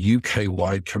kind of a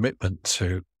UK-wide commitment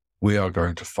to we are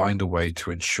going to find a way to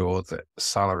ensure that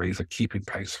salaries are keeping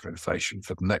pace with inflation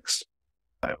for the next,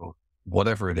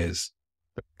 whatever it is,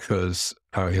 because,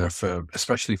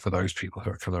 especially for those people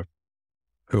who are kind of,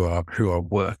 who are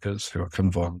workers, who are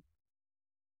kind of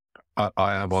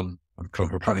I'm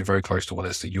kind of planning very close to what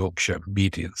is the Yorkshire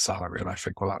median salary. And I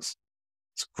think, well, it's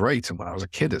great. And when I was a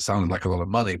kid, it sounded like a lot of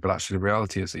money, but actually the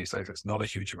reality is these days, it's not a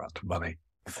huge amount of money.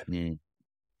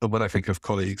 But when I think of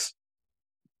colleagues,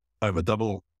 I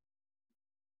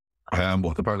am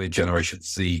what apparently Generation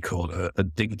Z called a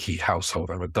dinky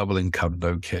household. I'm a double income,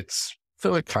 no kids. I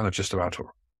feel like kind of just about all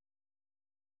right.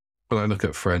 But I look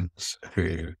at friends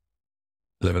who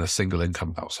live in a single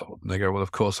income household and they go, well,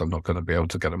 of course, I'm not going to be able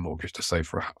to get a mortgage to save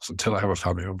for a house until I have a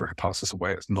family member who passes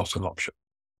away. It's not an option.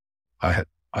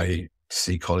 I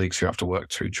see colleagues who have to work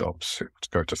 2 jobs, who have to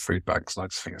go to food banks, and I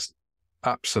just think it's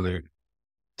absolute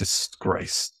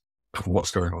disgrace of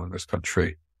what's going on in this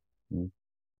country. And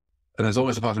there's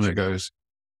always a part of me that goes,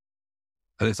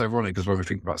 and it's ironic because when we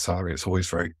think about salary, it's always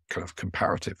very kind of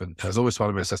comparative. And there's always part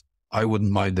of me that says, I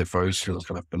wouldn't mind if those who are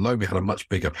kind of below me had a much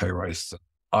bigger pay rise than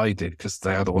I did because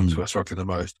they are the ones who are struggling the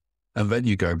most. And then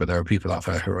you go, but there are people out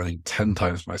there who are earning 10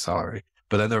 times my salary.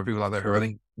 But then there are people out there who are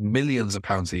earning millions of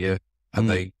pounds a year and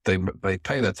they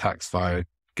pay their tax via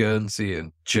Guernsey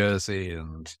and Jersey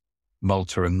and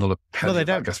Malta and not a penny. Well,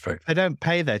 they don't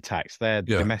pay their tax. Their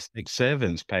domestic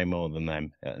servants pay more than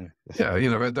them. There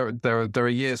are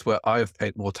years where I have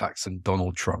paid more tax than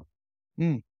Donald Trump.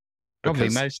 Probably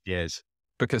most years.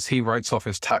 Because he writes off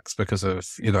his tax because of,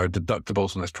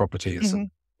 deductibles on his properties.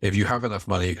 And if you have enough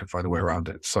money, you can find a way around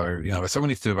it. So, there's so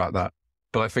many to do about that.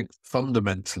 But I think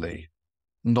fundamentally,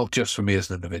 not just for me as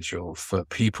an individual, for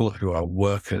people who are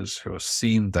workers, who have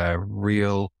seen their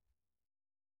real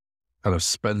kind of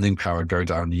spending power go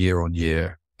down year on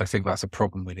year, I think that's a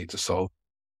problem we need to solve.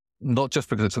 Not just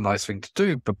because it's a nice thing to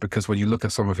do, but because when you look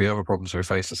at some of the other problems we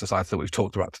face in society that we've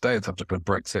talked about today in terms of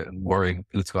Brexit and worrying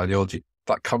political ideology,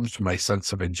 that comes from a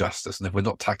sense of injustice. And if we're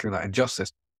not tackling that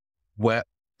injustice, where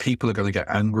people are going to get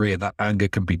angry, and that anger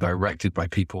can be directed by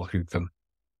people who can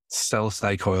sell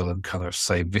snake oil and kind of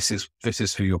say, this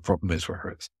is who your problem is, whether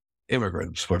it's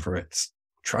immigrants, whether it's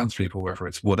trans people, whether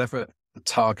it's whatever the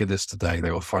target is today,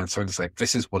 they will find something to say,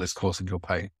 this is what is causing your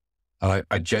pain. And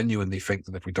I genuinely think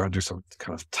that if we don't do something to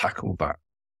kind of tackle that,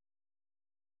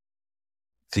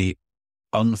 the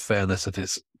unfairness that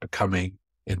is becoming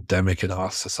endemic in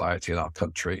our society, in our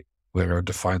country, we're going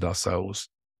to find ourselves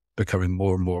becoming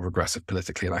more and more aggressive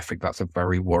politically. And I think that's a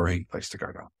very worrying place to go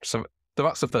now. So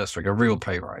that's the first thing, a real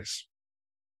pay rise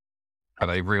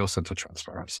and a real sense of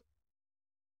transparency.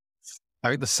 I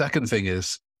think the second thing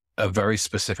is a very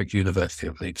specific University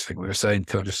of Leeds thing. We were saying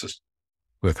kind of just as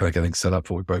we're kind of getting set up,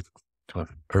 or we both kind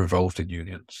of are involved in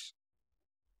unions.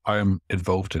 I am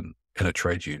involved in a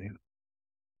trade union.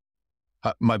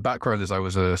 My background is I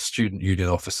was a student union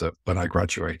officer when I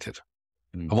graduated.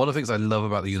 And one of the things I love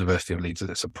about the University of Leeds is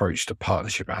its approach to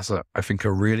partnership. It has, I think,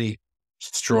 a really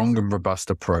strong and robust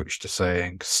approach to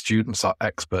saying students are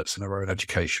experts in their own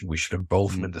education. We should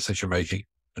involve them in decision-making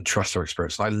and trust their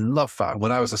experience. And I love that.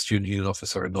 When I was a student union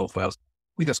officer in North Wales,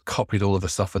 we just copied all of the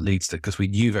stuff that Leeds did because we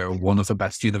knew they were one of the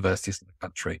best universities in the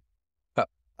country.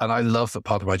 And I love that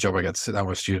part of my job, I get to sit down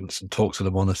with students and talk to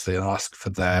them honestly and ask for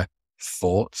their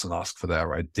thoughts and ask for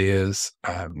their ideas,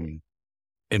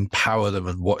 empower them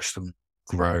and watch them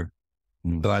grow.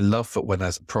 But I love that when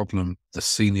there's a problem, the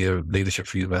senior leadership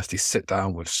for university sit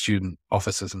down with student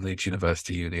officers in Leeds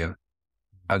University Union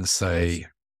and say,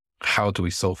 how do we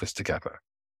solve this together?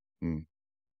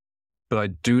 But I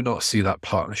do not see that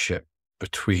partnership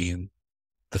between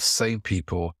the same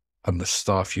people and the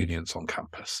staff unions on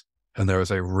campus. And there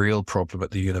is a real problem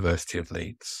at the University of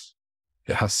Leeds.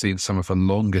 It has seen some of the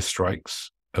longest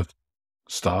strikes of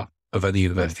staff of any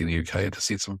university in the UK. It has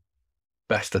seen some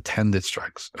best attended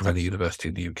strikes of any university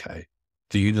in the UK.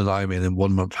 The union I'm in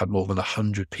 1 month had more than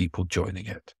 100 people joining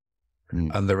it.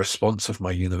 And the response of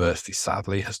my university,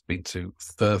 sadly, has been to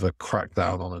further crack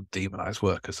down on and demonize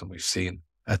workers. And we've seen,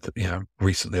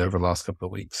 recently over the last couple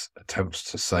of weeks, attempts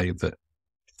to say that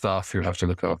staff who have to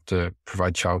look after,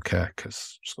 provide childcare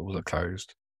because schools are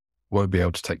closed, won't be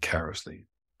able to take care of the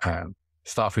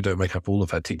staff who don't make up all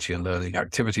of their teaching and learning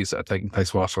activities that are taking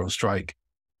place whilst we're on strike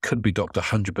could be docked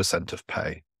 100% of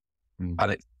pay.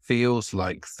 And it feels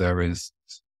like there is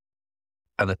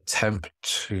an attempt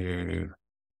to,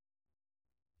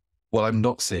 what I'm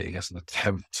not seeing as an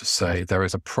attempt to say there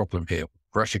is a problem here,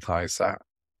 recognize that.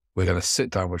 We're going to sit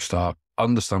down with staff,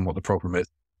 understand what the problem is.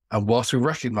 And whilst we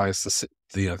recognize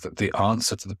the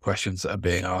answer to the questions that are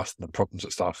being asked and the problems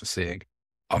that staff are seeing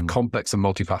are complex and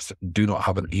multifaceted and do not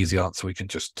have an easy answer we can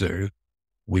just do,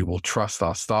 we will trust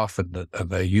our staff and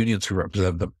their unions who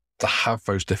represent them to have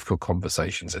those difficult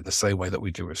conversations in the same way that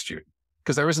we do with students.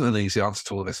 Because there isn't an easy answer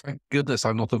to all of this. Thank goodness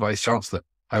I'm not a vice chancellor.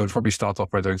 I would probably start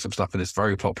off by doing some stuff and it's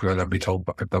very popular and then be told,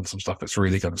 but I've done some stuff that's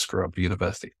really going to screw up the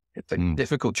university. It's a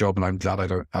difficult job and I'm glad I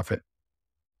don't have it.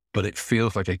 But it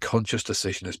feels like a conscious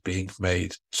decision is being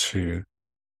made to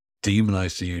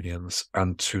demonize the unions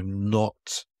and to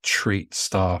not treat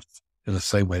staff in the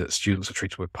same way that students are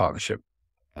treated with partnership.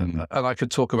 And I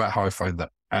could talk about how I find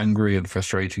that angry and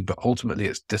frustrating, but ultimately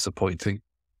it's disappointing.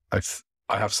 I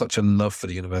have such a love for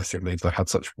the University of Leeds. I had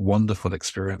such wonderful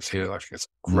experience here. I think it's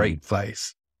a great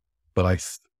place, but I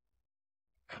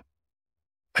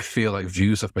feel like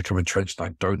views have become entrenched and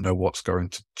I don't know what's going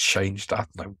to change that.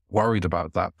 And I'm worried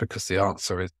about that because the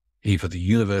answer is either the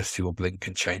university will blink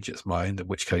and change its mind, in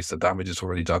which case the damage is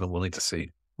already done and we'll need to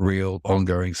see real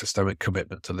ongoing systemic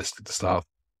commitment to listening to staff,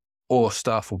 or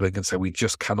staff will blink and say, we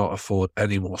just cannot afford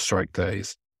any more strike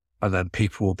days. And then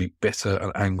people will be bitter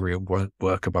and angry and won't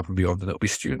work above and beyond, and it'll be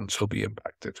students who'll be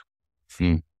impacted.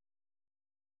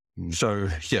 So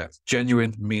yeah,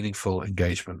 genuine, meaningful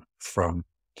engagement from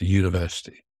the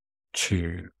university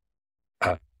to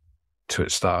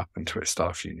its staff and to its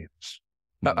staff unions.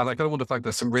 And I kind of want to flag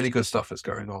there's some really good stuff that's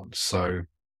going on. So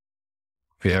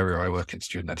the area I work in,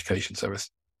 student education service,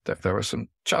 there are some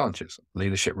challenges.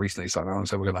 Leadership recently sat down and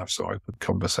said, we're going to have some open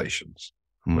conversations.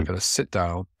 We're going to sit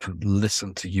down and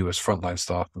listen to you as frontline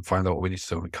staff and find out what we need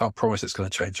to do. We can't promise it's going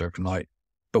to change overnight,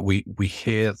 but we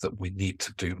hear that we need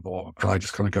to do more. And I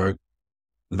just kind of go,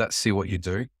 let's see what you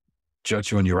do.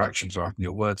 Judge you on your actions rather than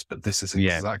your words, but this is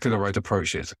exactly the right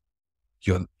approach.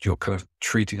 You're kind of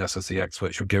treating us as the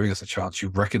experts. You're giving us a chance. You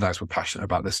recognize we're passionate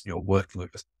about this and you're working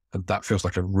with us. And that feels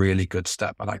like a really good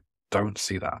step. And I don't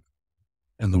see that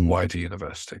in the wider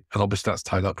university. And obviously that's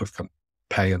tied up with kind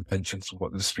of pay and pensions and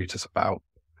what the dispute is about.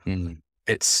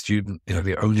 It's student,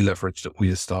 the only leverage that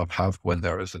we as staff have when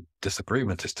there is a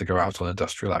disagreement is to go out on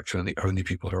industrial action, and the only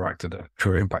people who are impacted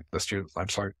are students. I'm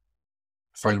sorry.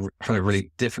 I find it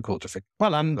really difficult to think.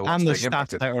 Well, and the staff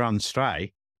that are on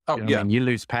strike. Oh, I mean, you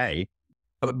lose pay.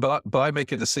 But I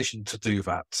make a decision to do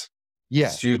that. Yeah.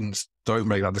 Students don't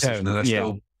make that decision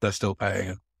and they're still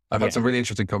paying. I've had some really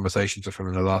interesting conversations with them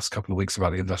in the last couple of weeks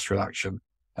about the industrial action.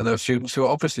 And there are students who are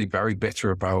obviously very bitter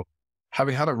about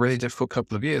having had a really difficult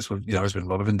couple of years with, there's been a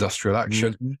lot of industrial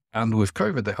action and with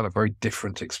COVID, they had a very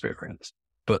different experience.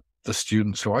 But the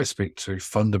students who I speak to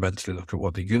fundamentally look at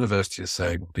what the university is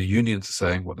saying, what the unions are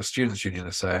saying, what the students' union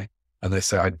is saying, and they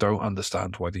say, I don't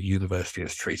understand why the university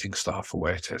is treating staff the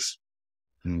way it is.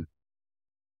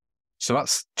 So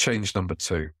that's change number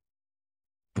 2.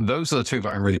 And those are the 2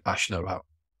 that I'm really passionate about.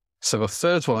 So the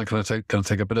third one, I'm going to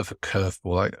take a bit of a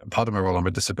curveball. Part of my role, I'm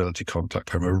a disability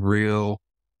contact. I'm a real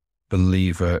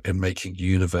believer in making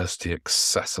university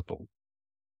accessible.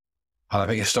 And I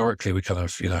think historically we kind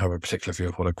of, have a particular view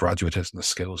of what a graduate is and the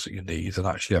skills that you need. And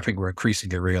actually, I think we're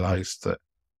increasingly realized that,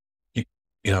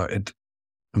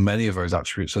 many of those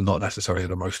attributes are not necessarily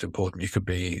the most important.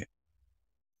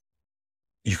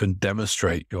 You can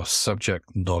demonstrate your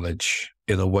subject knowledge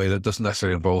in a way that doesn't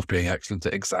necessarily involve being excellent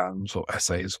at exams or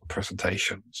essays or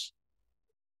presentations.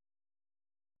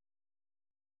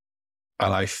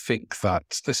 And I think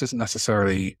that this isn't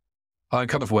necessarily, I'm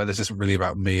kind of aware this isn't really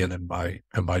about me and in my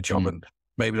job. And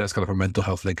maybe there's kind of a mental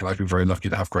health link, and I've been very lucky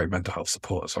to have great mental health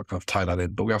support. So I kind of tie that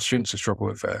in. But we have students who struggle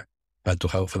with their mental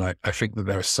health. And I think that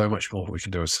there is so much more we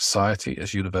can do as society,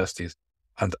 as universities,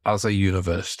 and as a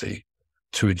university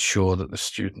to ensure that the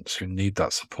students who need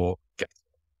that support get.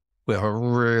 We have a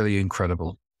really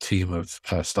incredible team of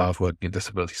staff working in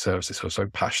disability services who are so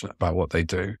passionate about what they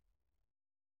do.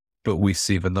 But we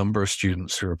see the number of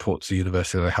students who report to the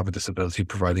university that they have a disability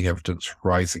providing evidence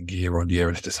rising year on year,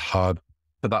 and it is hard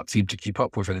for that team to keep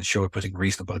up with and ensure we're putting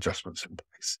reasonable adjustments in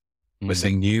place. We're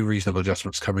seeing new reasonable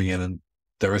adjustments coming in, and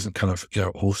there isn't kind of,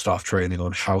 all staff training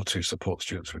on how to support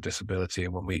students with disability.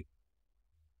 And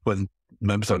when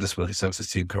members of our disability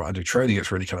services team come out and do training,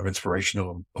 it's really kind of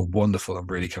inspirational and wonderful and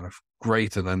really kind of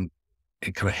great. And then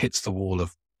it kind of hits the wall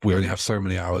of, we only have so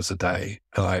many hours a day.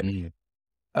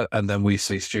 And then we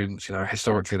see students,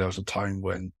 historically there was a time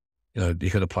when,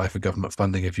 you could apply for government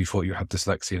funding if you thought you had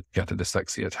dyslexia, get a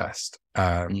dyslexia test.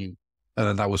 And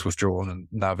then that was withdrawn. And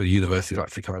now the university has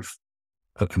actually kind of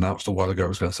announced a while ago it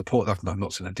was going to support that. And I've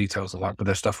not seen the details of that, but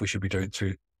there's stuff we should be doing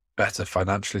to better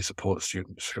financially support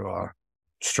students who are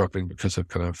struggling because of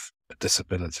kind of a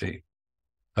disability,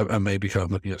 and maybe kind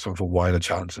of looking at some of the wider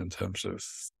challenges in terms of,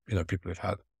 people who've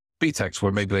had BTECs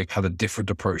where maybe they've had a different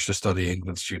approach to studying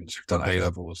than students who've done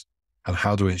A-levels, and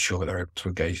how do we ensure that they're able to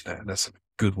engage in it? And there's some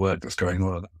good work that's going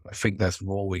on. I think there's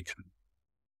more we can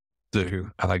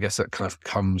do. And I guess that kind of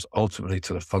comes ultimately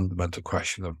to the fundamental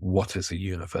question of what is a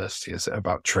university? Is it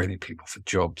about training people for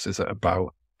jobs? Is it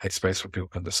about a space where people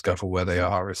can discover where they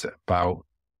are? Is it about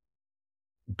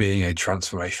being a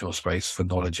transformational space for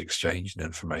knowledge exchange and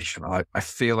information? I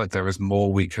feel like there is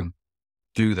more we can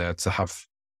do there to have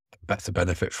a better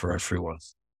benefit for everyone.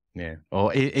 Yeah.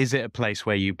 Or is it a place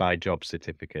where you buy job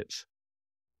certificates?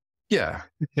 Yeah.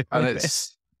 And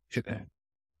it's,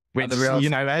 which,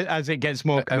 as it gets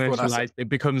more commercialized, it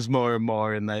becomes more and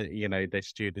more, and the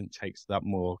student takes that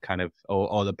more kind of,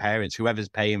 or the parents, whoever's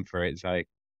paying for it, is like,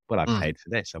 well, I paid for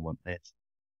this, I want this.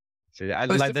 So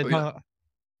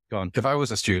go on. If I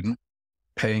was a student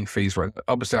paying fees, right?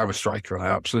 Obviously I'm a striker and I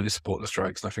absolutely support the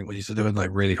strikes. And I think we need to do it, and I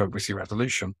really hope we see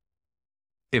resolution.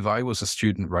 If I was a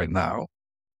student right now,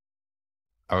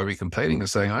 I would be complaining and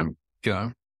saying, I'm,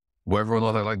 whether or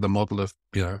not I like the model of,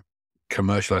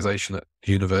 commercialization that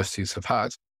universities have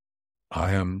had,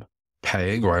 I am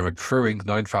paying, or I'm accruing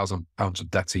 £9,000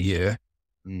 of debt a year.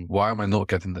 Why am I not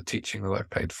getting the teaching that I've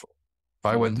paid for? If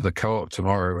I went to the co-op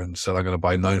tomorrow and said, I'm going to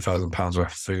buy £9,000 worth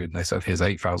of food, and they said, here's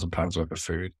 £8,000 worth of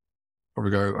food, I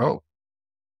would go, oh,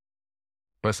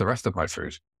 where's the rest of my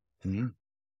food?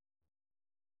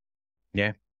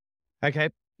 Yeah. Okay.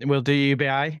 We'll do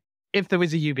UBI. If there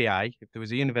was a UBI, if there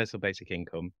was a universal basic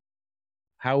income,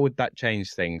 how would that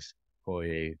change things for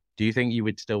you? Do you think you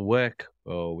would still work,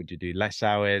 or would you do less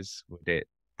hours?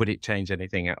 Would it change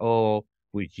anything at all?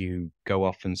 Would you go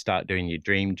off and start doing your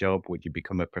dream job? Would you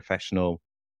become a professional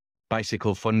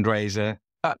bicycle fundraiser?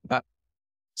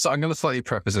 So I'm going to slightly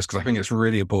preface this because I think it's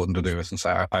really important to do this and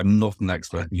say I'm not an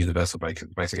expert in universal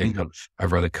basic income.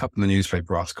 I've read a couple of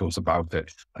newspaper articles about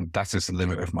it, and that is the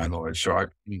limit of my knowledge. So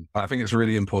I think it's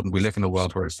really important. We live in a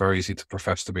world where it's very easy to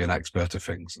profess to be an expert of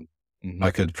things. And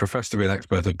I could profess to be an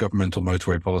expert of governmental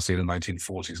motorway policy in the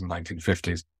 1940s and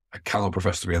 1950s. I cannot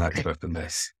profess to be an expert in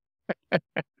this.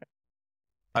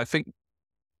 I think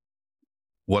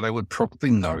what I would probably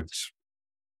note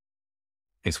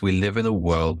is we live in a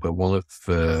world where one of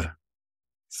the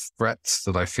threats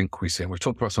that I think we see, and we've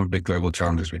talked about some big global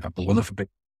challenges we have, but one of the big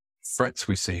threats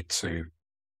we see to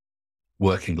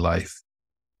working life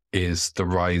is the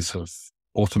rise of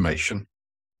automation,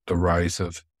 the rise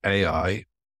of AI,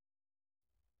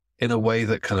 in a way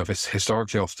that kind of is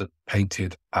historically often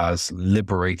painted as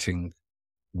liberating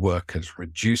workers,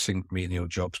 reducing menial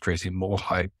jobs, creating more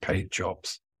high-paid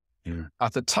jobs.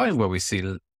 At a time where we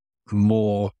see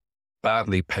more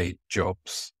badly paid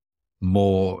jobs,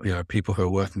 more, people who are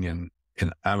working in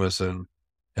Amazon.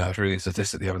 I was reading a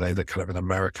statistic the other day that kind of in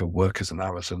America, workers in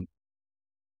Amazon,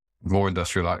 more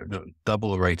industrial,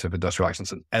 double the rate of industrial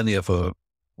accidents than any other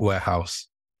warehouse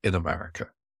in America.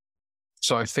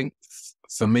 So I think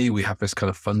for me, we have this kind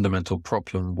of fundamental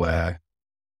problem where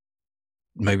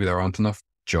maybe there aren't enough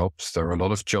jobs. There are a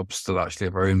lot of jobs that actually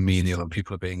are very menial and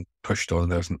people are being pushed on,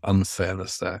 and there's an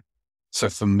unfairness there. So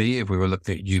for me, if we were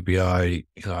looking at UBI,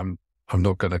 I'm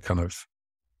not going to kind of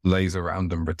laze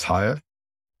around and retire.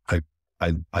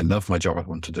 I love my job. I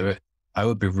want to do it. I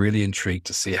would be really intrigued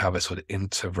to see how this would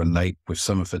interrelate with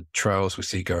some of the trials we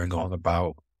see going on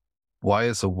about why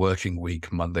is a working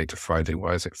week Monday to Friday?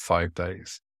 Why is it 5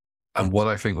 days? And what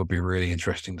I think would be really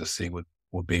interesting to see would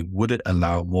be, would it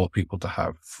allow more people to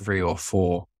have 3 or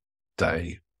 4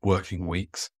 day working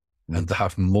weeks and to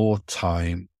have more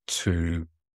time to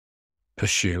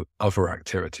pursue other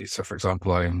activities? So for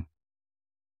example,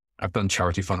 I've done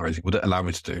charity fundraising. Would it allow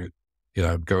me to do,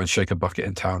 go and shake a bucket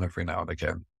in town every now and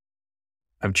again?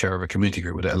 I'm chair of a community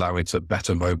group. Would it allow me to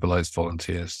better mobilize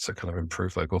volunteers to kind of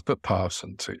improve local footpaths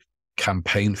and to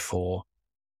campaign for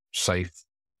safe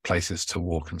places to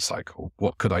walk and cycle?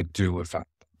 What could I do with that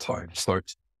time? So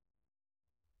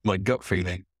my gut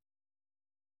feeling,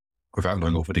 without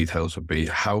knowing all the details, would be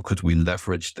how could we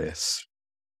leverage this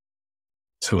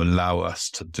to allow us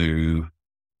to do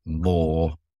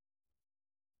more?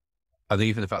 And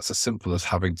even if that's as simple as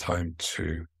having time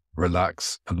to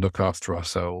relax and look after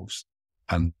ourselves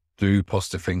and do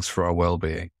positive things for our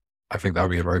well-being, I think that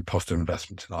would be a very positive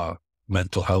investment in our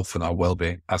mental health and our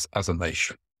well-being as a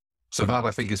nation. So that,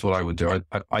 I think, is what I would do.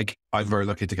 I'm very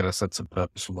lucky to get a sense of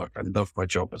purpose from work. I love my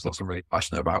job. It's not something I'm really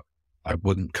passionate about. I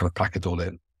wouldn't kind of pack it all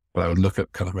in, but I would look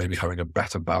at kind of maybe having a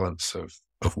better balance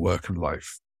of work and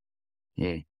life,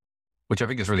 which I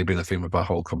think has really been the theme of our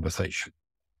whole conversation.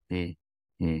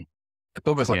 It's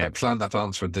almost like I planned that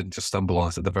answer and didn't just stumble on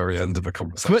it at the very end of the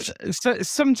conversation. But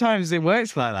sometimes it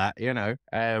works like that,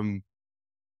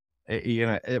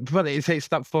 but it's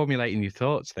that formulating your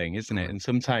thoughts thing, isn't it? And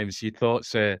sometimes your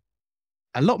thoughts are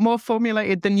a lot more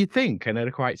formulated than you think, and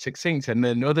they're quite succinct. And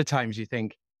then other times you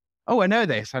think, oh, I know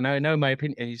this, I know my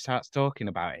opinion. And you start talking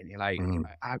about it and you're like,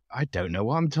 I don't know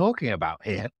what I'm talking about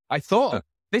here. I thought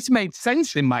this made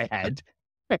sense in my head.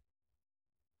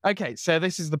 Okay, so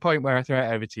this is the point where I throw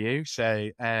it over to you.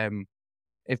 So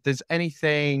if there's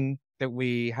anything that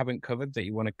we haven't covered that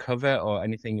you want to cover or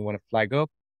anything you want to flag up.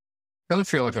 I kind of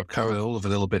feel like I've covered all of the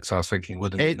little bits I was thinking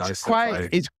wouldn't it be nice.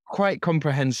 It's quite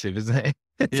comprehensive, isn't it?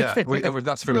 Yeah,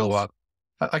 that's for a little while.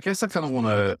 I guess I kind of want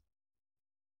to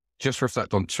just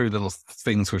reflect on 2 little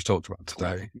things we've talked about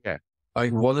today. Yeah.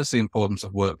 One is the importance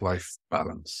of work-life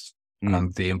balance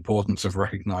and the importance of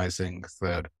recognizing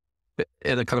that,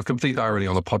 in a kind of complete irony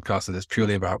on a podcast that is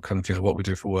purely about kind of what we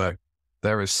do for work,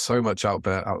 there is so much out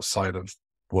there outside of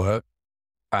work,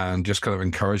 and just kind of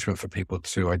encouragement for people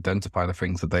to identify the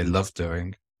things that they love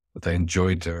doing, that they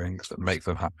enjoy doing, that make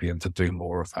them happy, and to do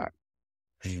more of that.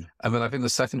 And then I think the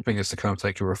second thing is to kind of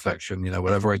take a reflection.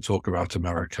 Whenever I talk about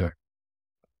America,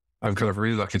 I'm kind of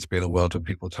really lucky to be in a world where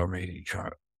people tell me,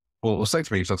 well, say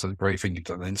to me, you've done such a great thing, you've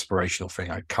done an inspirational thing.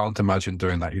 I can't imagine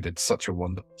doing that. You did such a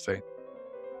wonderful thing.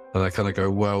 And I kind of go,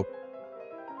 well,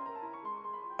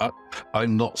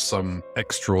 I'm not some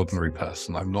extraordinary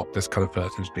person. I'm not this kind of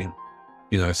person who's been,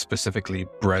 specifically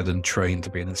bred and trained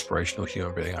to be an inspirational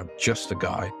human being. I'm just a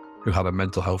guy who had a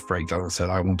mental health breakdown and said,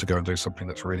 I want to go and do something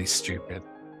that's really stupid.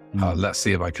 Let's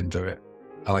see if I can do it.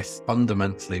 And I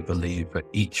fundamentally believe that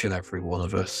each and every one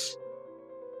of us,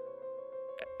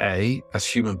 as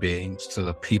human beings, to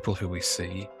the people who we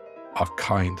see, are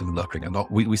kind and loving. And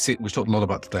not, we talked a lot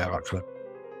about today about kind of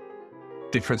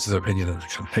differences of opinion and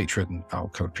kind of hatred and how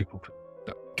kind of people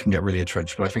can get really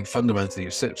entrenched. But I think fundamentally,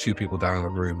 you sit 2 people down in a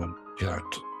room and,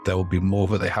 there will be more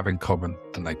that they have in common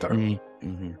than they don't.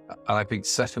 And I think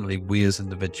secondly, we as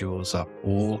individuals are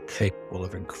all capable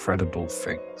of incredible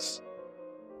things.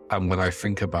 And when I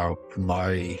think about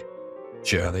my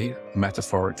journey,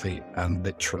 metaphorically and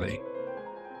literally,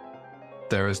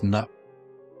 there is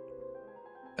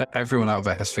everyone out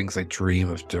there has things they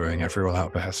dream of doing. Everyone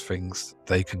out there has things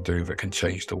they can do that can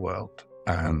change the world.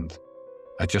 And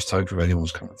I just hope if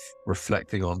anyone's kind of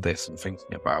reflecting on this and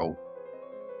thinking about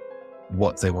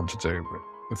what they want to do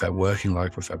with their working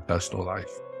life, with their personal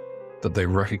life, that they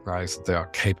recognize that they are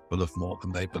capable of more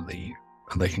than they believe,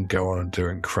 and they can go on and do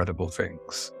incredible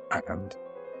things. And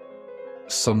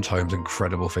sometimes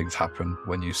incredible things happen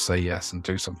when you say yes and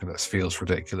do something that feels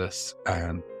ridiculous,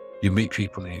 and you meet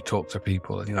people and you talk to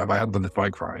people. And, if I hadn't done this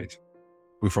bike ride,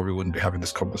 we probably wouldn't be having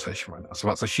this conversation right now. So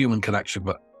that's a human connection,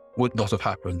 but would not have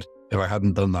happened if I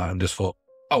hadn't done that and just thought,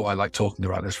 oh, I like talking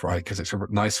about this, right? Because it's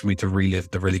nice for me to relive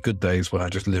the really good days when I'm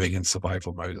just living in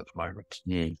survival mode at the moment.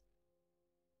 Yeah.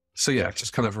 So yeah,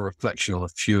 just kind of a reflection on a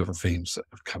few of the themes that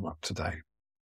have come up today.